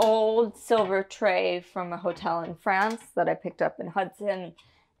an old silver tray from a hotel in France that I picked up in Hudson,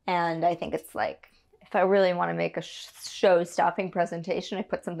 and I think it's like, if I really want to make a show-stopping presentation, I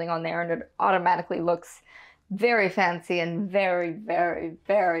put something on there and it automatically looks very fancy and very, very,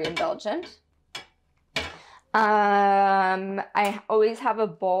 very indulgent. I always have a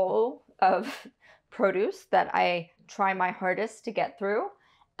bowl of produce that I try my hardest to get through.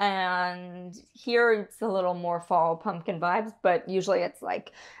 And here it's a little more fall pumpkin vibes, but usually it's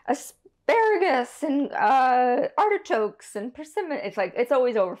like asparagus and artichokes and persimmon. It's like, it's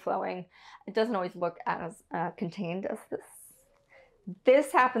always overflowing. It doesn't always look as contained as this.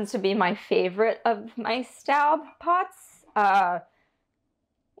 This happens to be my favorite of my Staub pots.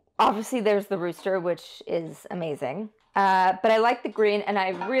 Obviously there's the rooster, which is amazing. But I like the green and I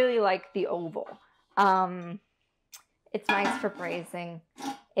really like the oval. It's nice for braising.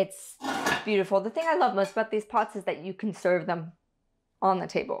 It's beautiful. The thing I love most about these pots is that you can serve them on the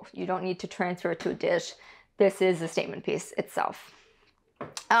table. You don't need to transfer it to a dish. This is a statement piece itself.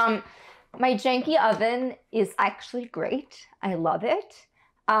 My janky oven is actually great. I love it.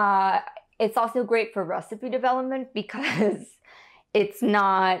 It's also great for recipe development because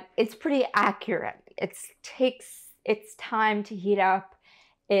it's pretty accurate. It takes its time to heat up.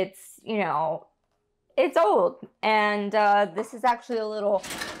 It's, you know, it's old. And this is actually a little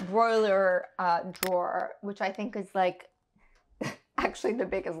broiler drawer, which I think is like actually the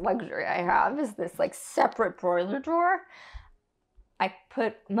biggest luxury I have, is this like separate broiler drawer. I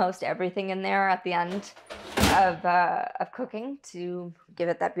put most everything in there at the end of cooking to give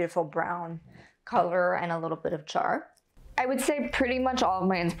it that beautiful brown color and a little bit of char. I would say pretty much all of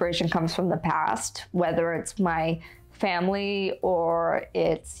my inspiration comes from the past, whether it's my family or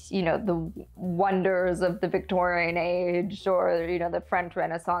it's, you know, the wonders of the Victorian age or, you know, the French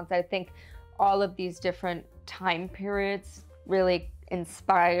Renaissance. I think all of these different time periods really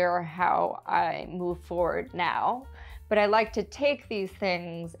inspire how I move forward now. But I like to take these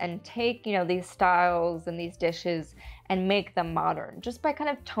things and take, you know, these styles and these dishes and make them modern just by kind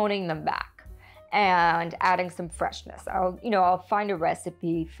of toning them back and adding some freshness. I'll find a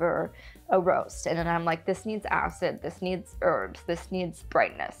recipe for a roast and then I'm like, this needs acid, this needs herbs, this needs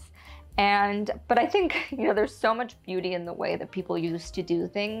brightness. But I think, you know, there's so much beauty in the way that people used to do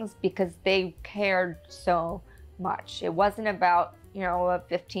things because they cared so much. It wasn't about, you know, a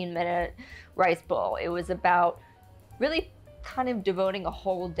 15-minute rice bowl. It was about really kind of devoting a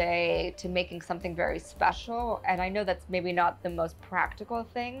whole day to making something very special. And I know that's maybe not the most practical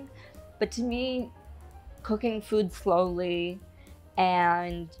thing, but to me, cooking food slowly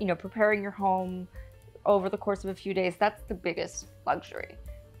and, you know, preparing your home over the course of a few days, that's the biggest luxury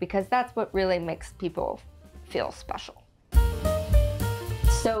because that's what really makes people feel special.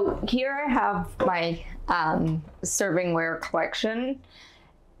 So here I have my servingware collection.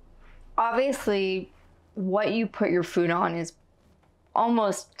 Obviously, what you put your food on is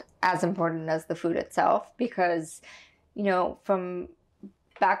almost as important as the food itself because, you know, from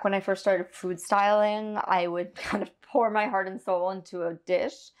back when I first started food styling, I would kind of pour my heart and soul into a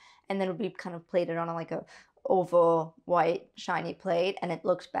dish and then it would be kind of plated on like a oval, white, shiny plate and it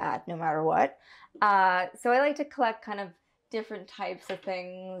looked bad no matter what. So I like to collect kind of different types of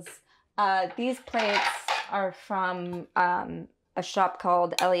things. These plates are from a shop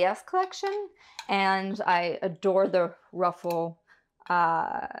called LES Collection, and I adore the ruffle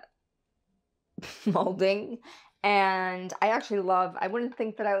molding. And I actually love, I wouldn't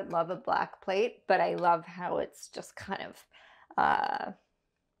think that I would love a black plate, but I love how it's just kind of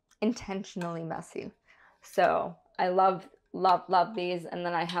intentionally messy. So I love these. And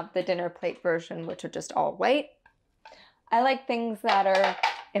then I have the dinner plate version, which are just all white. I like things that are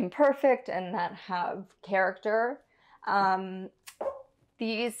imperfect and that have character.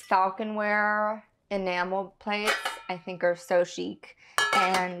 These falconware enamel plates I think are so chic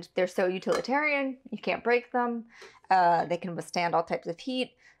and they're so utilitarian. You can't break them. They can withstand all types of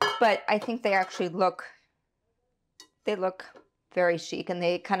heat, but I think they actually look very chic and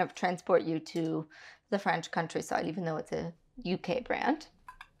they kind of transport you to the French countryside, even though it's a UK brand.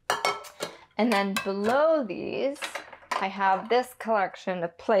 And then below these, I have this collection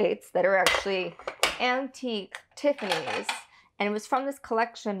of plates that are actually antique Tiffany's. And it was from this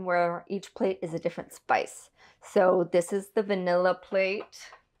collection where each plate is a different spice. So this is the vanilla plate.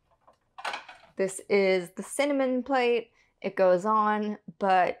 This is the cinnamon plate. It goes on,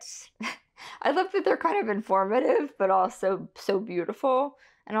 but I love that they're kind of informative, but also so beautiful.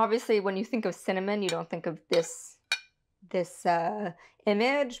 And obviously when you think of cinnamon, you don't think of this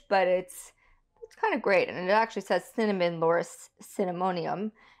image, but it's kind of great. And it actually says cinnamon laurus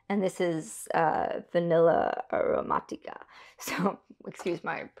cinnamonium, and this is vanilla aromatica. So excuse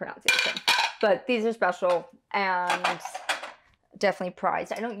my pronunciation, but these are special and definitely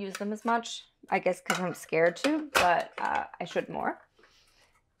prized. I don't use them as much, I guess because I'm scared to, but I should more.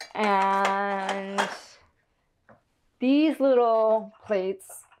 And these little plates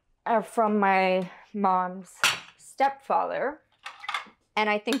are from my mom's stepfather, and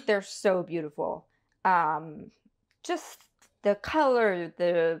I think they're so beautiful. Just the color,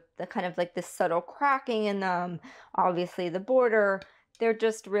 the kind of like the subtle cracking in them, obviously the border, they're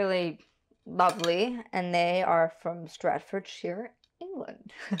just really lovely, and they are from Stratfordshire,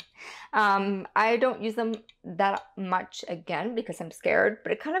 England. I don't use them that much again because I'm scared,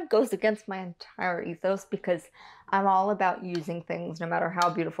 but it kind of goes against my entire ethos because I'm all about using things no matter how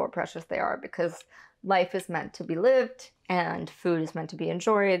beautiful or precious they are, because life is meant to be lived and food is meant to be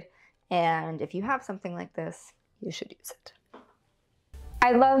enjoyed, and if you have something like this, you should use it.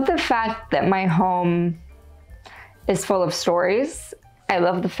 I love the fact that my home is full of stories. I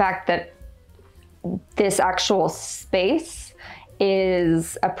love the fact that this actual space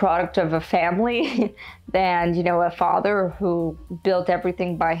is a product of a family and, you know, a father who built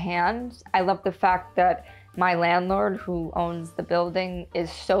everything by hand. I love the fact that my landlord who owns the building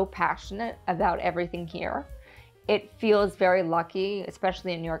is so passionate about everything here. It feels very lucky,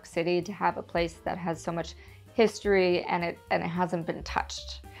 especially in New York City, to have a place that has so much history and it hasn't been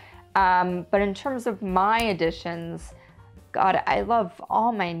touched. But in terms of my additions, God, I love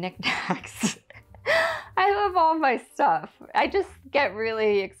all my knickknacks. I love all my stuff. I just get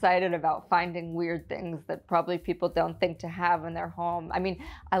really excited about finding weird things that probably people don't think to have in their home. I mean,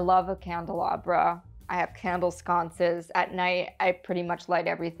 I love a candelabra. I have candle sconces. At night, I pretty much light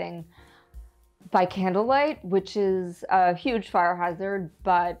everything by candlelight, which is a huge fire hazard,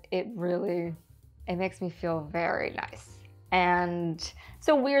 but it makes me feel very nice. And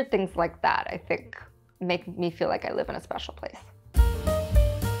so weird things like that, I think, make me feel like I live in a special place.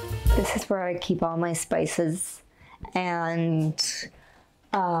 This is where I keep all my spices and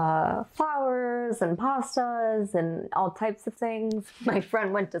flowers and pastas and all types of things. My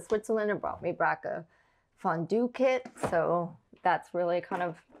friend went to Switzerland and brought me back a fondue kit, so that's really kind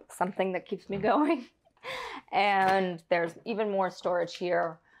of something that keeps me going. And there's even more storage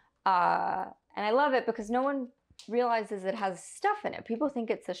here. And I love it because no one realizes it has stuff in it. People think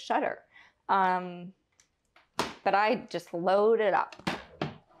it's a shutter. But I just load it up.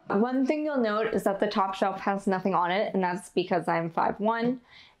 One thing you'll note is that the top shelf has nothing on it, and that's because I'm 5'1",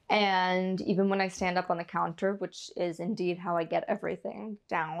 and even when I stand up on the counter, which is indeed how I get everything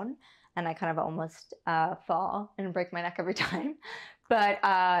down, and I kind of almost fall and break my neck every time, but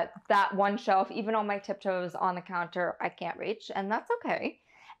that one shelf, even on my tiptoes on the counter, I can't reach, and that's okay.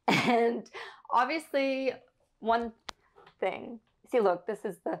 And obviously, one thing, see, look, this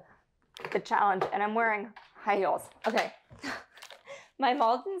is the challenge, and I'm wearing high heels. Okay. My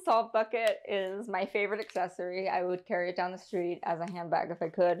Malden salt bucket is my favorite accessory. I would carry it down the street as a handbag if I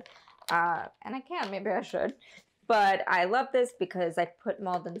could. And I can, maybe I should. But I love this because I put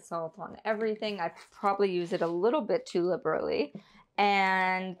Malden salt on everything. I probably use it a little bit too liberally.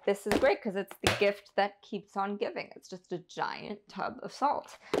 And this is great because it's the gift that keeps on giving. It's just a giant tub of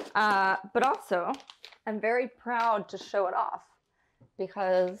salt. But also, I'm very proud to show it off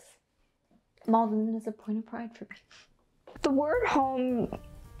because Malden is a point of pride for me. The word home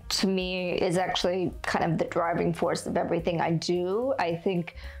to me is actually kind of the driving force of everything I do. I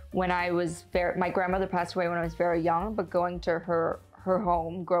think when I was my grandmother passed away when I was very young, but going to her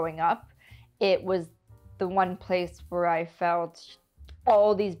home growing up, it was the one place where I felt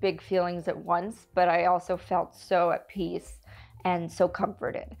all these big feelings at once, but I also felt so at peace and so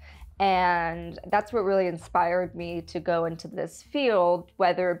comforted. And that's what really inspired me to go into this field,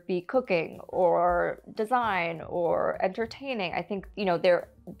 whether it be cooking or design or entertaining. I think, you know,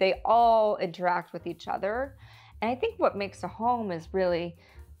 they all interact with each other. And I think what makes a home is really,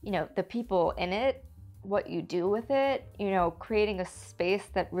 you know, the people in it, what you do with it, you know, creating a space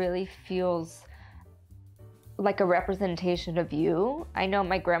that really feels like a representation of you. I know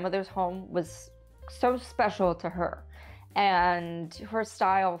my grandmother's home was so special to her. And her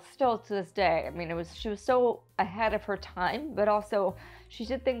style still to this day, I mean, she was so ahead of her time, but also she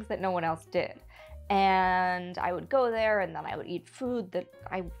did things that no one else did. And I would go there and then I would eat food that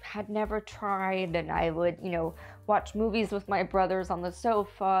I had never tried, and I would, you know, watch movies with my brothers on the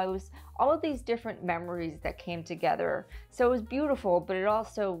sofa. It was all of these different memories that came together. So it was beautiful, but it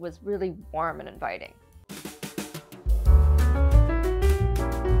also was really warm and inviting.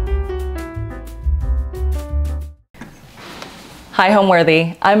 Hi,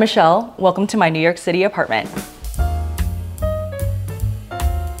 Homeworthy. I'm Michelle. Welcome to my New York City apartment.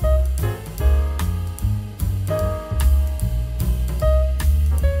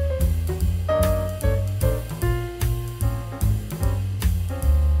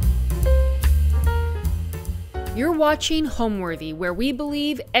 You're watching Homeworthy, where we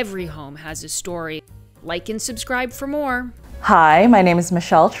believe every home has a story. Like and subscribe for more. Hi, my name is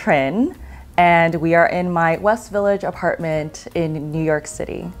Michelle Trin, and we are in my West Village apartment in New York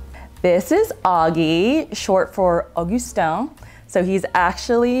City. This is Augie, short for Augustin. So he's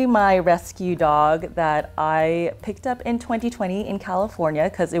actually my rescue dog that I picked up in 2020 in California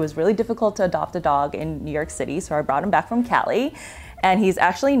because it was really difficult to adopt a dog in New York City, so I brought him back from Cali. And he's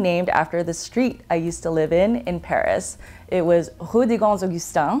actually named after the street I used to live in Paris. It was Rue des Grands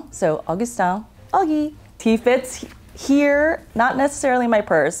Augustins, so Augustin, Augie. He fits here, not necessarily my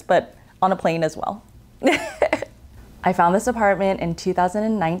purse, but on a plane as well. I found this apartment in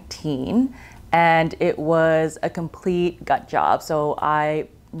 2019, and it was a complete gut job. So I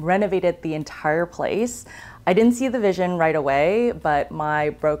renovated the entire place. I didn't see the vision right away, but my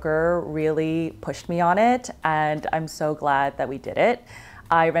broker really pushed me on it, and I'm so glad that we did it.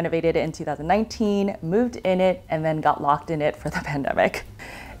 I renovated it in 2019, moved in it, and then got locked in it for the pandemic.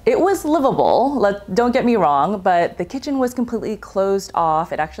 It was livable, don't get me wrong, but the kitchen was completely closed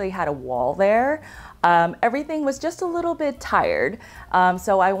off. It actually had a wall there. Everything was just a little bit tired.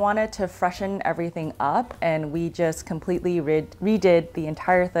 So I wanted to freshen everything up, and we just completely redid the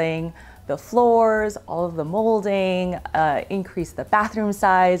entire thing. The floors, all of the molding, increased the bathroom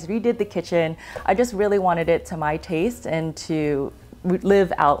size, redid the kitchen. I just really wanted it to my taste and to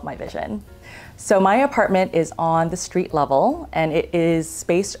live out my vision. So my apartment is on the street level, and it is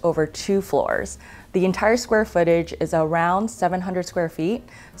spaced over 2 floors. The entire square footage is around 700 square feet.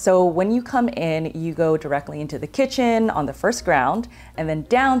 So when you come in, you go directly into the kitchen on the first ground, and then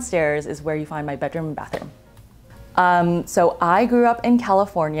downstairs is where you find my bedroom and bathroom. So I grew up in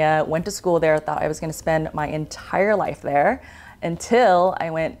California, went to school there, thought I was gonna spend my entire life there until I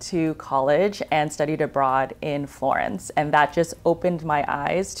went to college and studied abroad in Florence. And that just opened my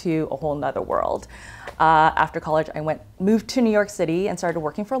eyes to a whole nother world. After college, I moved to New York City and started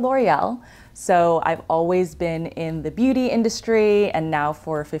working for L'Oreal. So I've always been in the beauty industry, and now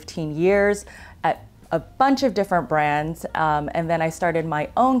for 15 years at a bunch of different brands. And then I started my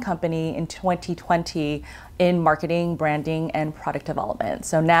own company in 2020 in marketing, branding, and product development.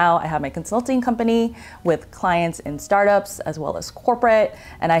 So now I have my consulting company with clients in startups as well as corporate,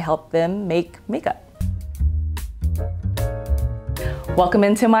 and I help them make makeup. Welcome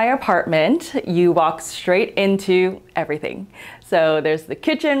into my apartment. You walk straight into everything. So there's the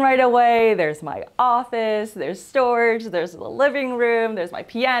kitchen right away, there's my office, there's storage, there's the living room, there's my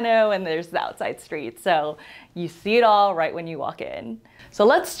piano, and there's the outside street. So you see it all right when you walk in. So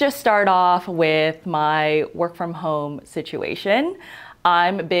let's just start off with my work from home situation.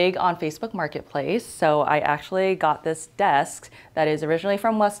 I'm big on Facebook Marketplace, so I actually got this desk that is originally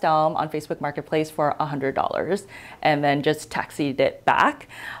from West Elm on Facebook Marketplace for $100 and then just taxied it back.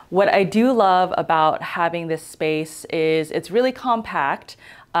 What I do love about having this space is it's really compact.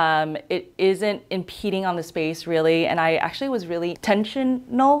 It isn't impeding on the space really, and I actually was really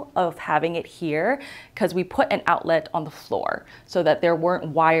intentional of having it here because we put an outlet on the floor so that there weren't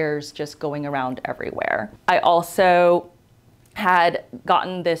wires just going around everywhere. I also had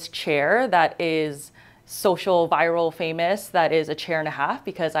gotten this chair that is social, viral, famous, that is a chair and a half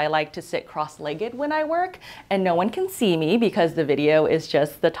because I like to sit cross-legged when I work and no one can see me because the video is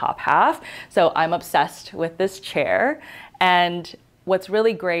just the top half. So I'm obsessed with this chair. And what's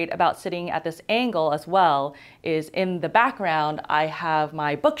really great about sitting at this angle as well is in the background, I have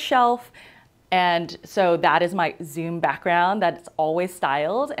my bookshelf. And so that is my Zoom background that's always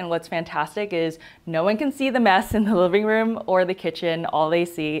styled. And what's fantastic is no one can see the mess in the living room or the kitchen. All they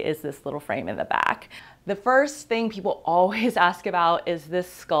see is this little frame in the back. The first thing people always ask about is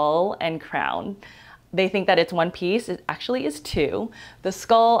this skull and crown. They think that it's one piece. It actually is 2. The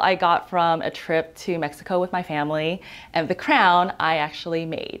skull I got from a trip to Mexico with my family, and the crown I actually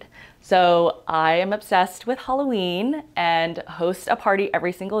made. So I am obsessed with Halloween and host a party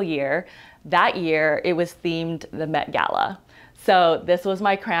every single year. That year, it was themed the Met Gala. So this was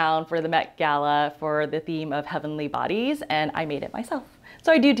my crown for the Met Gala for the theme of heavenly bodies, and I made it myself.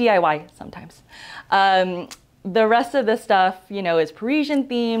 So I do DIY sometimes. The rest of the stuff, you know, is Parisian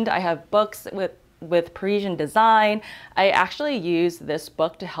themed. I have books with Parisian design. I actually used this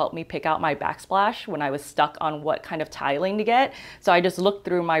book to help me pick out my backsplash when I was stuck on what kind of tiling to get. So I just looked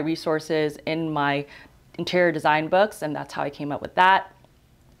through my resources in my interior design books, and that's how I came up with that.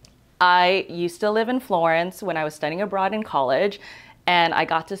 I used to live in Florence when I was studying abroad in college, and I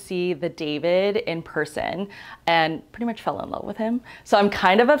got to see the David in person and pretty much fell in love with him. So I'm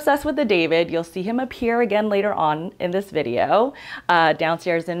kind of obsessed with the David. You'll see him appear again later on in this video,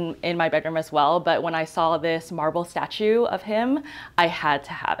 downstairs in my bedroom as well. But when I saw this marble statue of him, I had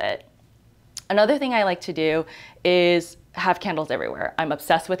to have it. Another thing I like to do is have candles everywhere. I'm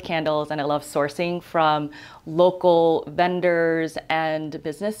obsessed with candles, and I love sourcing from local vendors and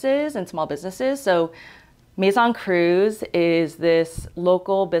businesses and small businesses. So Maison Cruz is this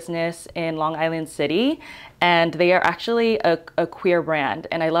local business in Long Island City, and they are actually a queer brand,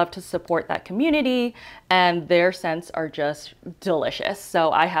 and I love to support that community, and their scents are just delicious.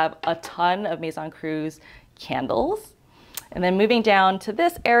 So I have a ton of Maison Cruz candles. And then moving down to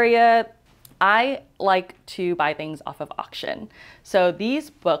this area, I like to buy things off of auction. So these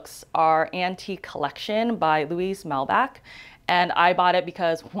books are Antique Collection by Louise Malbach. And I bought it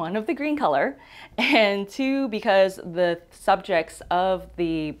because, one, of the green color, and two, because the subjects of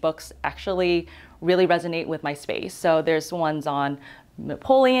the books actually really resonate with my space. So there's ones on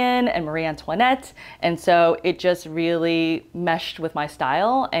Napoleon and Marie Antoinette, and so it just really meshed with my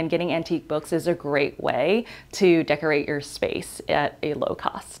style, and getting antique books is a great way to decorate your space at a low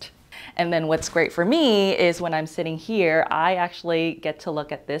cost. And then what's great for me is when I'm sitting here, I actually get to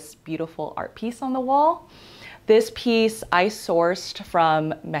look at this beautiful art piece on the wall. This piece I sourced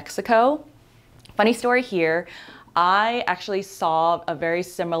from Mexico. Funny story here, I actually saw a very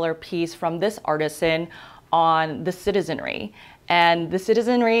similar piece from this artisan on the Citizenry. And the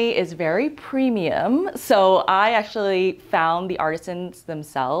Citizenry is very premium. So I actually found the artisans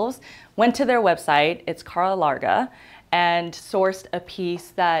themselves, went to their website, it's Cara Larga, and sourced a piece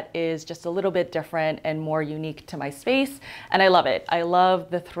that is just a little bit different and more unique to my space. And I love it. I love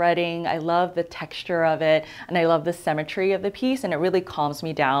the threading, I love the texture of it, and I love the symmetry of the piece, and it really calms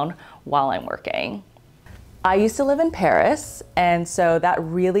me down while I'm working. I used to live in Paris, and so that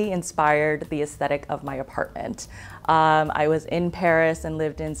really inspired the aesthetic of my apartment. I was in Paris and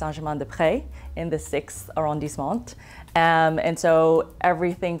lived in Saint-Germain-des-Prés in the 6th arrondissement. And so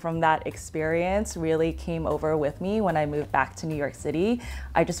everything from that experience really came over with me when I moved back to New York City.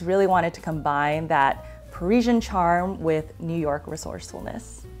 I just really wanted to combine that Parisian charm with New York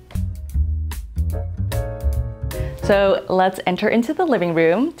resourcefulness. So let's enter into the living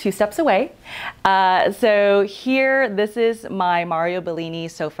room, 2 steps away. So here, this is my Mario Bellini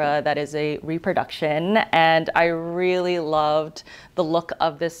sofa that is a reproduction, and I really loved the look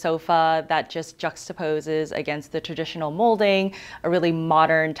of this sofa that just juxtaposes against the traditional molding, a really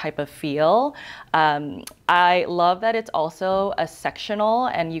modern type of feel. I love that it's also a sectional,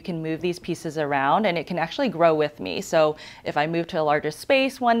 and you can move these pieces around, and it can actually grow with me. So if I move to a larger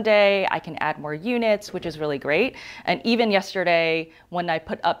space one day, I can add more units, which is really great. And even yesterday, when I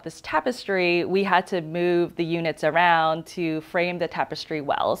put up this tapestry, we had to move the units around to frame the tapestry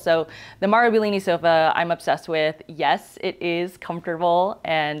well. So the Mario Bellini sofa I'm obsessed with. Yes, it is comfortable,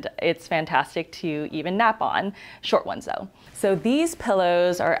 and it's fantastic to even nap on, short ones though. So these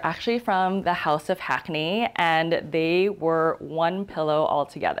pillows are actually from the House of Hackney, and they were 1 pillow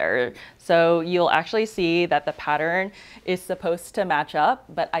altogether. So you'll actually see that the pattern is supposed to match up,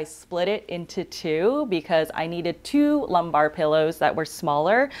 but I split it into 2 because I needed 2 lumbar pillows that were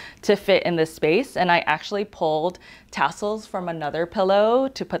smaller to fit in this space, and I actually pulled tassels from another pillow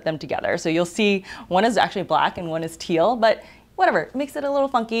to put them together. So you'll see one is actually black and one is teal, but whatever, it makes it a little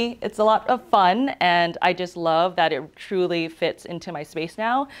funky. It's a lot of fun, and I just love that it truly fits into my space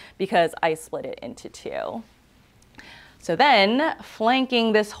now because I split it into 2. So then,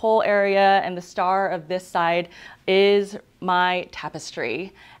 flanking this whole area and the star of this side is my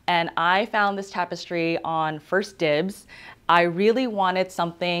tapestry. And I found this tapestry on First Dibs. I really wanted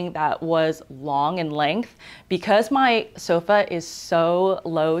something that was long in length. Because my sofa is so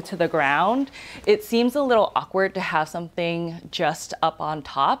low to the ground, it seems a little awkward to have something just up on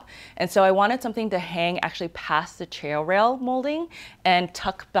top. And so I wanted something to hang actually past the chair rail molding and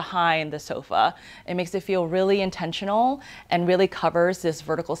tuck behind the sofa. It makes it feel really intentional and really covers this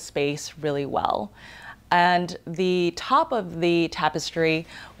vertical space really well. And the top of the tapestry,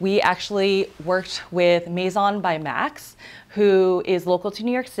 we actually worked with Maison by Max, who is local to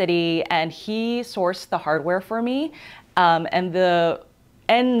New York City, and he sourced the hardware for me. And the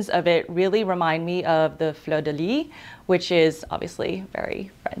ends of it really remind me of the fleur de lis, which is obviously very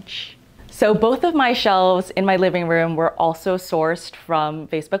French. So both of my shelves in my living room were also sourced from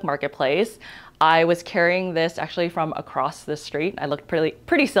Facebook Marketplace. I was carrying this actually from across the street. I looked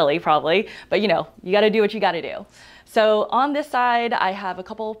pretty silly probably, but you know, you gotta do what you gotta do. So on this side, I have a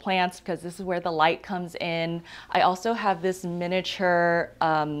couple of plants because this is where the light comes in. I also have this miniature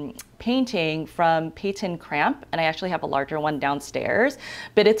painting from Peyton Cramp, and I actually have a larger one downstairs,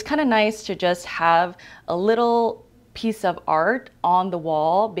 but it's kind of nice to just have a little piece of art on the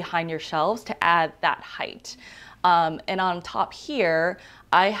wall behind your shelves to add that height. And on top here,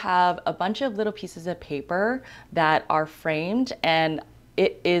 I have a bunch of little pieces of paper that are framed, and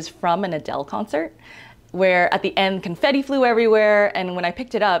it is from an Adele concert, where at the end confetti flew everywhere, and when I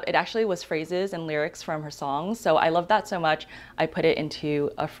picked it up, it actually was phrases and lyrics from her songs. So I love that so much, I put it into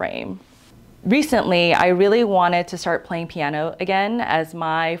a frame. Recently, I really wanted to start playing piano again as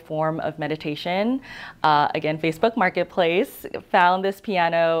my form of meditation. Again, Facebook Marketplace, found this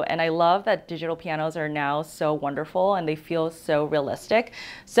piano, and I love that digital pianos are now so wonderful and they feel so realistic.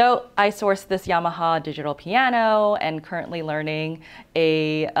 So I sourced this Yamaha digital piano and currently learning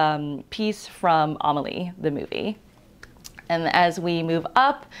a piece from Amelie, the movie. And as we move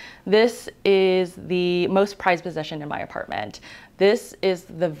up, this is the most prized possession in my apartment. This is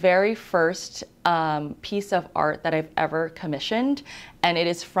the very first piece of art that I've ever commissioned, and it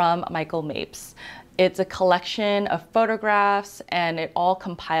is from Michael Mapes. It's a collection of photographs, and it all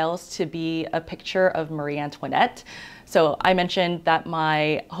compiles to be a picture of Marie Antoinette. So I mentioned that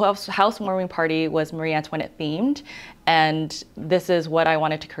my housewarming party was Marie Antoinette themed, and this is what I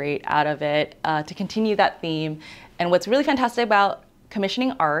wanted to create out of it to continue that theme. And what's really fantastic about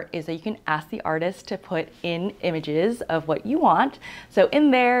commissioning art is that you can ask the artist to put in images of what you want. So in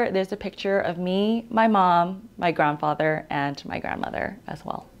there's a picture of me, my mom, my grandfather, and my grandmother as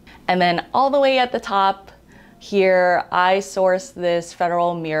well. And then all the way at the top here, I sourced this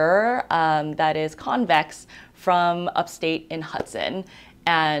federal mirror that is convex from upstate in Hudson.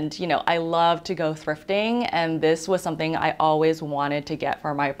 And you know, I love to go thrifting, and this was something I always wanted to get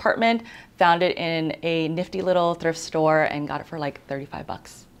for my apartment. Found it in a nifty little thrift store and got it for like 35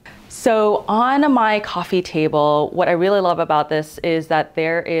 bucks. So on my coffee table, what I really love about this is that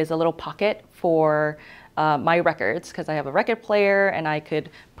there is a little pocket for my records, because I have a record player and I could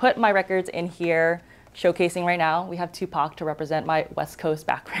put my records in here. Showcasing right now, we have Tupac to represent my West Coast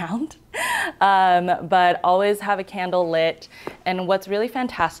background. But always have a candle lit. And what's really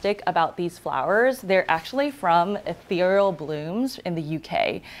fantastic about these flowers, they're actually from ethereal blooms in the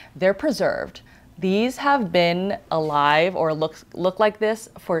UK. They're preserved. These have been alive or look like this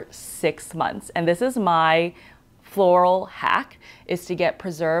for 6 months. And this is my floral hack, is to get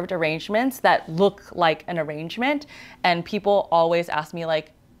preserved arrangements that look like an arrangement. And people always ask me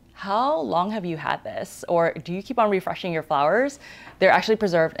like, how long have you had this? Or do you keep on refreshing your flowers? They're actually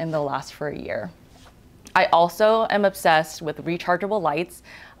preserved and they'll last for a year. I also am obsessed with rechargeable lights.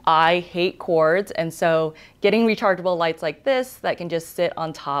 I hate cords, and so getting rechargeable lights like this that can just sit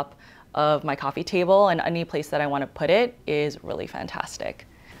on top of my coffee table and any place that I want to put it is really fantastic.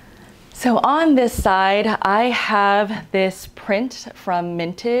 So on this side, I have this print from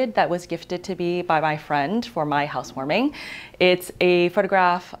Minted that was gifted to me by my friend for my housewarming. It's a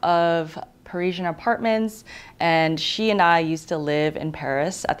photograph of Parisian apartments, and she and I used to live in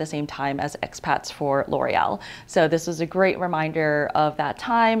Paris at the same time as expats for L'Oreal. So this was a great reminder of that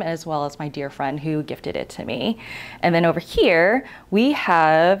time, as well as my dear friend who gifted it to me. And then over here, we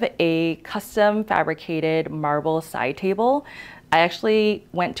have a custom fabricated marble side table. I actually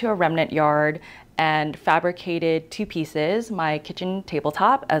went to a remnant yard and fabricated 2 pieces, my kitchen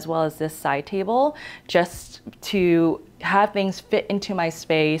tabletop as well as this side table, just to have things fit into my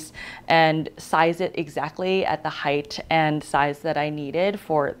space and size it exactly at the height and size that I needed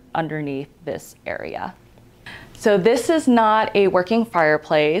for underneath this area. So this is not a working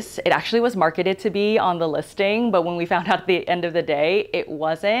fireplace. It actually was marketed to be on the listing, but when we found out at the end of the day, it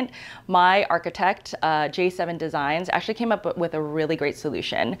wasn't. My architect, J7 Designs, actually came up with a really great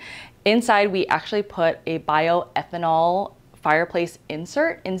solution. Inside, we actually put a bioethanol fireplace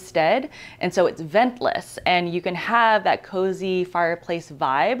insert instead, and so it's ventless, and you can have that cozy fireplace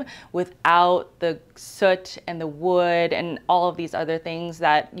vibe without the soot and the wood and all of these other things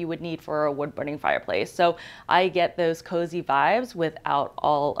that you would need for a wood burning fireplace. So I get those cozy vibes without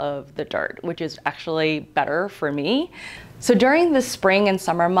all of the dirt, which is actually better for me. So during the spring and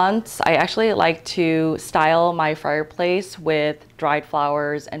summer months, I actually like to style my fireplace with dried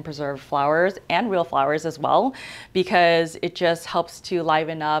flowers and preserved flowers and real flowers as well, because it just helps to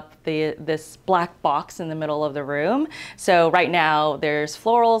liven up this black box in the middle of the room. So right now there's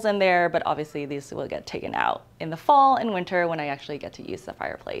florals in there, but obviously these will get taken out in the fall and winter when I actually get to use the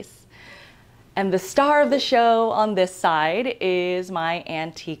fireplace. And the star of the show on this side is my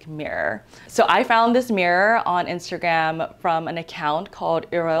antique mirror. So I found this mirror on Instagram from an account called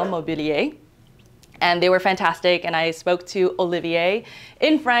Euro Mobilier. And they were fantastic, and I spoke to Olivier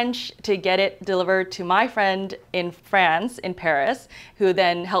in French to get it delivered to my friend in France, in Paris, who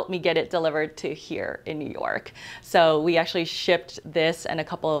then helped me get it delivered to here in New York. So we actually shipped this and a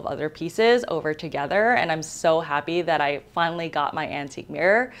couple of other pieces over together, and I'm so happy that I finally got my antique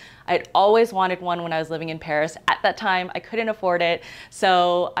mirror. I'd always wanted one when I was living in Paris. At that time, I couldn't afford it,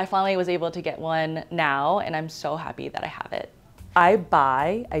 so I finally was able to get one now, and I'm so happy that I have it. I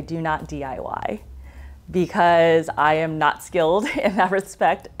buy, I do not DIY. Because I am not skilled in that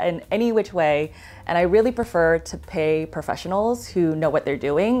respect in any which way. And I really prefer to pay professionals who know what they're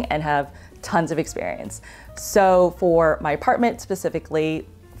doing and have tons of experience. So for my apartment specifically,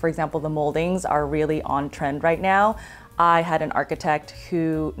 for example, the moldings are really on trend right now. I had an architect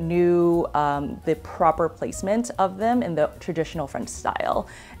who knew the proper placement of them in the traditional French style,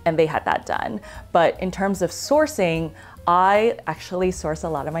 and they had that done. But in terms of sourcing, I actually source a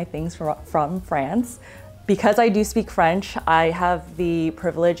lot of my things from France. Because I do speak French, I have the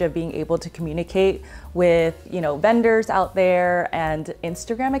privilege of being able to communicate with, vendors out there and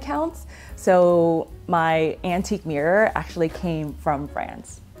Instagram accounts. So my antique mirror actually came from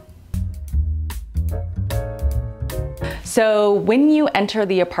France. So when you enter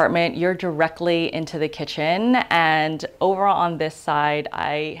the apartment, you're directly into the kitchen, and over on this side,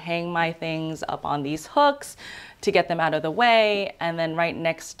 I hang my things up on these hooks to get them out of the way. And then right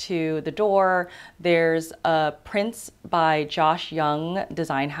next to the door, there's a Prince by Josh Young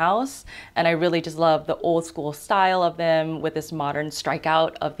design house. And I really just love the old school style of them with this modern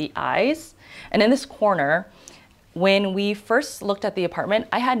strikeout of the eyes. And in this corner, when we first looked at the apartment,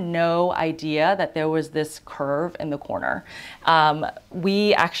 I had no idea that there was this curve in the corner.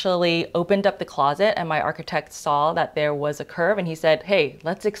 We actually opened up the closet and my architect saw that there was a curve and he said, hey,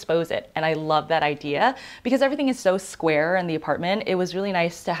 let's expose it. And I love that idea because everything is so square in the apartment. It was really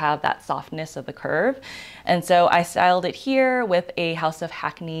nice to have that softness of the curve. And so I styled it here with a House of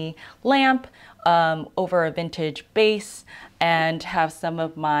Hackney lamp over a vintage base, and have some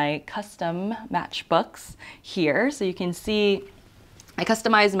of my custom matchbooks here. So you can see I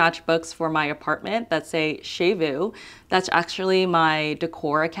customized matchbooks for my apartment that say Chez Vous. That's actually my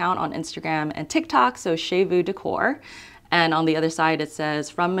decor account on Instagram and TikTok, so Chez Vous Decor. And on the other side, it says,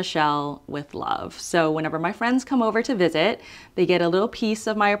 from Michelle with love. So whenever my friends come over to visit, they get a little piece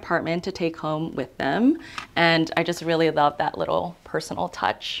of my apartment to take home with them. And I just really love that little personal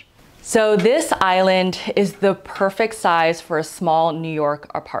touch. So this island is the perfect size for a small New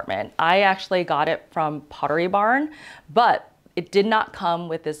York apartment. I actually got it from Pottery Barn, but it did not come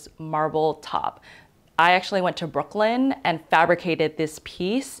with this marble top. I actually went to Brooklyn and fabricated this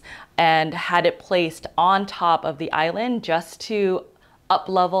piece and had it placed on top of the island just to up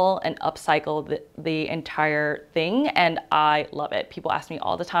level and upcycle the entire thing, and I love it. People ask me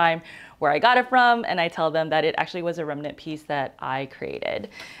all the time where I got it from, and I tell them that it actually was a remnant piece that I created.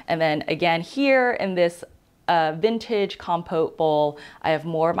 And then again here in this vintage compote bowl, I have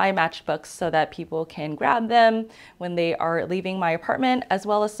more of my matchbooks so that people can grab them when they are leaving my apartment, as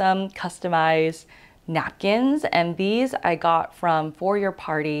well as some customized napkins. And these I got from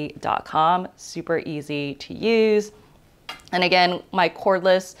foryourparty.com, super easy to use. And again, my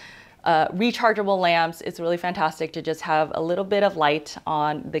cordless rechargeable lamps, it's really fantastic to just have a little bit of light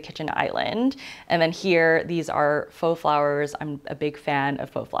on the kitchen island. And then here, these are faux flowers. I'm a big fan of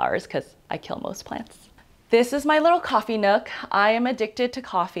faux flowers because I kill most plants. This is my little coffee nook. I am addicted to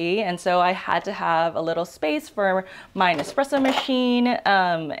coffee, and so I had to have a little space for my Nespresso machine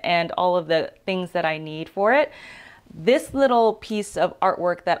and all of the things that I need for it. This little piece of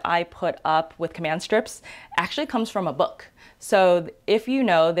artwork that I put up with command strips actually comes from a book. So if you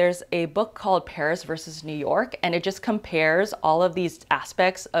know, there's a book called Paris versus New York, and it just compares all of these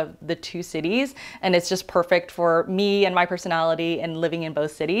aspects of the two cities, and it's just perfect for me and my personality and living in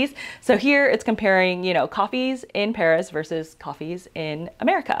both cities. So here it's comparing, coffees in Paris versus coffees in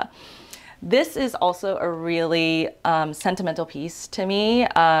America. This is also a really sentimental piece to me.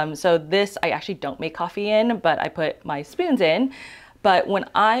 So this, I actually don't make coffee in, but I put my spoons in. But when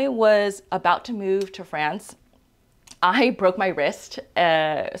I was about to move to France, I broke my wrist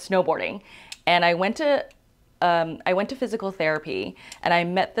snowboarding, and I went to physical therapy, and I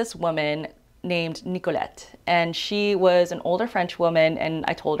met this woman named Nicolette, and she was an older French woman, and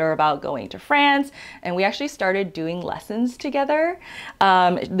I told her about going to France, and we actually started doing lessons together.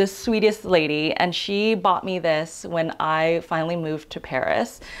 The sweetest lady, and she bought me this when I finally moved to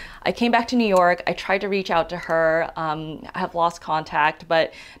Paris. I came back to New York. I tried to reach out to her. I have lost contact,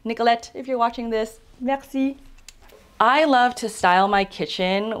 but Nicolette, if you're watching this, merci. I love to style my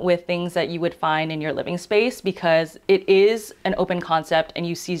kitchen with things that you would find in your living space because it is an open concept and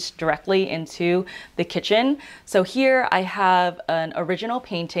you see directly into the kitchen. So here I have an original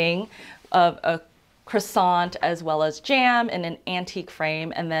painting of a croissant as well as jam in an antique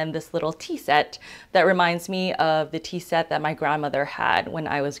frame, and then this little tea set that reminds me of the tea set that my grandmother had when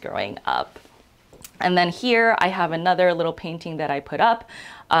I was growing up. And then here I have another little painting that I put up.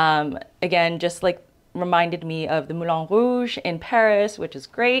 Again, just like reminded me of the Moulin Rouge in Paris, which is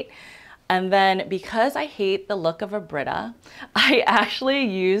great. And then because I hate the look of a Brita, I actually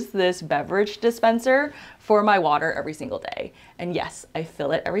use this beverage dispenser for my water every single day. And yes, I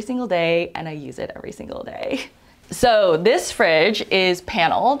fill it every single day and I use it every single day. So this fridge is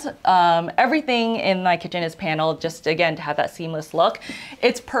paneled. Everything in my kitchen is paneled just again to have that seamless look.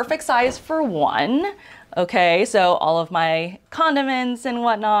 It's perfect size for one. Okay, so all of my condiments and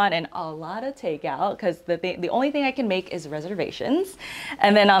whatnot and a lot of takeout because the only thing I can make is reservations.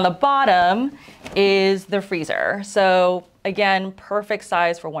 And then on the bottom is the freezer. So again, perfect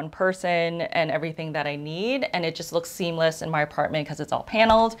size for one person and everything that I need. And it just looks seamless in my apartment because it's all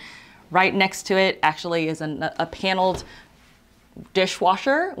paneled. Right next to it actually is a paneled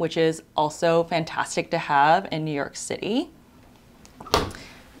dishwasher, which is also fantastic to have in New York City.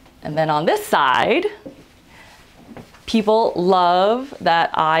 And then on this side, people love that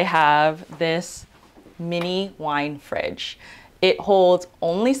I have this mini wine fridge. It holds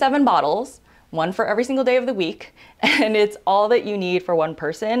only 7 bottles, one for every single day of the week, and it's all that you need for one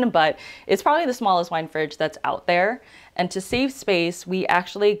person, but it's probably the smallest wine fridge that's out there. And to save space, we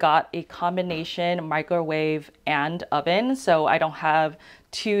actually got a combination microwave and oven, so I don't have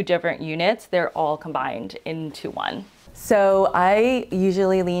 2 different units, they're all combined into one. So I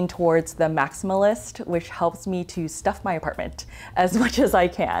usually lean towards the maximalist, which helps me to stuff my apartment as much as I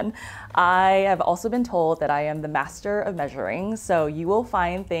can. I have also been told that I am the master of measuring, so you will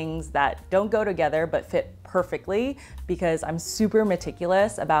find things that don't go together but fit perfectly because I'm super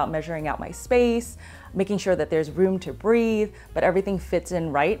meticulous about measuring out my space, making sure that there's room to breathe, but everything fits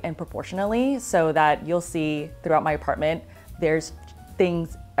in right and proportionally so that you'll see throughout my apartment, there's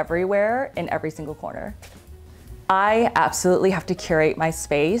things everywhere in every single corner. I absolutely have to curate my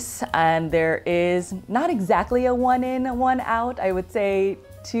space, and there is not exactly a 1 in, 1 out. I would say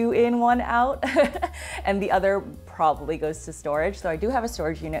 2 in, 1 out, and the other probably goes to storage. So I do have a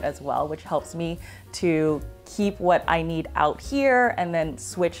storage unit as well, which helps me to keep what I need out here and then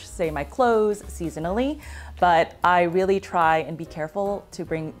switch, say, my clothes seasonally. But I really try and be careful to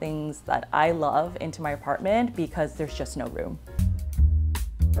bring things that I love into my apartment because there's just no room.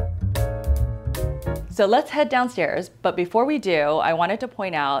 So let's head downstairs, but before we do, I wanted to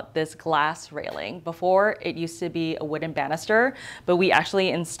point out this glass railing. Before, it used to be a wooden banister, but we actually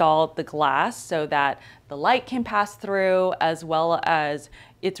installed the glass so that the light can pass through, as well as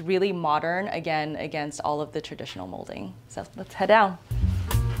it's really modern, again, against all of the traditional molding. So let's head down.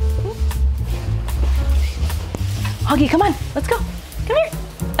 Huggy, come on, let's go. Come here.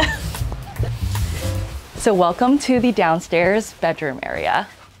 So welcome to the downstairs bedroom area.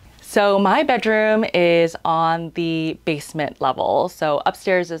 So my bedroom is on the basement level. So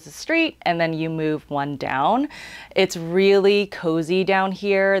upstairs is the street and then you move one down. It's really cozy down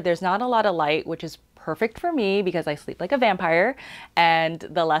here. There's not a lot of light, which is perfect for me because I sleep like a vampire, and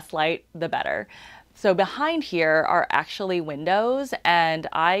the less light, the better. So behind here are actually windows, and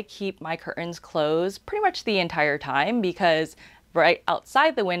I keep my curtains closed pretty much the entire time because right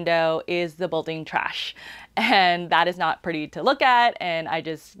outside the window is the building trash. And that is not pretty to look at, and I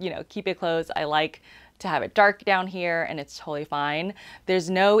just, keep it closed. I like to have it dark down here, and it's totally fine. There's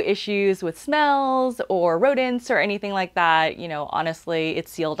no issues with smells or rodents or anything like that. Honestly,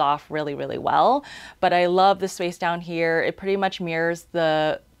 it's sealed off really, really well. But I love the space down here. It pretty much mirrors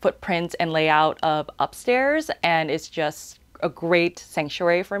the footprint and layout of upstairs, and it's just a great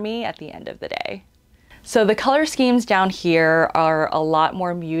sanctuary for me at the end of the day. So the color schemes down here are a lot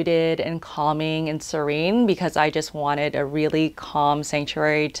more muted and calming and serene because I just wanted a really calm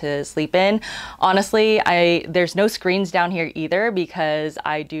sanctuary to sleep in. Honestly, there's no screens down here either because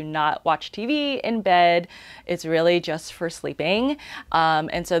I do not watch TV in bed. It's really just for sleeping.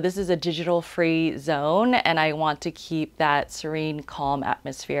 And so this is a digital-free zone, and I want to keep that serene, calm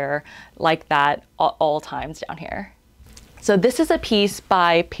atmosphere like that all times down here. So this is a piece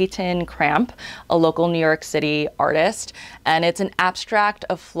by Peyton Cramp, a local New York City artist, and it's an abstract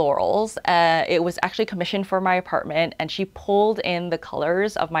of florals. It was actually commissioned for my apartment, and she pulled in the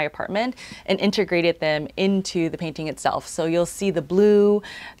colors of my apartment and integrated them into the painting itself. So you'll see the blue,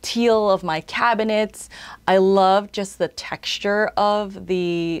 teal of my cabinets. I love just the texture of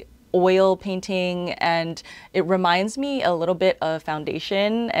the oil painting, and it reminds me a little bit of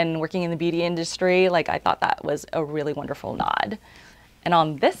foundation, and working in the beauty industry, like I thought that was a really wonderful nod. And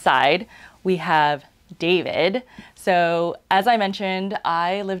on this side, we have David. So as I mentioned,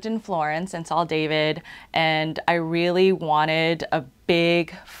 I lived in Florence and saw David, and I really wanted a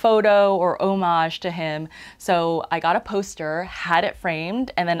big photo or homage to him. So I got a poster, had it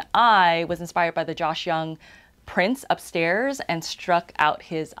framed, and then I was inspired by the Josh Young prints upstairs and struck out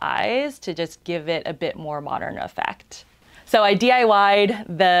his eyes to just give it a bit more modern effect. So I DIY'd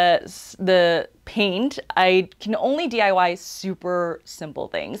the paint. I can only DIY super simple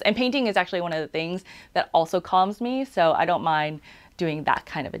things, and painting is actually one of the things that also calms me, so I don't mind doing that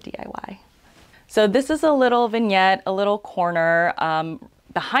kind of a DIY. So this is a little vignette, a little corner.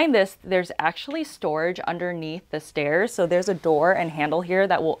 Behind this, there's actually storage underneath the stairs. So there's a door and handle here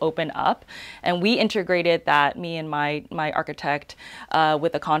that will open up. And we integrated that, me and my architect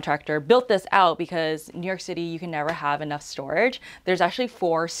with a contractor, built this out because in New York City, you can never have enough storage. There's actually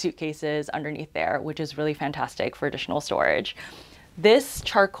 4 suitcases underneath there, which is really fantastic for additional storage. This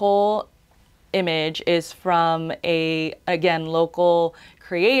charcoal image is from again, local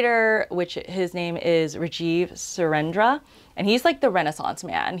creator, which his name is Rajiv Surendra. And he's like the Renaissance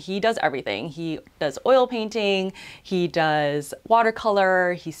man. He does everything. He does oil painting, he does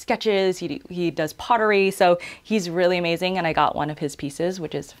watercolor, he sketches, he does pottery. So he's really amazing, and I got one of his pieces,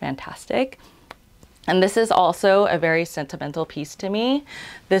 which is fantastic. And this is also a very sentimental piece to me.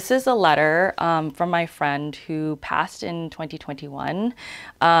 This is a letter from my friend who passed in 2021.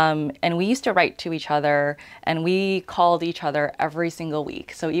 And we used to write to each other, and we called each other every single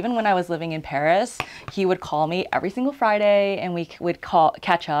week. So even when I was living in Paris, he would call me every single Friday, and we would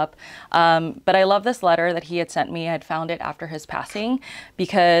catch up. But I love this letter that he had sent me. I had found it after his passing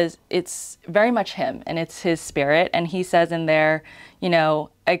because it's very much him, and it's his spirit. And he says in there, you know,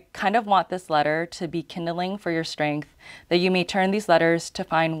 I kind of want this letter to be kindling for your strength, that you may turn these letters to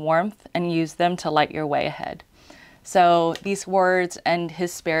find warmth and use them to light your way ahead. So these words and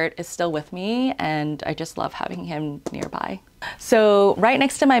his spirit is still with me, and I just love having him nearby. So right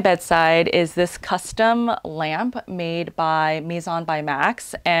next to my bedside is this custom lamp made by Maison by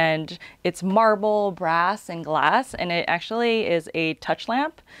Max, and it's marble, brass, and glass, and it actually is a touch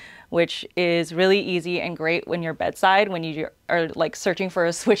lamp, which is really easy and great when you're bedside. When you are like searching for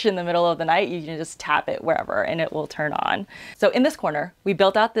a switch in the middle of the night, you can just tap it wherever and it will turn on. So in this corner, we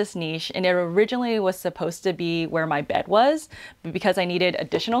built out this niche, and it originally was supposed to be where my bed was, but because I needed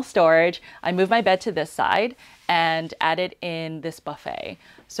additional storage, I moved my bed to this side and added in this buffet.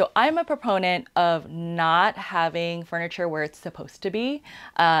 So I'm a proponent of not having furniture where it's supposed to be.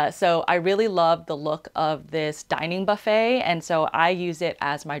 So I really love the look of this dining buffet, and so I use it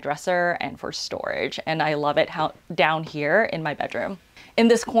as my dresser and for storage, and I love it down here in my bedroom. In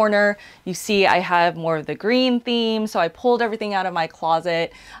this corner, you see I have more of the green theme, so I pulled everything out of my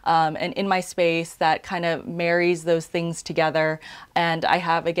closet and in my space that kind of marries those things together. And I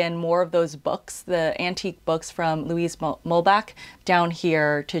have, again, more of those books, the antique books from Louise Mulbach down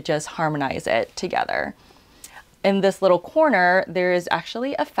here to just harmonize it together. In this little corner, there is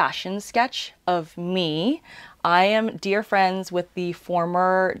actually a fashion sketch of me. I am dear friends with the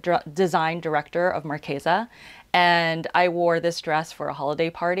former design director of Marchesa, and I wore this dress for a holiday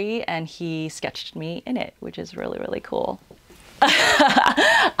party, and he sketched me in it, which is really, really cool.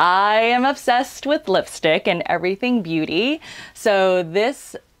 I am obsessed with lipstick and everything beauty. So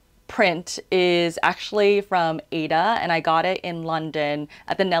this print is actually from Ada, and I got it in London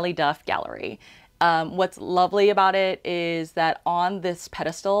at the Nellie Duff Gallery. What's lovely about it is that on this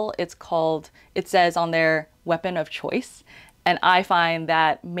pedestal, it says on there, weapon of choice. And I find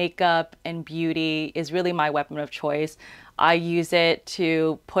that makeup and beauty is really my weapon of choice. I use it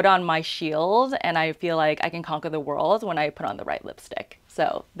to put on my shield, and I feel like I can conquer the world when I put on the right lipstick.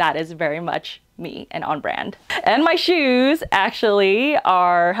 So that is very much me and on brand. And my shoes actually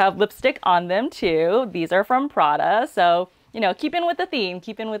have lipstick on them too. These are from Prada. So, you know, keep in with the theme,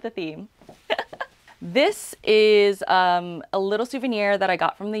 keep in with the theme. This is a little souvenir that I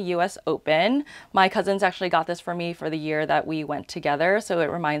got from the US Open. My cousins actually got this for me for the year that we went together, so it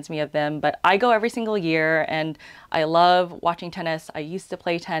reminds me of them. But I go every single year, and I love watching tennis. I used to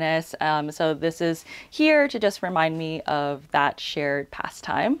play tennis, so this is here to just remind me of that shared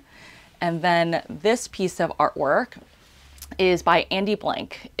pastime. And then this piece of artwork is by Andy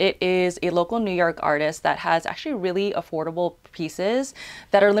Blank. It is a local New York artist that has actually really affordable pieces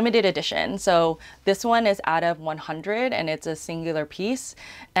that are limited edition. So this one is out of 100 and it's a singular piece.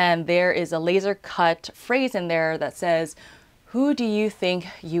 And there is a laser cut phrase in there that says, "Who do you think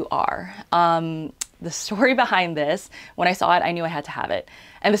you are?" The story behind this, when I saw it, I knew I had to have it.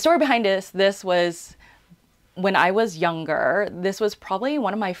 And the story behind this was when I was younger. This was probably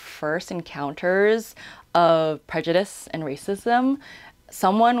one of my first encounters of prejudice and racism.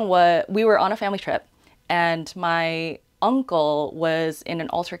 We were on a family trip and my uncle was in an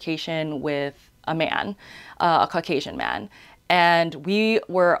altercation with a man, a Caucasian man. And we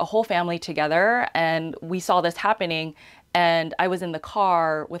were a whole family together and we saw this happening. And I was in the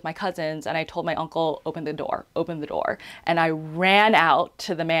car with my cousins and I told my uncle, open the door, open the door. And I ran out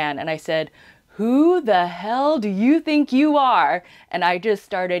to the man and I said, "Who the hell do you think you are?" And I just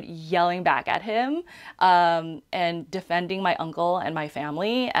started yelling back at him and defending my uncle and my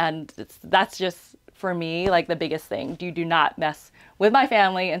family. And that's just, for me, like the biggest thing. You do not mess with my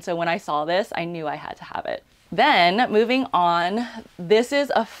family. And so when I saw this, I knew I had to have it. Then moving on, this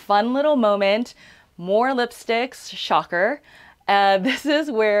is a fun little moment. More lipsticks, shocker. This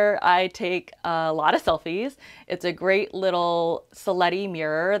is where I take a lot of selfies. It's a great little Saletti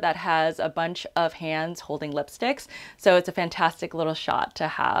mirror that has a bunch of hands holding lipsticks. So it's a fantastic little shot to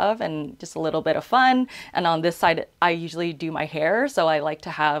have and just a little bit of fun. And on this side, I usually do my hair, so I like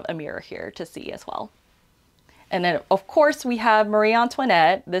to have a mirror here to see as well. And then, of course, we have Marie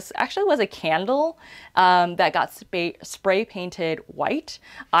Antoinette. This actually was a candle that got spray painted white.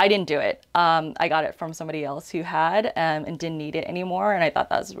 I didn't do it. I got it from somebody else who had and didn't need it anymore, and I thought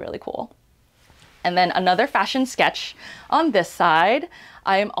that was really cool. And then another fashion sketch on this side.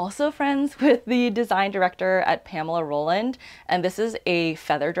 I am also friends with the design director at Pamela Roland, and this is a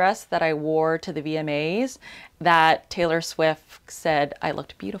feather dress that I wore to the VMAs that Taylor Swift said I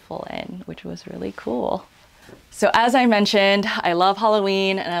looked beautiful in, which was really cool. So as I mentioned, I love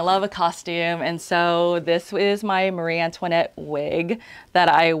Halloween and I love a costume. And so this is my Marie Antoinette wig that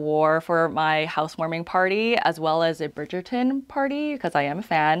I wore for my housewarming party, as well as a Bridgerton party, because I am a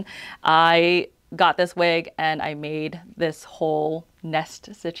fan. I got this wig and I made this whole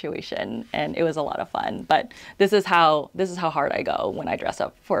nest situation and it was a lot of fun. But this is how hard I go when I dress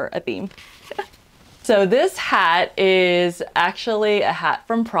up for a theme. So this hat is actually a hat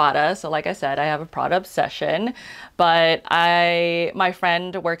from Prada. So like I said, I have a Prada obsession, but my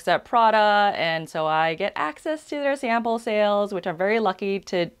friend works at Prada and so I get access to their sample sales, which I'm very lucky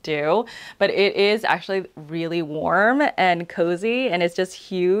to do. But it is actually really warm and cozy and it's just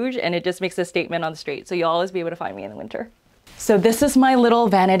huge and it just makes a statement on the street. So you'll always be able to find me in the winter. So this is my little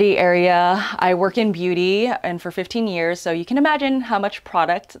vanity area. I work in beauty and for 15 years, so you can imagine how much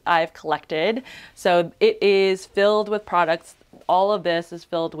product I've collected. So it is filled with products. All of this is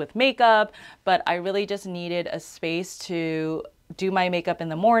filled with makeup, but I really just needed a space to do my makeup in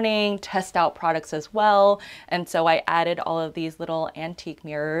the morning, test out products as well. And so I added all of these little antique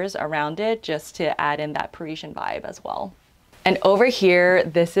mirrors around it just to add in that Parisian vibe as well. And over here,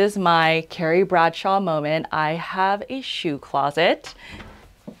 this is my Carrie Bradshaw moment. I have a shoe closet.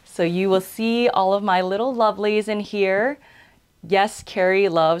 So you will see all of my little lovelies in here. Yes, Carrie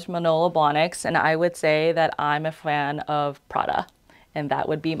loves Manolo Blahniks, and I would say that I'm a fan of Prada, and that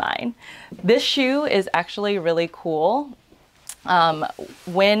would be mine. This shoe is actually really cool.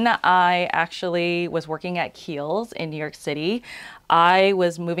 When I actually was working at Kiehl's in New York City, I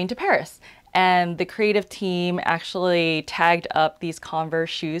was moving to Paris. And the creative team actually tagged up these Converse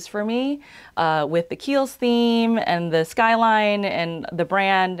shoes for me with the Kiehl's theme and the skyline and the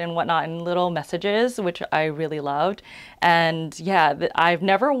brand and whatnot and little messages, which I really loved. And yeah, I've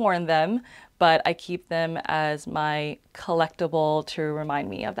never worn them, but I keep them as my collectible to remind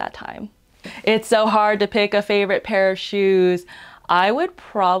me of that time. It's so hard to pick a favorite pair of shoes. I would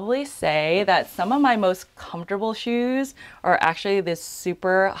probably say that some of my most comfortable shoes are actually this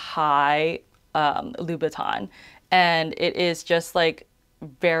super high Louboutin. And it is just like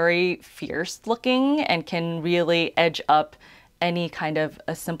very fierce looking and can really edge up any kind of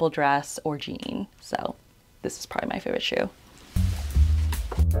a simple dress or jean. So this is probably my favorite shoe.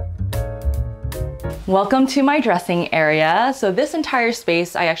 Welcome to my dressing area. So this entire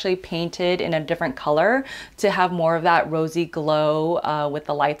space I actually painted in a different color to have more of that rosy glow with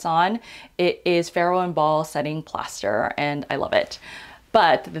the lights on. It is Farrow & Ball setting plaster and I love it.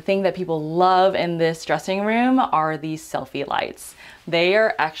 But the thing that people love in this dressing room are these selfie lights. They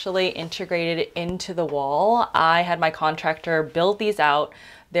are actually integrated into the wall. I had my contractor build these out.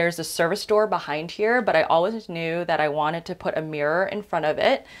 There's a service door behind here, but I always knew that I wanted to put a mirror in front of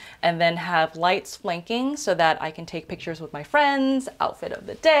it and then have lights flanking so that I can take pictures with my friends, outfit of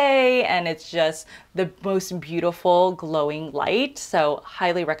the day, and it's just the most beautiful glowing light. So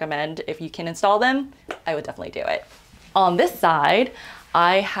highly recommend, if you can install them, I would definitely do it. On this side,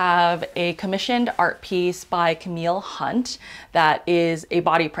 I have a commissioned art piece by Camille Hunt that is a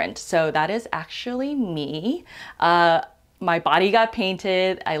body print. So that is actually me. My body got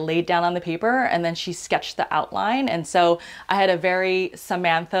painted, I laid down on the paper, and then she sketched the outline. And so I had a very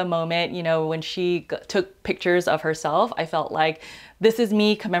Samantha moment, you know, when she took pictures of herself. I felt like this is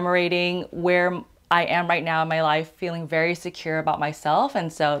me commemorating where I am right now in my life, feeling very secure about myself.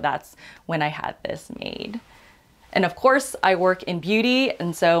 And so that's when I had this made. And of course, I work in beauty,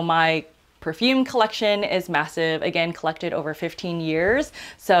 and so my perfume collection is massive, again, collected over 15 years.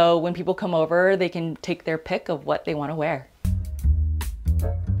 So when people come over, they can take their pick of what they want to wear.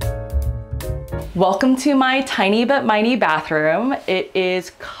 Welcome to my tiny but mighty bathroom. It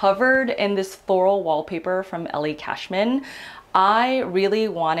is covered in this floral wallpaper from Ellie Cashman. I really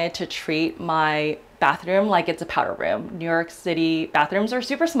wanted to treat my bathroom like it's a powder room. New York City bathrooms are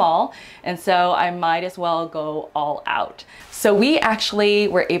super small, and so I might as well go all out. So we actually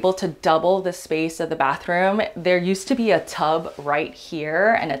were able to double the space of the bathroom. There used to be a tub right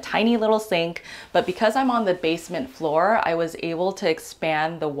here and a tiny little sink, but because I'm on the basement floor, I was able to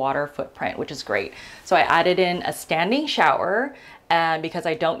expand the water footprint, which is great. So I added in a standing shower, and because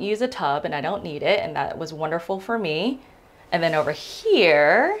I don't use a tub and I don't need it, and that was wonderful for me. And then over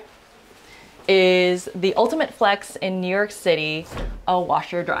here is the ultimate flex in New York City, a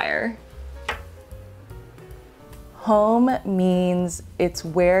washer dryer. Home means it's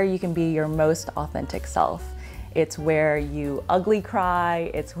where you can be your most authentic self. It's where you ugly cry,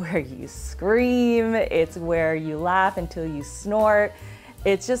 it's where you scream, it's where you laugh until you snort.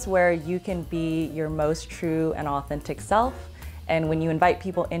 It's just where you can be your most true and authentic self. And when you invite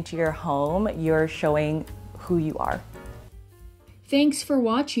people into your home, you're showing who you are. Thanks for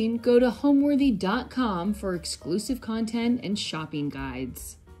watching. Go to homeworthy.com for exclusive content and shopping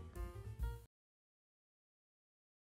guides.